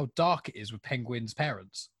how dark it is with Penguin's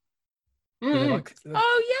parents. Like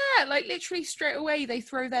literally straight away they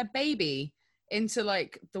throw their baby into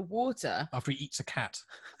like the water after he eats a cat.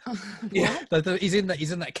 He's in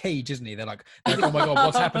that cage, isn't he? They're like, oh my god,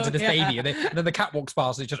 what's happened to this baby? And then the cat walks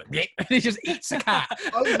past and he just eats a cat.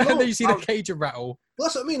 And then you see the cage rattle. Well,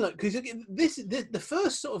 that's what I mean. Like, because the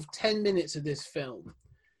first sort of 10 minutes of this film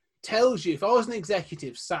tells you, if I was an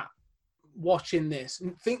executive sat watching this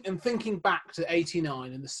and thinking back to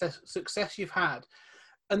 89 and the success you've had.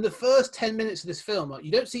 And the first 10 minutes of this film, like,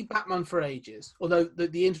 you don't see Batman for ages, although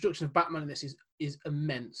the introduction of Batman in this is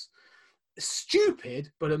immense. Stupid,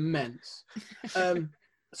 but immense.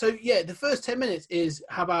 The first 10 minutes is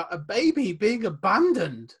how about a baby being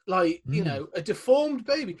abandoned, like, you know, a deformed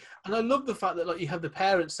baby. And I love the fact that, like, you have the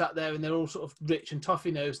parents sat there and they're all sort of rich and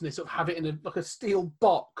toffee-nosed and they sort of have it in like a steel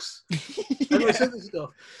box. And all this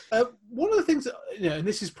stuff. One of the things that, you know, and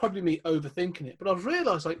this is probably me overthinking it, but I've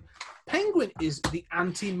realised, like, Penguin is the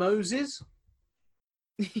anti-Moses.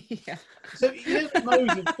 Yeah. So you know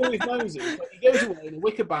Moses, like, he goes away in a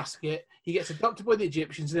wicker basket. He gets adopted by the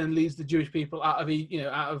Egyptians and then leads the Jewish people out of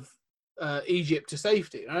Egypt to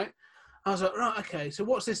safety, right? I was like, right, okay, so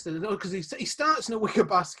what's this then? Because he starts in a wicker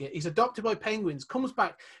basket. He's adopted by penguins, comes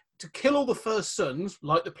back to kill all the first sons,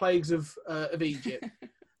 like the plagues of Egypt,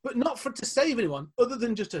 but not to save anyone, other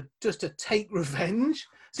than just to take revenge.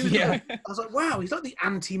 So I was like, wow, he's like the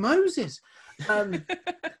anti-Moses. But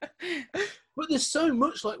there's so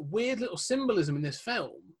much like weird little symbolism in this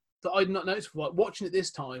film that I'd not noticed before. Like, watching it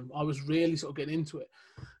this time, I was really sort of getting into it,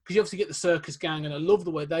 because you obviously get the circus gang, and I love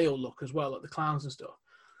the way they all look as well, like the clowns and stuff.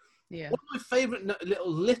 Yeah. One of my favourite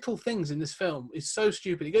little things in this film is so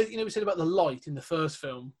stupid. It goes, we said about the light in the first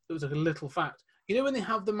film. It was like a little fact. When they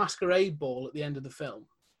have the masquerade ball at the end of the film?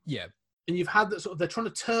 Yeah. And you've had that sort of, they're trying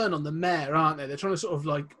to turn on the mayor, aren't they? They're trying to sort of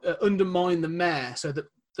like undermine the mayor so that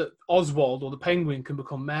Oswald or the penguin can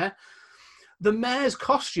become mayor. The mayor's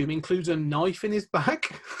costume includes a knife in his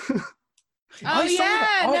back. I noticed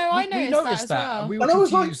that as well. We and I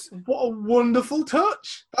was like, what a wonderful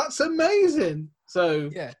touch. That's amazing. So,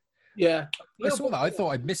 yeah. I saw that. I thought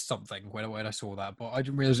I'd missed something when I saw that, but I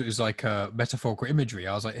didn't realize it was like metaphorical imagery.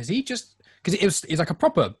 I was like, is he just... Because it's like a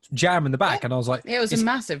proper jam in the back, and I was like... It was a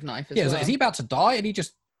massive knife as well. Is he about to die? And he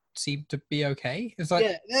just seemed to be okay. It's like...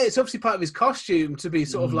 Yeah, it's obviously part of his costume to be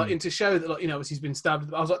sort of like, and to show that, like, as he's been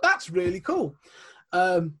stabbed. I was like, that's really cool.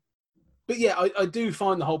 But yeah, I do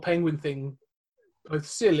find the whole penguin thing both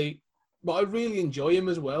silly, but I really enjoy him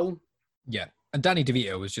as well. Yeah. And Danny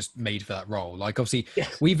DeVito was just made for that role. Like, obviously,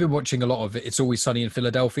 we've been watching a lot of It's Always Sunny in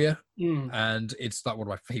Philadelphia, and it's like one of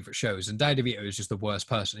my favorite shows. And Danny DeVito is just the worst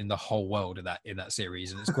person in the whole world in that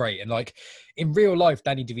series, and it's great. And like in real life,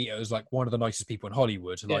 Danny DeVito is like one of the nicest people in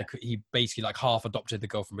Hollywood. Like he basically like half adopted the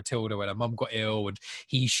girl from Matilda when her mum got ill, and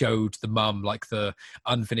he showed the mum like the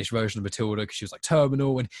unfinished version of Matilda because she was like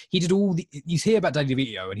terminal. And he did all the. You hear about Danny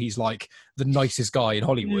DeVito, and he's like the nicest guy in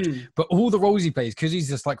Hollywood. But all the roles he plays, because he's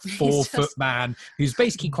just like 4 foot man. Who's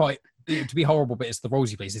basically quite, to be horrible, but it's the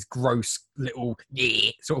roles he plays, this gross little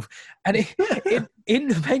sort of. And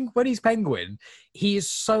when he's Penguin, he is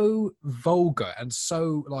so vulgar and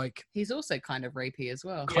so like. He's also kind of rapey as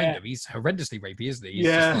well. Kind of. He's horrendously rapey, isn't he? He's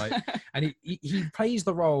just like, and he plays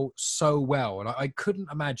the role so well, and I couldn't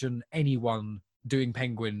imagine anyone doing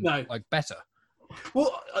Penguin like better.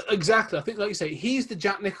 Well, exactly. I think, like you say, he's the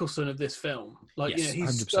Jack Nicholson of this film. Like, he's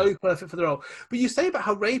 100%. so perfect for the role. But you say about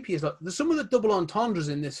how rapey he is. Like, there's some of the double entendres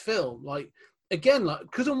in this film. Like, again, like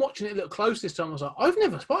because I'm watching it a little close this time, I was like, I've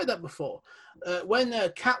never spotted that before. When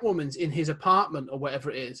Catwoman's in his apartment or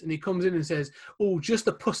whatever it is, and he comes in and says, "Oh, just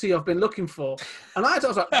the pussy I've been looking for," and I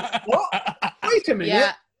was like, "What? Wait a minute."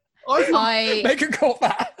 Yeah, I make a call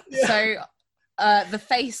that. Yeah. So. The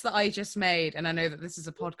face that I just made, and I know that this is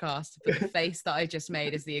a podcast, but the face that I just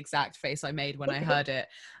made is the exact face I made when I heard it,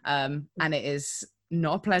 and it is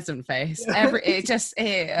not a pleasant face.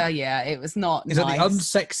 It was not. He's like the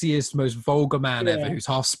unsexiest, most vulgar man ever, who's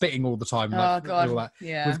half spitting all the time. Like, God, all that.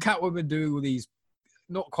 Yeah. With Catwoman doing all these,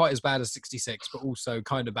 not quite as bad as 66, but also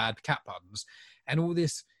kind of bad cat puns, and all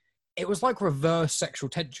this. It was like reverse sexual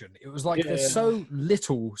tension. It was like there's so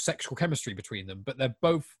little sexual chemistry between them, but they're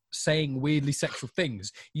both saying weirdly sexual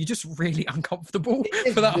things. You're just really uncomfortable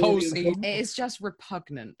for that whole scene. It is just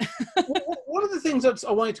repugnant. One of the things that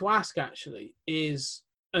I wanted to ask actually is,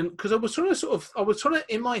 and because I was trying to,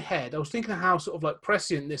 in my head, I was thinking of how sort of like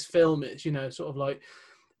prescient this film is, sort of like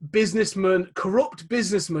corrupt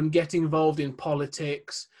businessmen getting involved in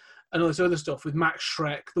politics, and all this other stuff with Max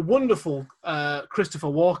Schreck, the wonderful Christopher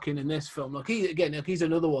Walken in this film. Like he's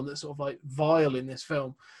another one that's sort of like vile in this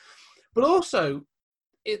film. But also,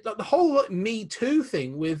 like the whole like, Me Too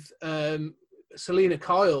thing with Selena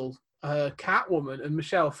Kyle, Catwoman, and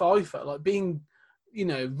Michelle Pfeiffer, like being,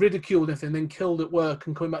 ridiculed and then killed at work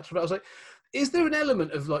and coming back to it. I was like, is there an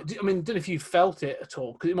element of like, I don't know if you felt it at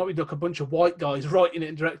all, because it might be like a bunch of white guys writing it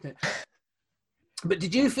and directing it. But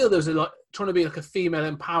did you feel there was like trying to be like a female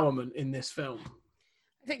empowerment in this film?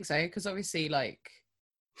 I think so, because obviously, like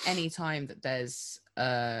any time that there's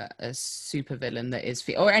a supervillain that is,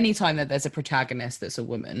 or any time that there's a protagonist that's a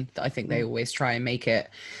woman, I think they always try and make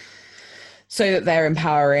it so that they're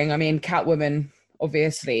empowering. I mean, Catwoman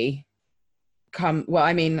obviously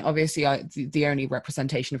the only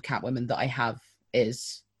representation of Catwoman that I have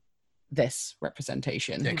is this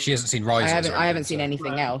representation. Yeah, 'cause she hasn't seen Rises. I haven't seen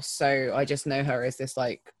anything else, so I just know her as this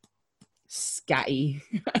like scatty,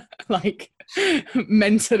 like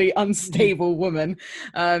mentally unstable woman.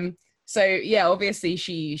 So yeah, obviously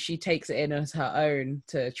she takes it in as her own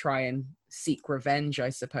to try and seek revenge, I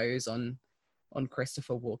suppose, on on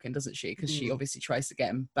Christopher Walken, doesn't she? Because she obviously tries to get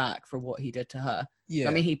him back for what he did to her. Yeah.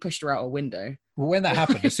 I mean, he pushed her out a window. Well, when that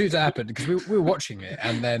happened, as soon as it happened, because we were watching it,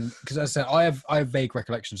 and then because as I said, I have vague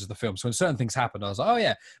recollections of the film, so when certain things happened, I was like, oh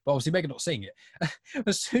yeah, but obviously Megan not seeing it.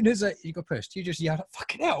 As soon as you got pushed, you just yelled,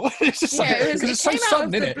 "Fucking hell!" It's just like, because it's so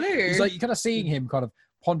sudden, isn't it? It's like you're kind of seeing him kind of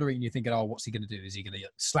pondering, and you're thinking, oh, what's he going to do? Is he going to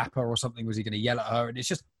slap her or something? Was he going to yell at her? And it's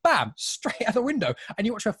just bam, straight out the window, and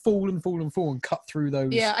you watch her fall and cut through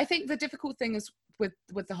those. Yeah, I think the difficult thing is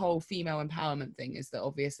with the whole female empowerment thing is that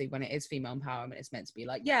obviously when it is female empowerment, it's meant to be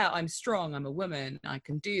like, yeah, I'm strong, I'm a woman, I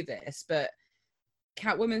can do this. But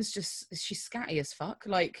Catwoman's she's scatty as fuck.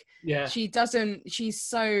 Like, yeah, she's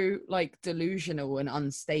so like delusional and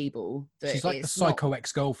unstable that she's like the psycho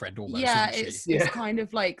ex-girlfriend almost. Yeah, it's kind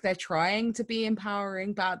of like they're trying to be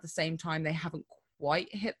empowering, but at the same time they haven't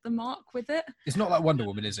quite hit the mark with it. It's not like Wonder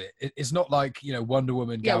Woman, is it? It's not like, Wonder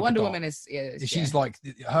Woman. Yeah, Gal Wonder Gadot. Woman is. She's like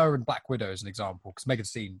her and Black Widow as an example, because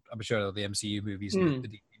Megan's seen, I'm sure, the MCU movies and the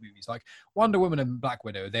DC movies. Like Wonder Woman and Black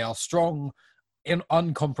Widow, they are strong,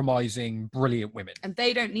 uncompromising, brilliant women, and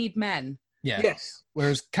they don't need men. Yeah. Yes.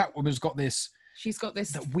 Whereas Catwoman's got this. She's got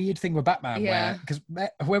this that weird thing with Batman, where because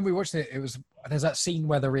when we watched it, there's that scene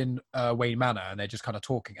where they're in Wayne Manor and they're just kind of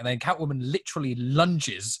talking, and then Catwoman literally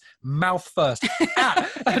lunges mouth first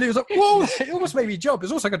and it was like, whoa! It almost made me jump. It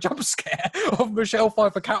was also like a jump scare of Michelle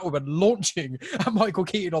Pfeiffer Catwoman launching at Michael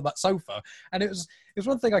Keaton on that sofa, and it was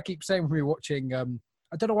one thing I keep saying when we were watching.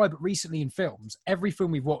 I don't know why, but recently in films, every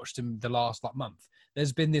film we've watched in the last month,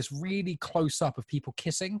 there's been this really close up of people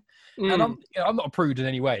kissing, and I'm not a prude in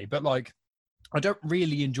any way, but like, I don't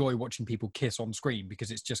really enjoy watching people kiss on screen because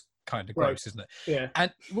it's just kind of gross, isn't it? Yeah. And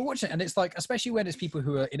we're watching it, and it's like, especially when it's people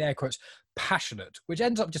who are, in air quotes, passionate, which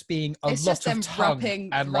ends up just being a lot of tongue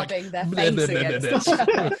and rubbing like their face against each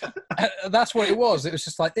other. And that's what it was. It was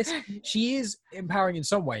just like this. She is empowering in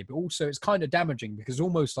some way, but also it's kind of damaging because it's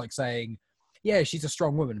almost like saying, yeah, she's a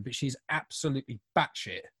strong woman, but she's absolutely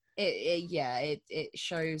batshit. It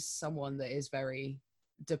shows someone that is very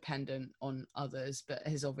dependent on others, but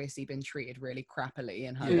has obviously been treated really crappily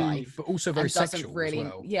in her life, but also very sexual really, as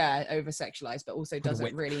well. over sexualized, but also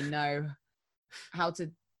doesn't really know how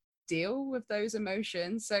to deal with those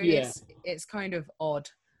emotions. So it's kind of odd.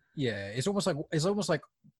 Yeah, it's almost like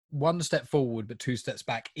one step forward but two steps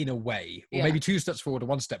back in a way, or maybe two steps forward and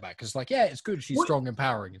one step back, because it's like, yeah, it's good, she's strong,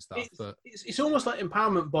 empowering and stuff, but it's almost like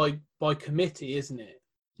empowerment by committee, isn't it?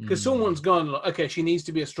 Because someone's gone like, okay, she needs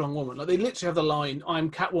to be a strong woman. Like, they literally have the line, "I'm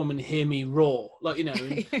Catwoman, hear me roar." Like,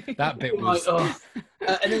 that bit was like,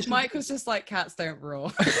 and then Michael's just like, cats don't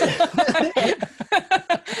roar. I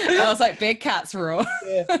was like, big cats roar.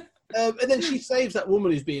 And then she saves that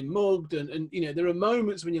woman who's being mugged, and there are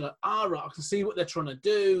moments when you're like, right, I can see what they're trying to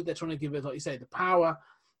do. They're trying to give her, like you say, the power,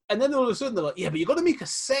 and then all of a sudden they're like, yeah, but you got to make her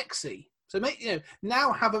sexy. So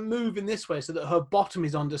now have a move in this way so that her bottom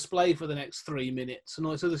is on display for the next 3 minutes and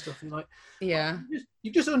all this other stuff. And you're like,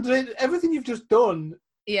 you just undid everything you've just done.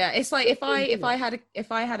 Yeah, it's like if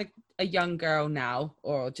I had a young girl now,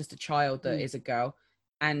 or just a child that is a girl,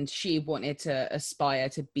 and she wanted to aspire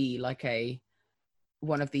to be like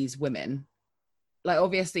one of these women, like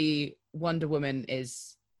obviously Wonder Woman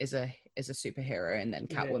is a superhero, and then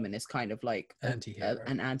Catwoman is kind of like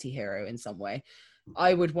an anti-hero in some way.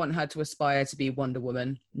 I would want her to aspire to be Wonder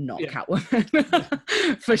Woman, not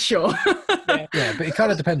Catwoman, for sure. Yeah, but it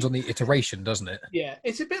kind of depends on the iteration, doesn't it? Yeah,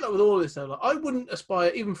 it's a bit like with all this though. Like, I wouldn't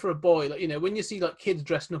aspire, even for a boy. Like, when you see like kids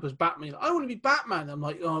dressing up as Batman, like, I want to be Batman. I'm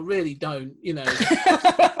like, oh, really? Don't.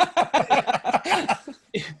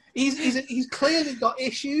 He's clearly got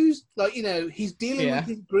issues. Like, he's dealing with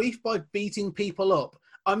his grief by beating people up.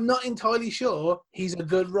 I'm not entirely sure he's a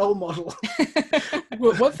good role model.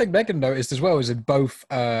 Well, one thing Megan noticed as well is in both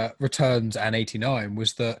Returns and 89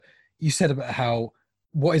 was that you said about how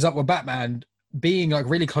what is up with Batman being like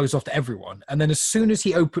really closed off to everyone, and then as soon as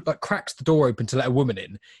he cracks the door open to let a woman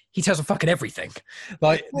in, he tells her fucking everything.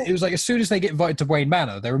 Like, it was like as soon as they get invited to Wayne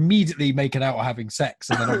Manor, they're immediately making out or having sex,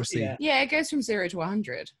 and then obviously it goes from 0 to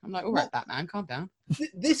 100. I'm like, all right, Batman, calm down.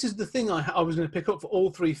 This is the thing I was going to pick up for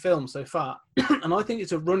all three films so far, and I think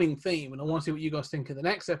it's a running theme, and I want to see what you guys think of the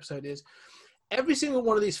next episode. Is every single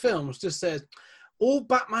one of these films just says all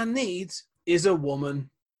Batman needs is a woman.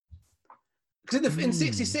 Because in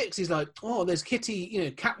 66, he's like, oh, there's Kitty,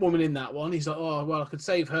 Catwoman in that one. He's like, oh, well, I could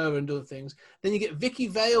save her and other things. Then you get Vicky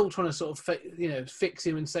Vale trying to sort of, fix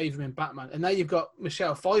him and save him in Batman. And now you've got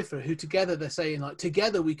Michelle Pfeiffer, who together they're saying, like,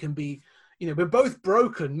 together we can be, we're both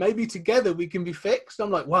broken. Maybe together we can be fixed.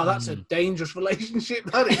 I'm like, wow, that's a dangerous relationship.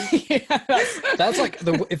 That is. Yeah, That's like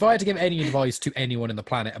if I had to give any advice to anyone in the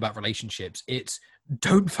planet about relationships, it's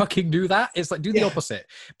don't fucking do that. It's like do the opposite.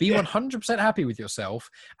 Be 100% happy with yourself,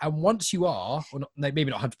 and once you are, or not, maybe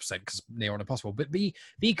not 100% because near on impossible, but be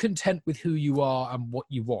content with who you are and what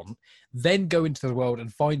you want. Then go into the world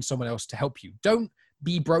and find someone else to help you. Don't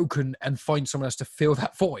be broken and find someone else to fill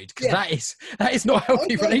that void, because that is not a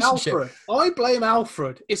healthy relationship. I blame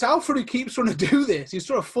Alfred. It's Alfred who keeps trying to do this. He's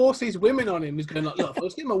trying to force these women on him. He's going like, look, if I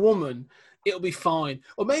just get him a woman, it'll be fine.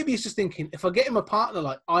 Or maybe he's just thinking, if I get him a partner,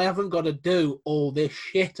 like, I haven't got to do all this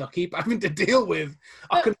shit I keep having to deal with.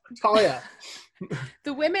 I can retire.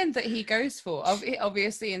 the women that he goes for,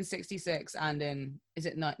 obviously in 66 and in, is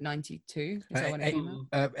it 92? Is that when it came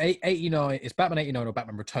out? 89, it's Batman 89 or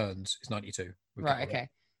Batman Returns is 92. Right, okay.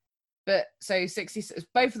 But so 66,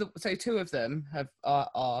 so two of them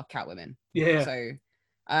are Catwomen. Yeah. So,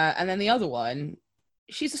 and then the other one,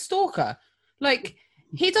 she's a stalker. Like,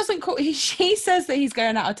 he doesn't call, she says that he's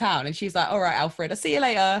going out of town and she's like, all right, Alfred, I'll see you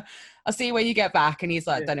later. I'll see you when you get back. And he's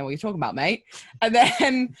like, don't know what you're talking about, mate. And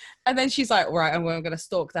then she's like, all right, I'm going to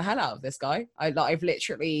stalk the hell out of this guy. I've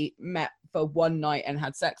literally met for one night and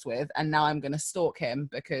had sex with, and now I'm going to stalk him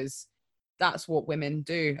because that's what women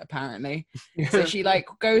do, apparently. So she like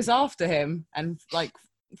goes after him and like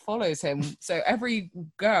follows him. So every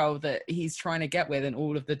girl that he's trying to get with in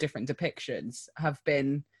all of the different depictions have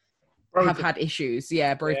had issues.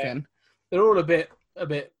 Yeah, broken. Yeah. They're all a bit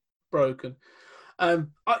broken.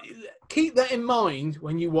 Keep that in mind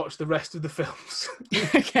when you watch the rest of the films.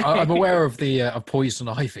 Okay. I'm aware of the of Poison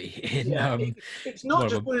Ivy. It's not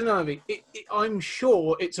just Poison Ivy. I'm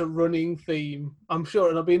sure it's a running theme. I'm sure,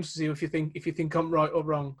 and I'll be interested to see if you think I'm right or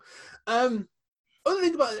wrong. Other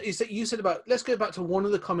thing about it is that you said about, let's go back to one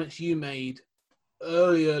of the comments you made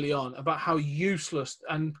early on about how useless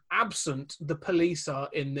and absent the police are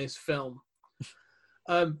in this film.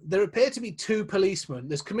 There appear to be two policemen.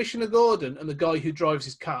 There's Commissioner Gordon and the guy who drives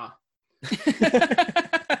his car.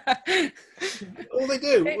 All they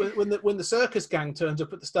do when the circus gang turns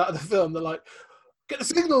up at the start of the film, they're like, "Get the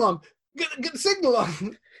signal on, get the signal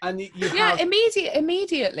on," and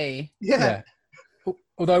immediately. Yeah.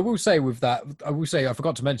 Although I will say I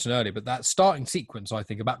forgot to mention earlier, but that starting sequence, I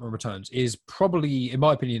think, of Batman Returns is probably, in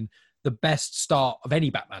my opinion, the best start of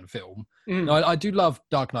any Batman film. Now, I do love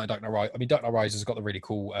Dark Knight, Dark Knight Rises. I mean, Dark Knight Rises has got the really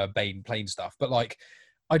cool Bane plane stuff, but like,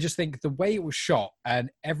 I just think the way it was shot and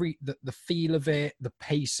the feel of it, the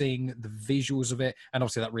pacing, the visuals of it, and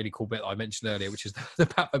obviously that really cool bit I mentioned earlier, which is the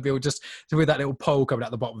Batmobile just with that little pole coming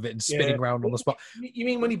out the bottom of it and spinning around on the spot. You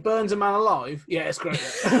mean when he burns a man alive? Yeah, it's great.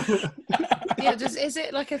 Yeah, is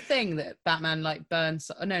it like a thing that Batman like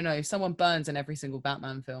burns? No, someone burns in every single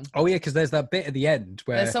Batman film. Oh yeah, because there's that bit at the end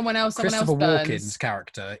where there's someone else Christopher burns. Walken's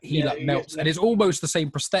character, he melts, and it's almost the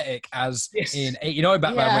same prosthetic as in 89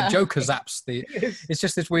 Batman when Joker zaps the. It's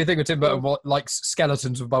just this weird thing with Tim Burton, likes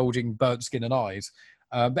skeletons with bulging burnt skin and eyes.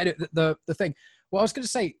 But the thing, well, I was going to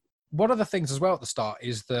say, one of the things as well at the start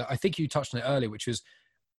is that I think you touched on it earlier, which was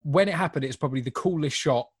when it happened, it's probably the coolest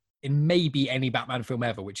shot in maybe any Batman film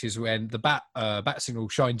ever, which is when the bat signal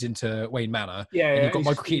shines into Wayne Manor, and you've got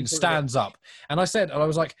Michael Keaton stands up. And I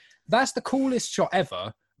was like, that's the coolest shot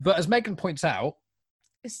ever. But as Megan points out,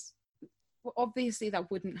 obviously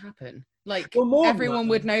that wouldn't happen. Like, everyone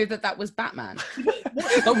would know that was Batman.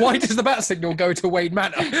 Why does the bat signal go to Wayne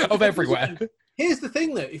Manor of everywhere? Here's the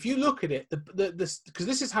thing, though. If you look at it, because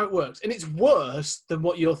this is how it works, and it's worse than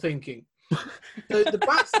what you're thinking.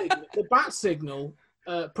 The bat signal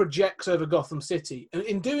projects over Gotham City, and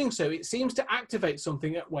in doing so it seems to activate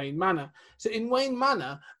something at Wayne Manor. So in Wayne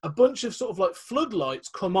Manor, a bunch of sort of like floodlights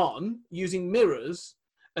come on using mirrors,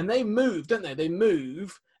 and they move, don't they? They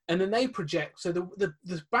move, and then they project. So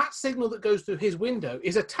the bat signal that goes through his window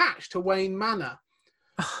is attached to Wayne Manor.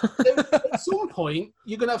 So at some point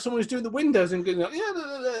you're going to have someone who's doing the windows and going like,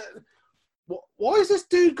 why has this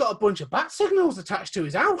dude got a bunch of bat signals attached to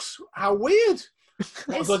his house? How weird.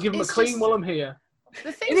 I've got to give him a clean while I'm here.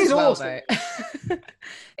 The thing is, awesome. Though,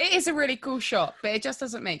 it is a really cool shot, but it just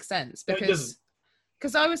doesn't make sense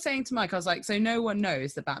because I was saying to Mike, I was like, so no one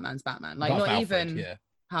knows that Batman's Batman, like apart not Alfred, even,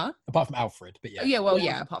 apart from Alfred, but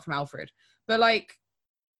apart from Alfred, but like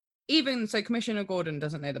even so, Commissioner Gordon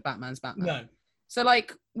doesn't know that Batman's Batman. No. So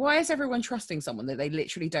like, why is everyone trusting someone that they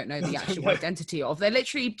literally don't know the actual identity of? They're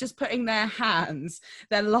literally just putting their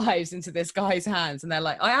lives into this guy's hands, and they're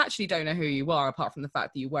like, I actually don't know who you are, apart from the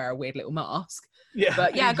fact that you wear a weird little mask. Yeah,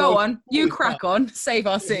 but go on, you crack on, save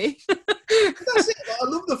our city. That's it. I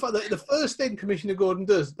love the fact that the first thing Commissioner Gordon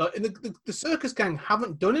does, like, the circus gang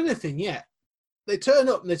haven't done anything yet. they turn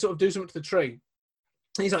up and they sort of do something to the tree.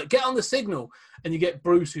 And he's like, get on the signal. And you get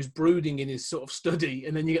Bruce, who's brooding in his sort of study,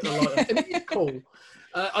 and then you get the light up. And it's cool.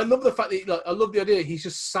 I love the fact that, like, I love the idea he's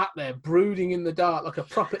just sat there brooding in the dark like a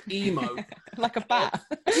proper emo. Like a bat.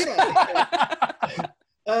 Yeah.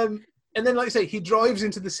 And then, like I say, he drives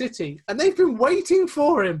into the city, and they've been waiting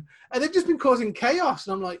for him, and they've just been causing chaos.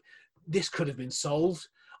 And I'm like, this could have been solved.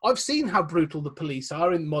 I've seen how brutal the police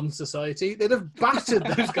are in modern society. They'd have battered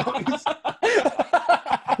those guys.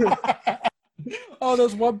 Oh,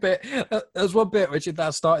 there's one bit. There's one bit which is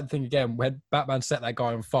that starting thing again when Batman set that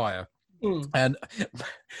guy on fire. And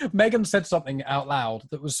Megan said something out loud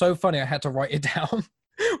that was so funny I had to write it down,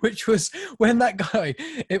 which was when that guy,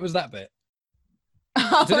 it was that bit.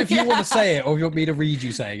 I don't know if you want to say it or if you want me to read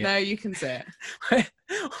you saying it. No, you can say it.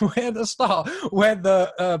 When at the start, when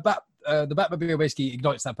the Batmobile basically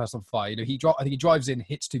ignites that person on fire, you know, I think he drives in,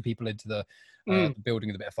 hits two people into the building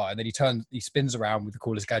with a bit of fire, and then he spins around with the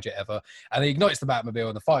coolest gadget ever, and then he ignites the Batmobile,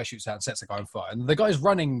 and the fire shoots out and sets the guy on fire. And the guy's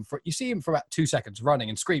running you see him for about 2 seconds running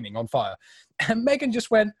and screaming on fire, and Megan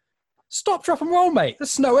just went, "Stop, drop, and roll, mate.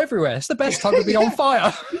 There's snow everywhere. It's the best time to be on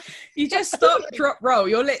fire." You just stop, drop, roll.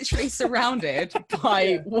 You're literally surrounded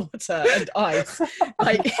by water and ice.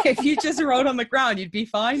 Like, if you just rolled on the ground, you'd be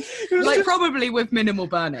fine. Like, probably with minimal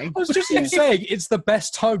burning. I was just saying, it's the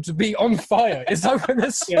best time to be on fire. It's like when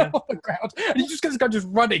there's snow on the ground, and you just get this guy just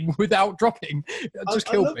running without dropping. It just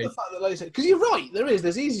killed me. The fact that, like I said, because you're right,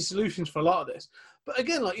 there's easy solutions for a lot of this. But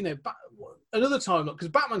again, like, you know, another time, because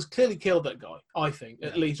Batman's clearly killed that guy, I think,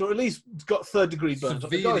 at least, or at least got third-degree burns.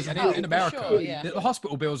 Severely, and in America, sure, yeah. the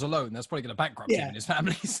hospital bills alone, that's probably going to bankrupt him and his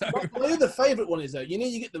family. So. My other favourite one is, though, you know,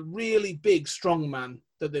 you get the really big, strong man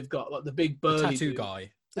that they've got, like the big burly tattoo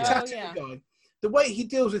guy. The tattoo guy. The way he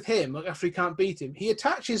deals with him, like after he can't beat him, he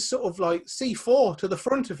attaches sort of like C4 to the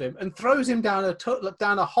front of him and throws him down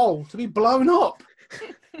a hole to be blown up.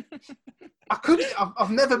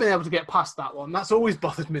 I've never been able to get past that one. That's always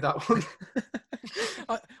bothered me, that one.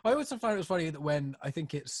 I also find it was funny that when, I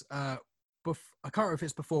think it's, I can't remember if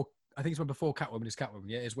it's before, I think it's when before Catwoman is Catwoman,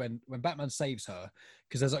 yeah, is when Batman saves her,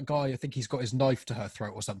 because there's that guy, I think he's got his knife to her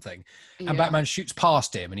throat or something, and Batman shoots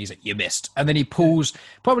past him, and he's like, "You missed." And then he pulls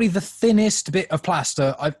probably the thinnest bit of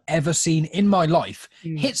plaster I've ever seen in my life,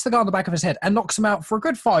 hits the guy on the back of his head, and knocks him out for a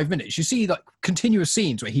good 5 minutes. You see, like, continuous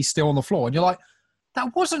scenes where he's still on the floor, and you're like,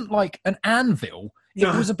 that wasn't like an anvil.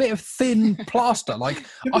 It was a bit of thin plaster. Like,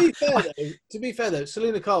 to be fair though,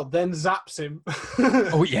 Selena Kyle then zaps him.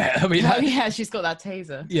 Oh yeah, I mean, she's got that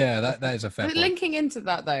taser. Yeah, that is a fair. But linking into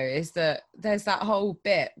that though is that there's that whole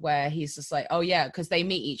bit where he's just like, oh yeah, because they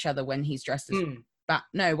meet each other when he's dressed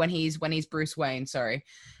as when he's Bruce Wayne, sorry,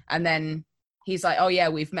 and then he's like, oh yeah,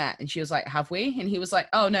 we've met, and she was like, have we? And he was like,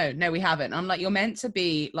 oh no, we haven't. And I'm like, you're meant to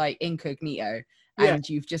be like incognito. And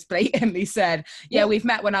you've just blatantly said, yeah, we've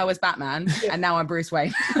met when I was Batman, and now I'm Bruce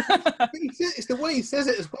Wayne. It's the way he says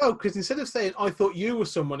it as well, because instead of saying, I thought you were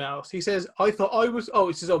someone else, he says, I thought I was,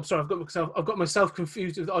 he says, I'm sorry, I've got myself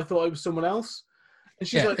confused with I thought I was someone else. And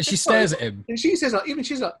she's like, and she stares at him. And she says,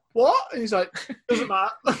 she's like, what? And he's like, doesn't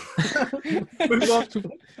matter. Move on.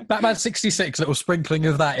 Batman 66, little sprinkling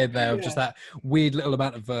of that in there, of just that weird little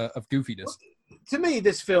amount of goofiness. To me,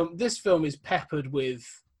 this film is peppered with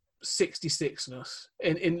 66ness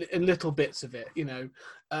in little bits of it, you know,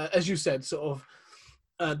 as you said, sort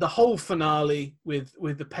of the whole finale with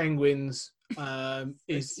the Penguins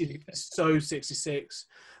is so 66.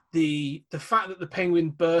 The fact that the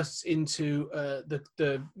Penguin bursts into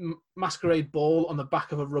the masquerade ball on the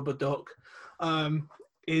back of a rubber duck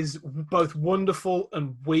is both wonderful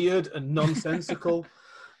and weird and nonsensical.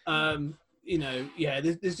 You know,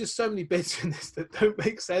 there's just so many bits in this that don't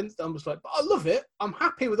make sense. I'm just like, but I love it. I'm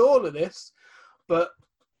happy with all of this, but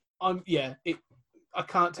I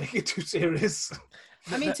can't take it too serious.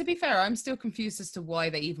 I mean, to be fair, I'm still confused as to why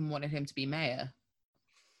they even wanted him to be mayor.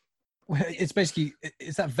 Well, it's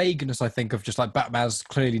that vagueness, I think, of just like Batman's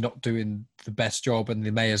clearly not doing the best job, and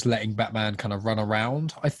the mayor's letting Batman kind of run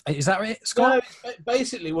around. Is that it, Scott? No,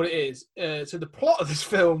 basically what it is. So the plot of this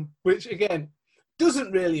film, which again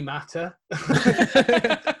doesn't really matter. By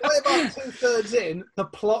about 2/3 in, the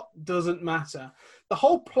plot doesn't matter. The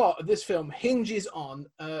whole plot of this film hinges on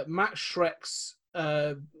Max Schreck's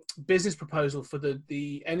business proposal for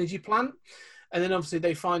the energy plant. And then obviously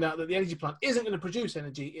they find out that the energy plant isn't going to produce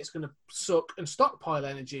energy, it's going to suck and stockpile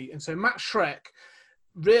energy. And so Max Schreck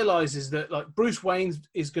realizes that like Bruce Wayne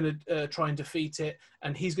is going to try and defeat it,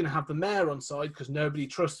 and he's going to have the mayor on side because nobody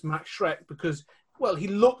trusts Max Schreck because, well, he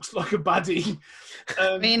looks like a baddie.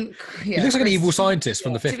 I mean, he looks like an evil scientist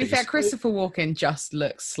from the 50s. To be fair, Christopher Walken just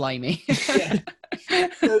looks slimy.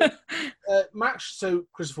 So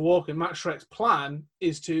Christopher Walken, Max Schreck's plan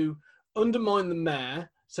is to undermine the mayor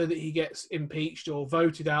so that he gets impeached or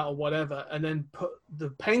voted out or whatever, and then put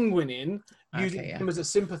the Penguin in, using him as a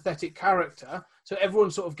sympathetic character. So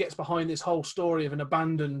everyone sort of gets behind this whole story of an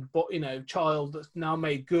abandoned, child that's now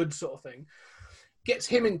made good, sort of thing. Gets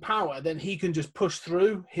him in power, then he can just push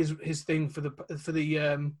through his thing for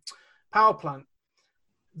the power plant.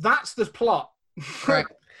 That's the plot.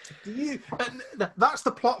 Correct. That's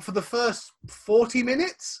the plot for the first 40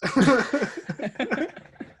 minutes.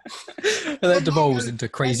 And then devolves into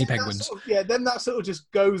crazy penguins. Then that sort of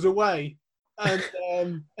just goes away, and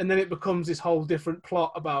then it becomes this whole different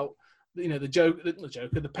plot about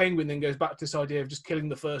the Penguin then goes back to this idea of just killing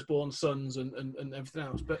the firstborn sons and everything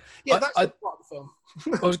else. But that's the plot of the film.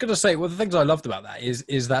 I was going to say, one of the things I loved about that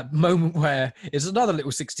is that moment where it's another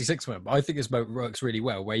little 66 moment. But I think this moment works really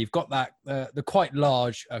well, where you've got that the quite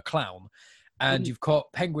large clown, and you've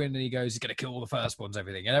got Penguin, and he goes, he's going to kill all the firstborns,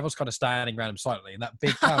 everything, and everyone's kind of standing around him silently. And that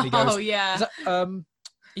big clown, he goes, "Oh yeah, are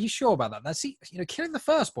you sure about that? That's killing the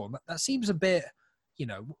firstborn. That seems a bit."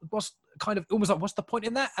 What's kind of almost like, what's the point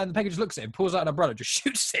in that? And the Penguin just looks at him, pulls out an umbrella, just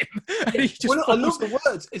shoots him. And he just I love the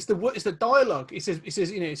words. It's the dialogue. He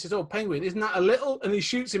says, "Oh, Penguin, isn't that a little?" And he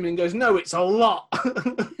shoots him and goes, "No, it's a lot."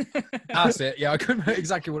 That's it. Yeah, I couldn't remember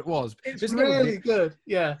exactly what it was. It's really good.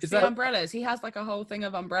 Yeah. It's the umbrellas. He has like a whole thing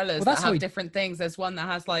of umbrellas that have different things. There's one that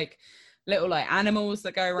has like little like animals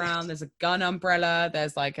that go around. There's a gun umbrella.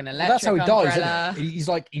 There's like an electric umbrella. That's how he dies,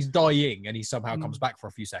 isn't it? He's dying, and he somehow comes back for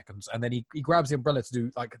a few seconds, and then he grabs the umbrella to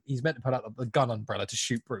do, like, he's meant to put out the gun umbrella to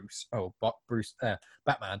shoot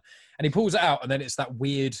Batman, and he pulls it out, and then it's that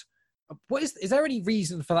weird. What is there any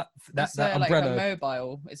reason for that umbrella? Like a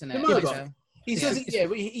mobile, isn't it? Mobile. He says it. Yeah,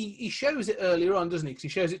 he shows it earlier on, doesn't he? Because he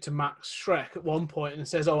shows it to Max Schreck at one point and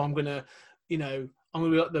says, "Oh, I'm gonna be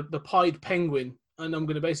like the Pied Penguin, and I'm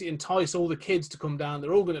going to basically entice all the kids to come down.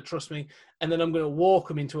 They're all going to trust me, and then I'm going to walk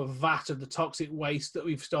them into a vat of the toxic waste that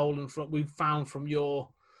we've found from your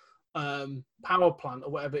power plant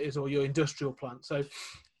or whatever it is, or your industrial plant." So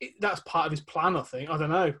that's part of his plan, I think. I don't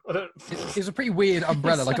know. It's a pretty weird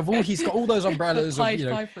umbrella. Like, he's got all those umbrellas. I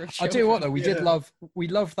tell you what, though, we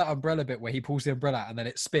loved that umbrella bit where he pulls the umbrella out and then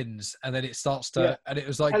it spins and then it starts to, and it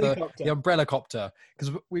was like the umbrella copter,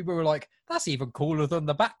 because we were like, that's even cooler than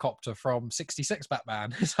the Batcopter from 66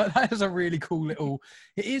 Batman. So that is a really cool little.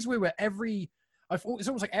 It is weird where it's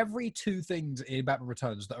almost like every two things in Batman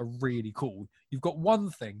Returns that are really cool, you've got one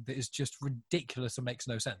thing that is just ridiculous and makes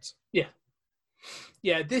no sense.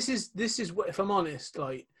 Yeah, this is what, if I'm honest,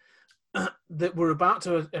 like that we're about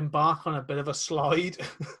to embark on a bit of a slide.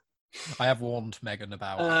 I have warned Megan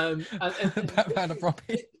about and Batman and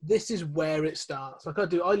Robin. This is where it starts. Like I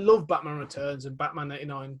love Batman Returns and Batman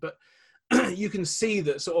 89, but you can see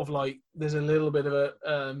that sort of like there's a little bit of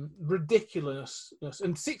a ridiculousness,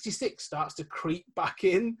 and 66 starts to creep back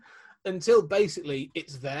in until basically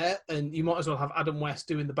it's there, and you might as well have Adam West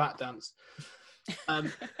doing the Bat dance. But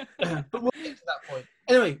we'll get to that point.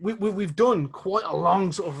 Anyway, we've done quite a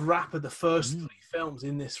long sort of wrap of the first three films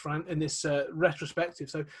in this retrospective.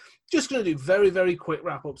 So just going to do very, very quick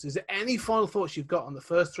wrap-ups. Is there any final thoughts you've got on the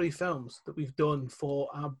first three films that we've done for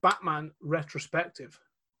our Batman retrospective?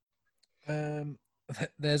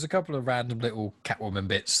 There's a couple of random little Catwoman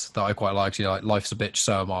bits that I quite like. Like, "Life's a bitch,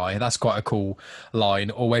 so am I." That's quite a cool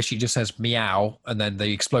line. Or where she just says "meow" and then the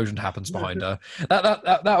explosion happens behind her.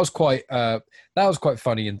 That was quite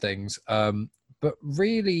funny and things. But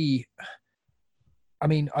really, I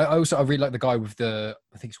mean, I really like the guy with I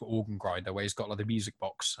think it's called Organ Grinder, where he's got like the music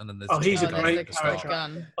box and then there's he's a great character.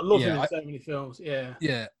 I love him in so many films. Yeah.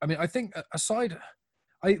 I mean, I think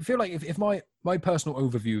I feel like if my personal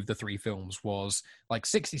overview of the three films was like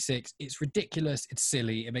 66, it's ridiculous, it's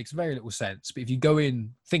silly, it makes very little sense. But if you go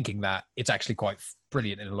in thinking that, it's actually quite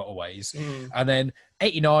brilliant in a lot of ways. And then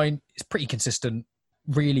 89 is pretty consistent,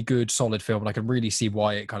 really good, solid film. And I can really see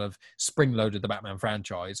why it kind of spring-loaded the Batman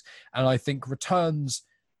franchise. And I think Returns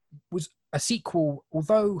was a sequel,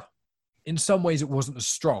 although in some ways it wasn't as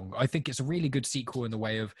strong. I think it's a really good sequel in the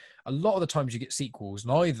way of a lot of the times you get sequels,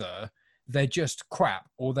 neither they're just crap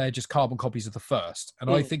or they're just carbon copies of the first. And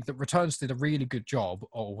I think that Returns did a really good job,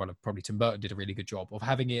 or probably Tim Burton did a really good job of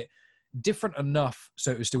having it different enough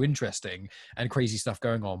so it was still interesting and crazy stuff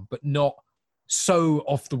going on, but not so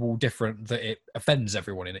off the wall different that it offends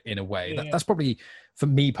everyone in a way. That's probably, for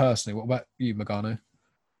me personally. What about you, Megano?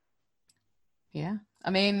 Yeah,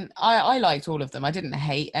 I mean, I liked all of them. I didn't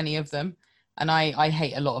hate any of them, and I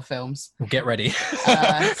hate a lot of films. Well, get ready.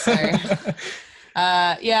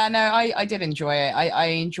 I did enjoy it. I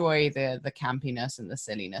enjoy the campiness and the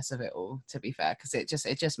silliness of it all, to be fair, because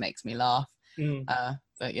it just makes me laugh.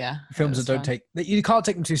 But yeah, films that don't take you can't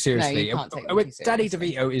take them too seriously. No, you can't take them too Danny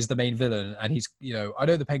seriously. DeVito is the main villain, and he's I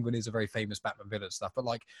know the Penguin is a very famous Batman villain and stuff, but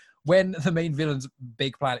like when the main villain's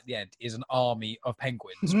big plan at the end is an army of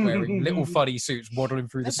penguins wearing little funny suits waddling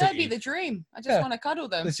through the That'd city. be the dream. I just want to cuddle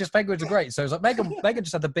them. It's just penguins are great. So it's like Megan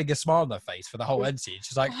just had the biggest smile on her face for the whole end scene.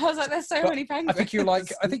 She's like, I was like, there's so many penguins. I think you're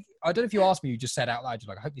like, I don't know if you asked me, you just said out loud,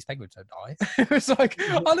 you're like, I hope these penguins don't die. It's like,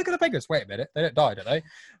 oh, look at the penguins. Wait a minute. They don't die, do they?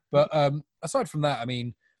 But aside from that, I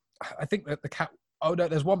mean, I think that the cat, oh no,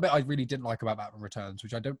 there's one bit I really didn't like about Batman Returns,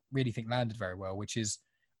 which I don't really think landed very well, which is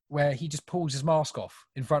where he just pulls his mask off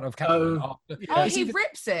in front of Catwoman. He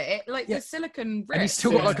rips it. The silicone rips. And he's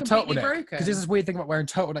still got like a turtleneck. Because there's this weird thing about wearing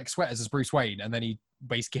turtleneck sweaters as Bruce Wayne, and then he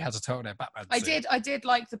basically has a turtleneck Batman suit. I did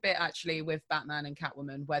like the bit actually with Batman and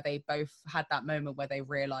Catwoman where they both had that moment where they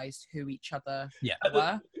realised who each other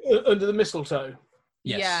were. Under the mistletoe.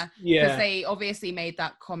 Yes. Yeah, because they obviously made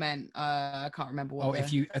that comment. I can't remember what. I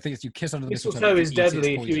think it's you kiss under the mistletoe is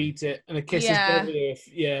deadly if you eat it, and a kiss is deadly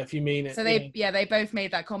if you mean it. So they both made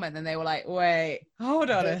that comment, and they were like, "Wait, hold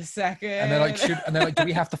on a second. And they're like, "Do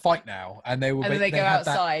we have to fight now?" And they will. And then they go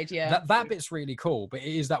outside. That bit's really cool, but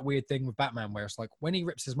it is that weird thing with Batman where it's like when he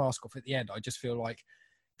rips his mask off at the end, I just feel like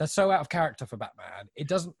that's so out of character for Batman. It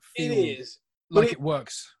doesn't feel like it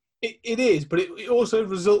works. It is, but it also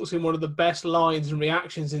results in one of the best lines and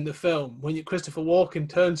reactions in the film when Christopher Walken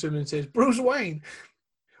turns to him and says, "Bruce Wayne,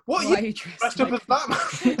 what are you dressed up as Batman?"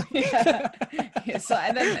 It's like,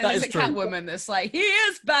 and then there's a Catwoman that's like, "He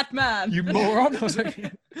is Batman, you moron."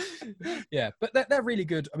 Yeah, but they're really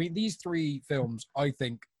good. I mean, these three films I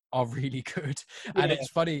think are really good, and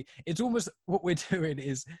it's funny. It's almost what we're doing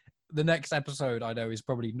is the next episode. I know is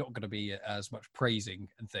probably not going to be as much praising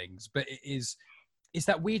and things, but it is. It's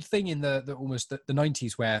that weird thing in the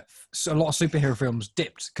 90s where a lot of superhero films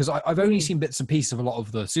dipped, because I've only seen bits and pieces of a lot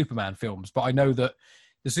of the Superman films, but I know that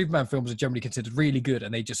the Superman films are generally considered really good,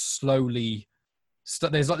 and they just slowly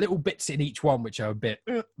there's like little bits in each one which are a bit,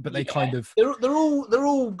 but they kind of they're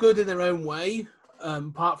all good in their own way.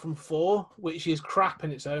 Apart from 4, which is crap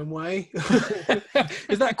in its own way.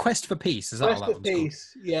 Is that a Quest for Peace? Is that Quest for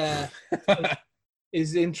Peace? Called? Yeah,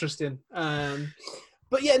 is interesting.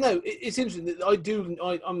 But yeah, no, it's interesting.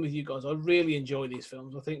 I'm with you guys. I really enjoy these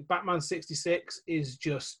films. I think Batman 66 is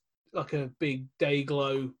just like a big day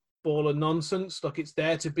glow ball of nonsense. Like it's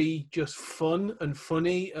there to be just fun and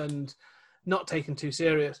funny and not taken too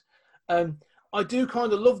serious. I do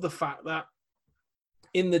kind of love the fact that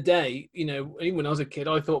in the day, even when I was a kid,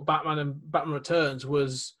 I thought Batman and Batman Returns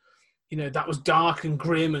was, that was dark and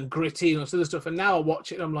grim and gritty and all this other stuff. And now I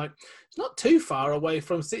watch it and I'm like, it's not too far away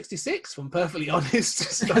from 66, if I'm perfectly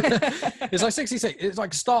honest. It's like 66. It's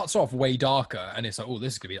like starts off way darker and it's like, oh,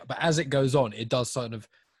 this is going to be... But as it goes on, it does sort of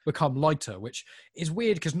become lighter, which is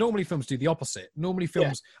weird because normally films do the opposite. Normally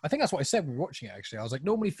films... I think that's what I said when we were watching it, actually. I was like,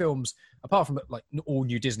 normally films, apart from like all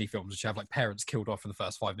new Disney films, which have like parents killed off in the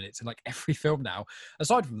first 5 minutes, in like every film now,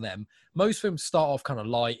 aside from them, most films start off kind of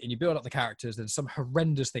light and you build up the characters, then some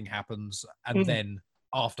horrendous thing happens, and then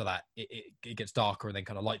after that, it gets darker and then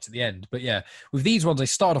kind of lights at the end. But yeah, with these ones, they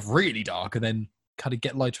start off really dark and then kind of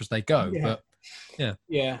get lighter as they go. Yeah. But yeah.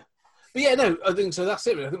 Yeah. But yeah, no, I think so. That's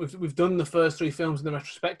it. I think we've done the first 3 films in the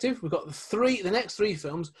retrospective. We've got the next 3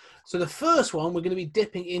 films. So the first one we're going to be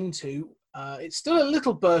dipping into. It's still a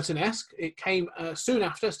little Burton-esque. It came soon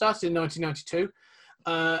after. Started in 1992,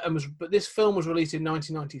 but this film was released in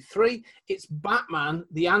 1993. It's Batman,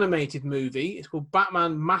 the animated movie. It's called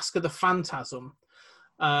Batman: Mask of the Phantasm,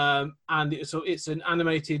 and it's an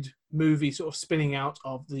animated movie sort of spinning out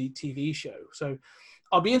of the TV show. So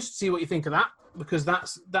I'll be interested to see what you think of that, because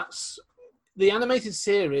that's the animated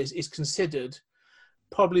series is considered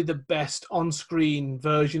probably the best on-screen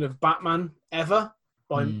version of Batman ever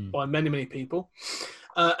by many people.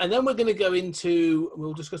 And then we're going to go into,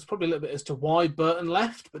 we'll discuss probably a little bit as to why Burton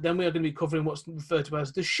left, but then we are going to be covering what's referred to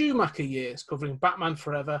as the Schumacher years, covering Batman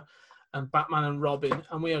Forever and Batman and Robin.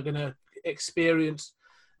 And we are going to experience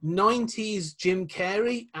 90s Jim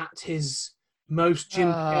Carrey at his most Jim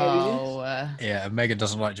Carrey. Yeah, Megan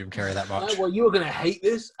doesn't like Jim Carrey that much. Well, you are going to hate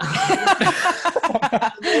this.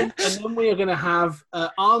 and then we are going to have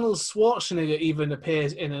Arnold Schwarzenegger even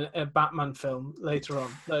appears in a Batman film later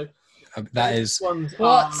on. So that is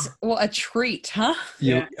what a treat, huh?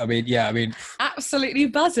 I mean, absolutely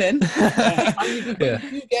buzzing.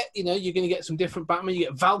 You get, you're going to get some different Batman. You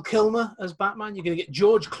get Val Kilmer as Batman. You're going to get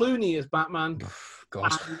George Clooney as Batman.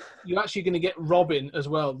 God. And you're actually going to get Robin as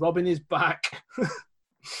well. Robin is back.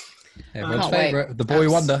 Everyone's favourite, the boy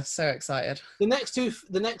wonder. So excited. The next two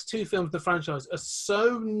films of the franchise are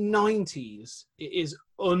so 90s. It is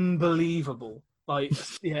unbelievable. Like,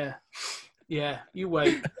 yeah. Yeah, you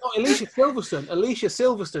wait. Oh, Alicia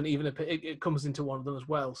Silverstone even it comes into one of them as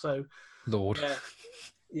well. So, Lord.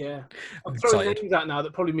 Yeah. I'm I'm throwing excited. names out now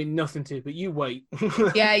that probably mean nothing to you, but you wait.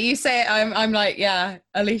 Yeah, you say it. I'm like, yeah,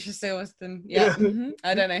 Alicia Silverstone. Yeah, Yeah.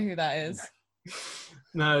 I don't know who that is.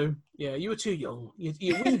 No, yeah, you were too young. You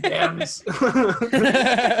wee bears.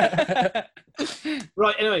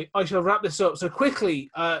 Right, anyway, I shall wrap this up. So quickly,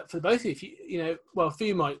 for both of you, for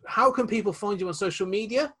you, Mike, how can people find you on social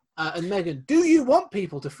media? And Megan, do you want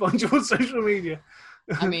people to find you on social media?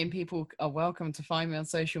 I mean, people are welcome to find me on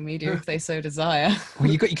social media if they so desire.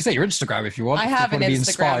 Well, you can say your Instagram if you want. I if you have an wanna be Instagram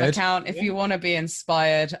inspired. account. If you want to be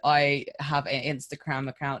inspired, I have an Instagram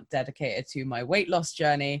account dedicated to my weight loss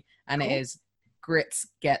journey, and it is Grits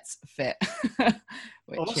Gets Fit.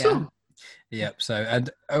 Which, Awesome. Yep. So,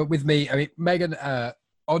 and with me, I mean, Megan,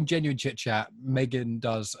 on Genuine Chit Chat, Megan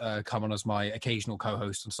does come on as my occasional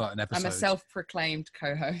co-host on certain episodes. I'm a self-proclaimed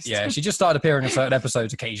co-host. Yeah, she just started appearing on certain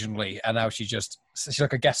episodes occasionally, and now she's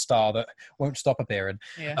like a guest star that won't stop appearing.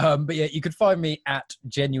 Yeah. But yeah, you can find me at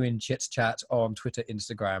Genuine Chit Chat on Twitter,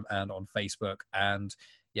 Instagram, and on Facebook. And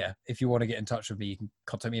yeah, if you want to get in touch with me, you can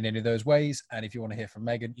contact me in any of those ways. And if you want to hear from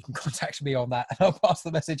Megan, you can contact me on that, and I'll pass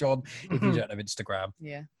the message on if you don't have Instagram.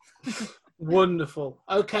 Yeah. Wonderful.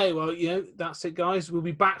 Okay, well, that's it, guys. We'll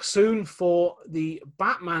be back soon for the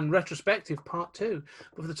Batman retrospective part 2.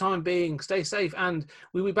 But for the time being, stay safe, and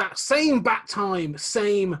we'll be back same bat time,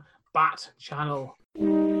 same bat channel.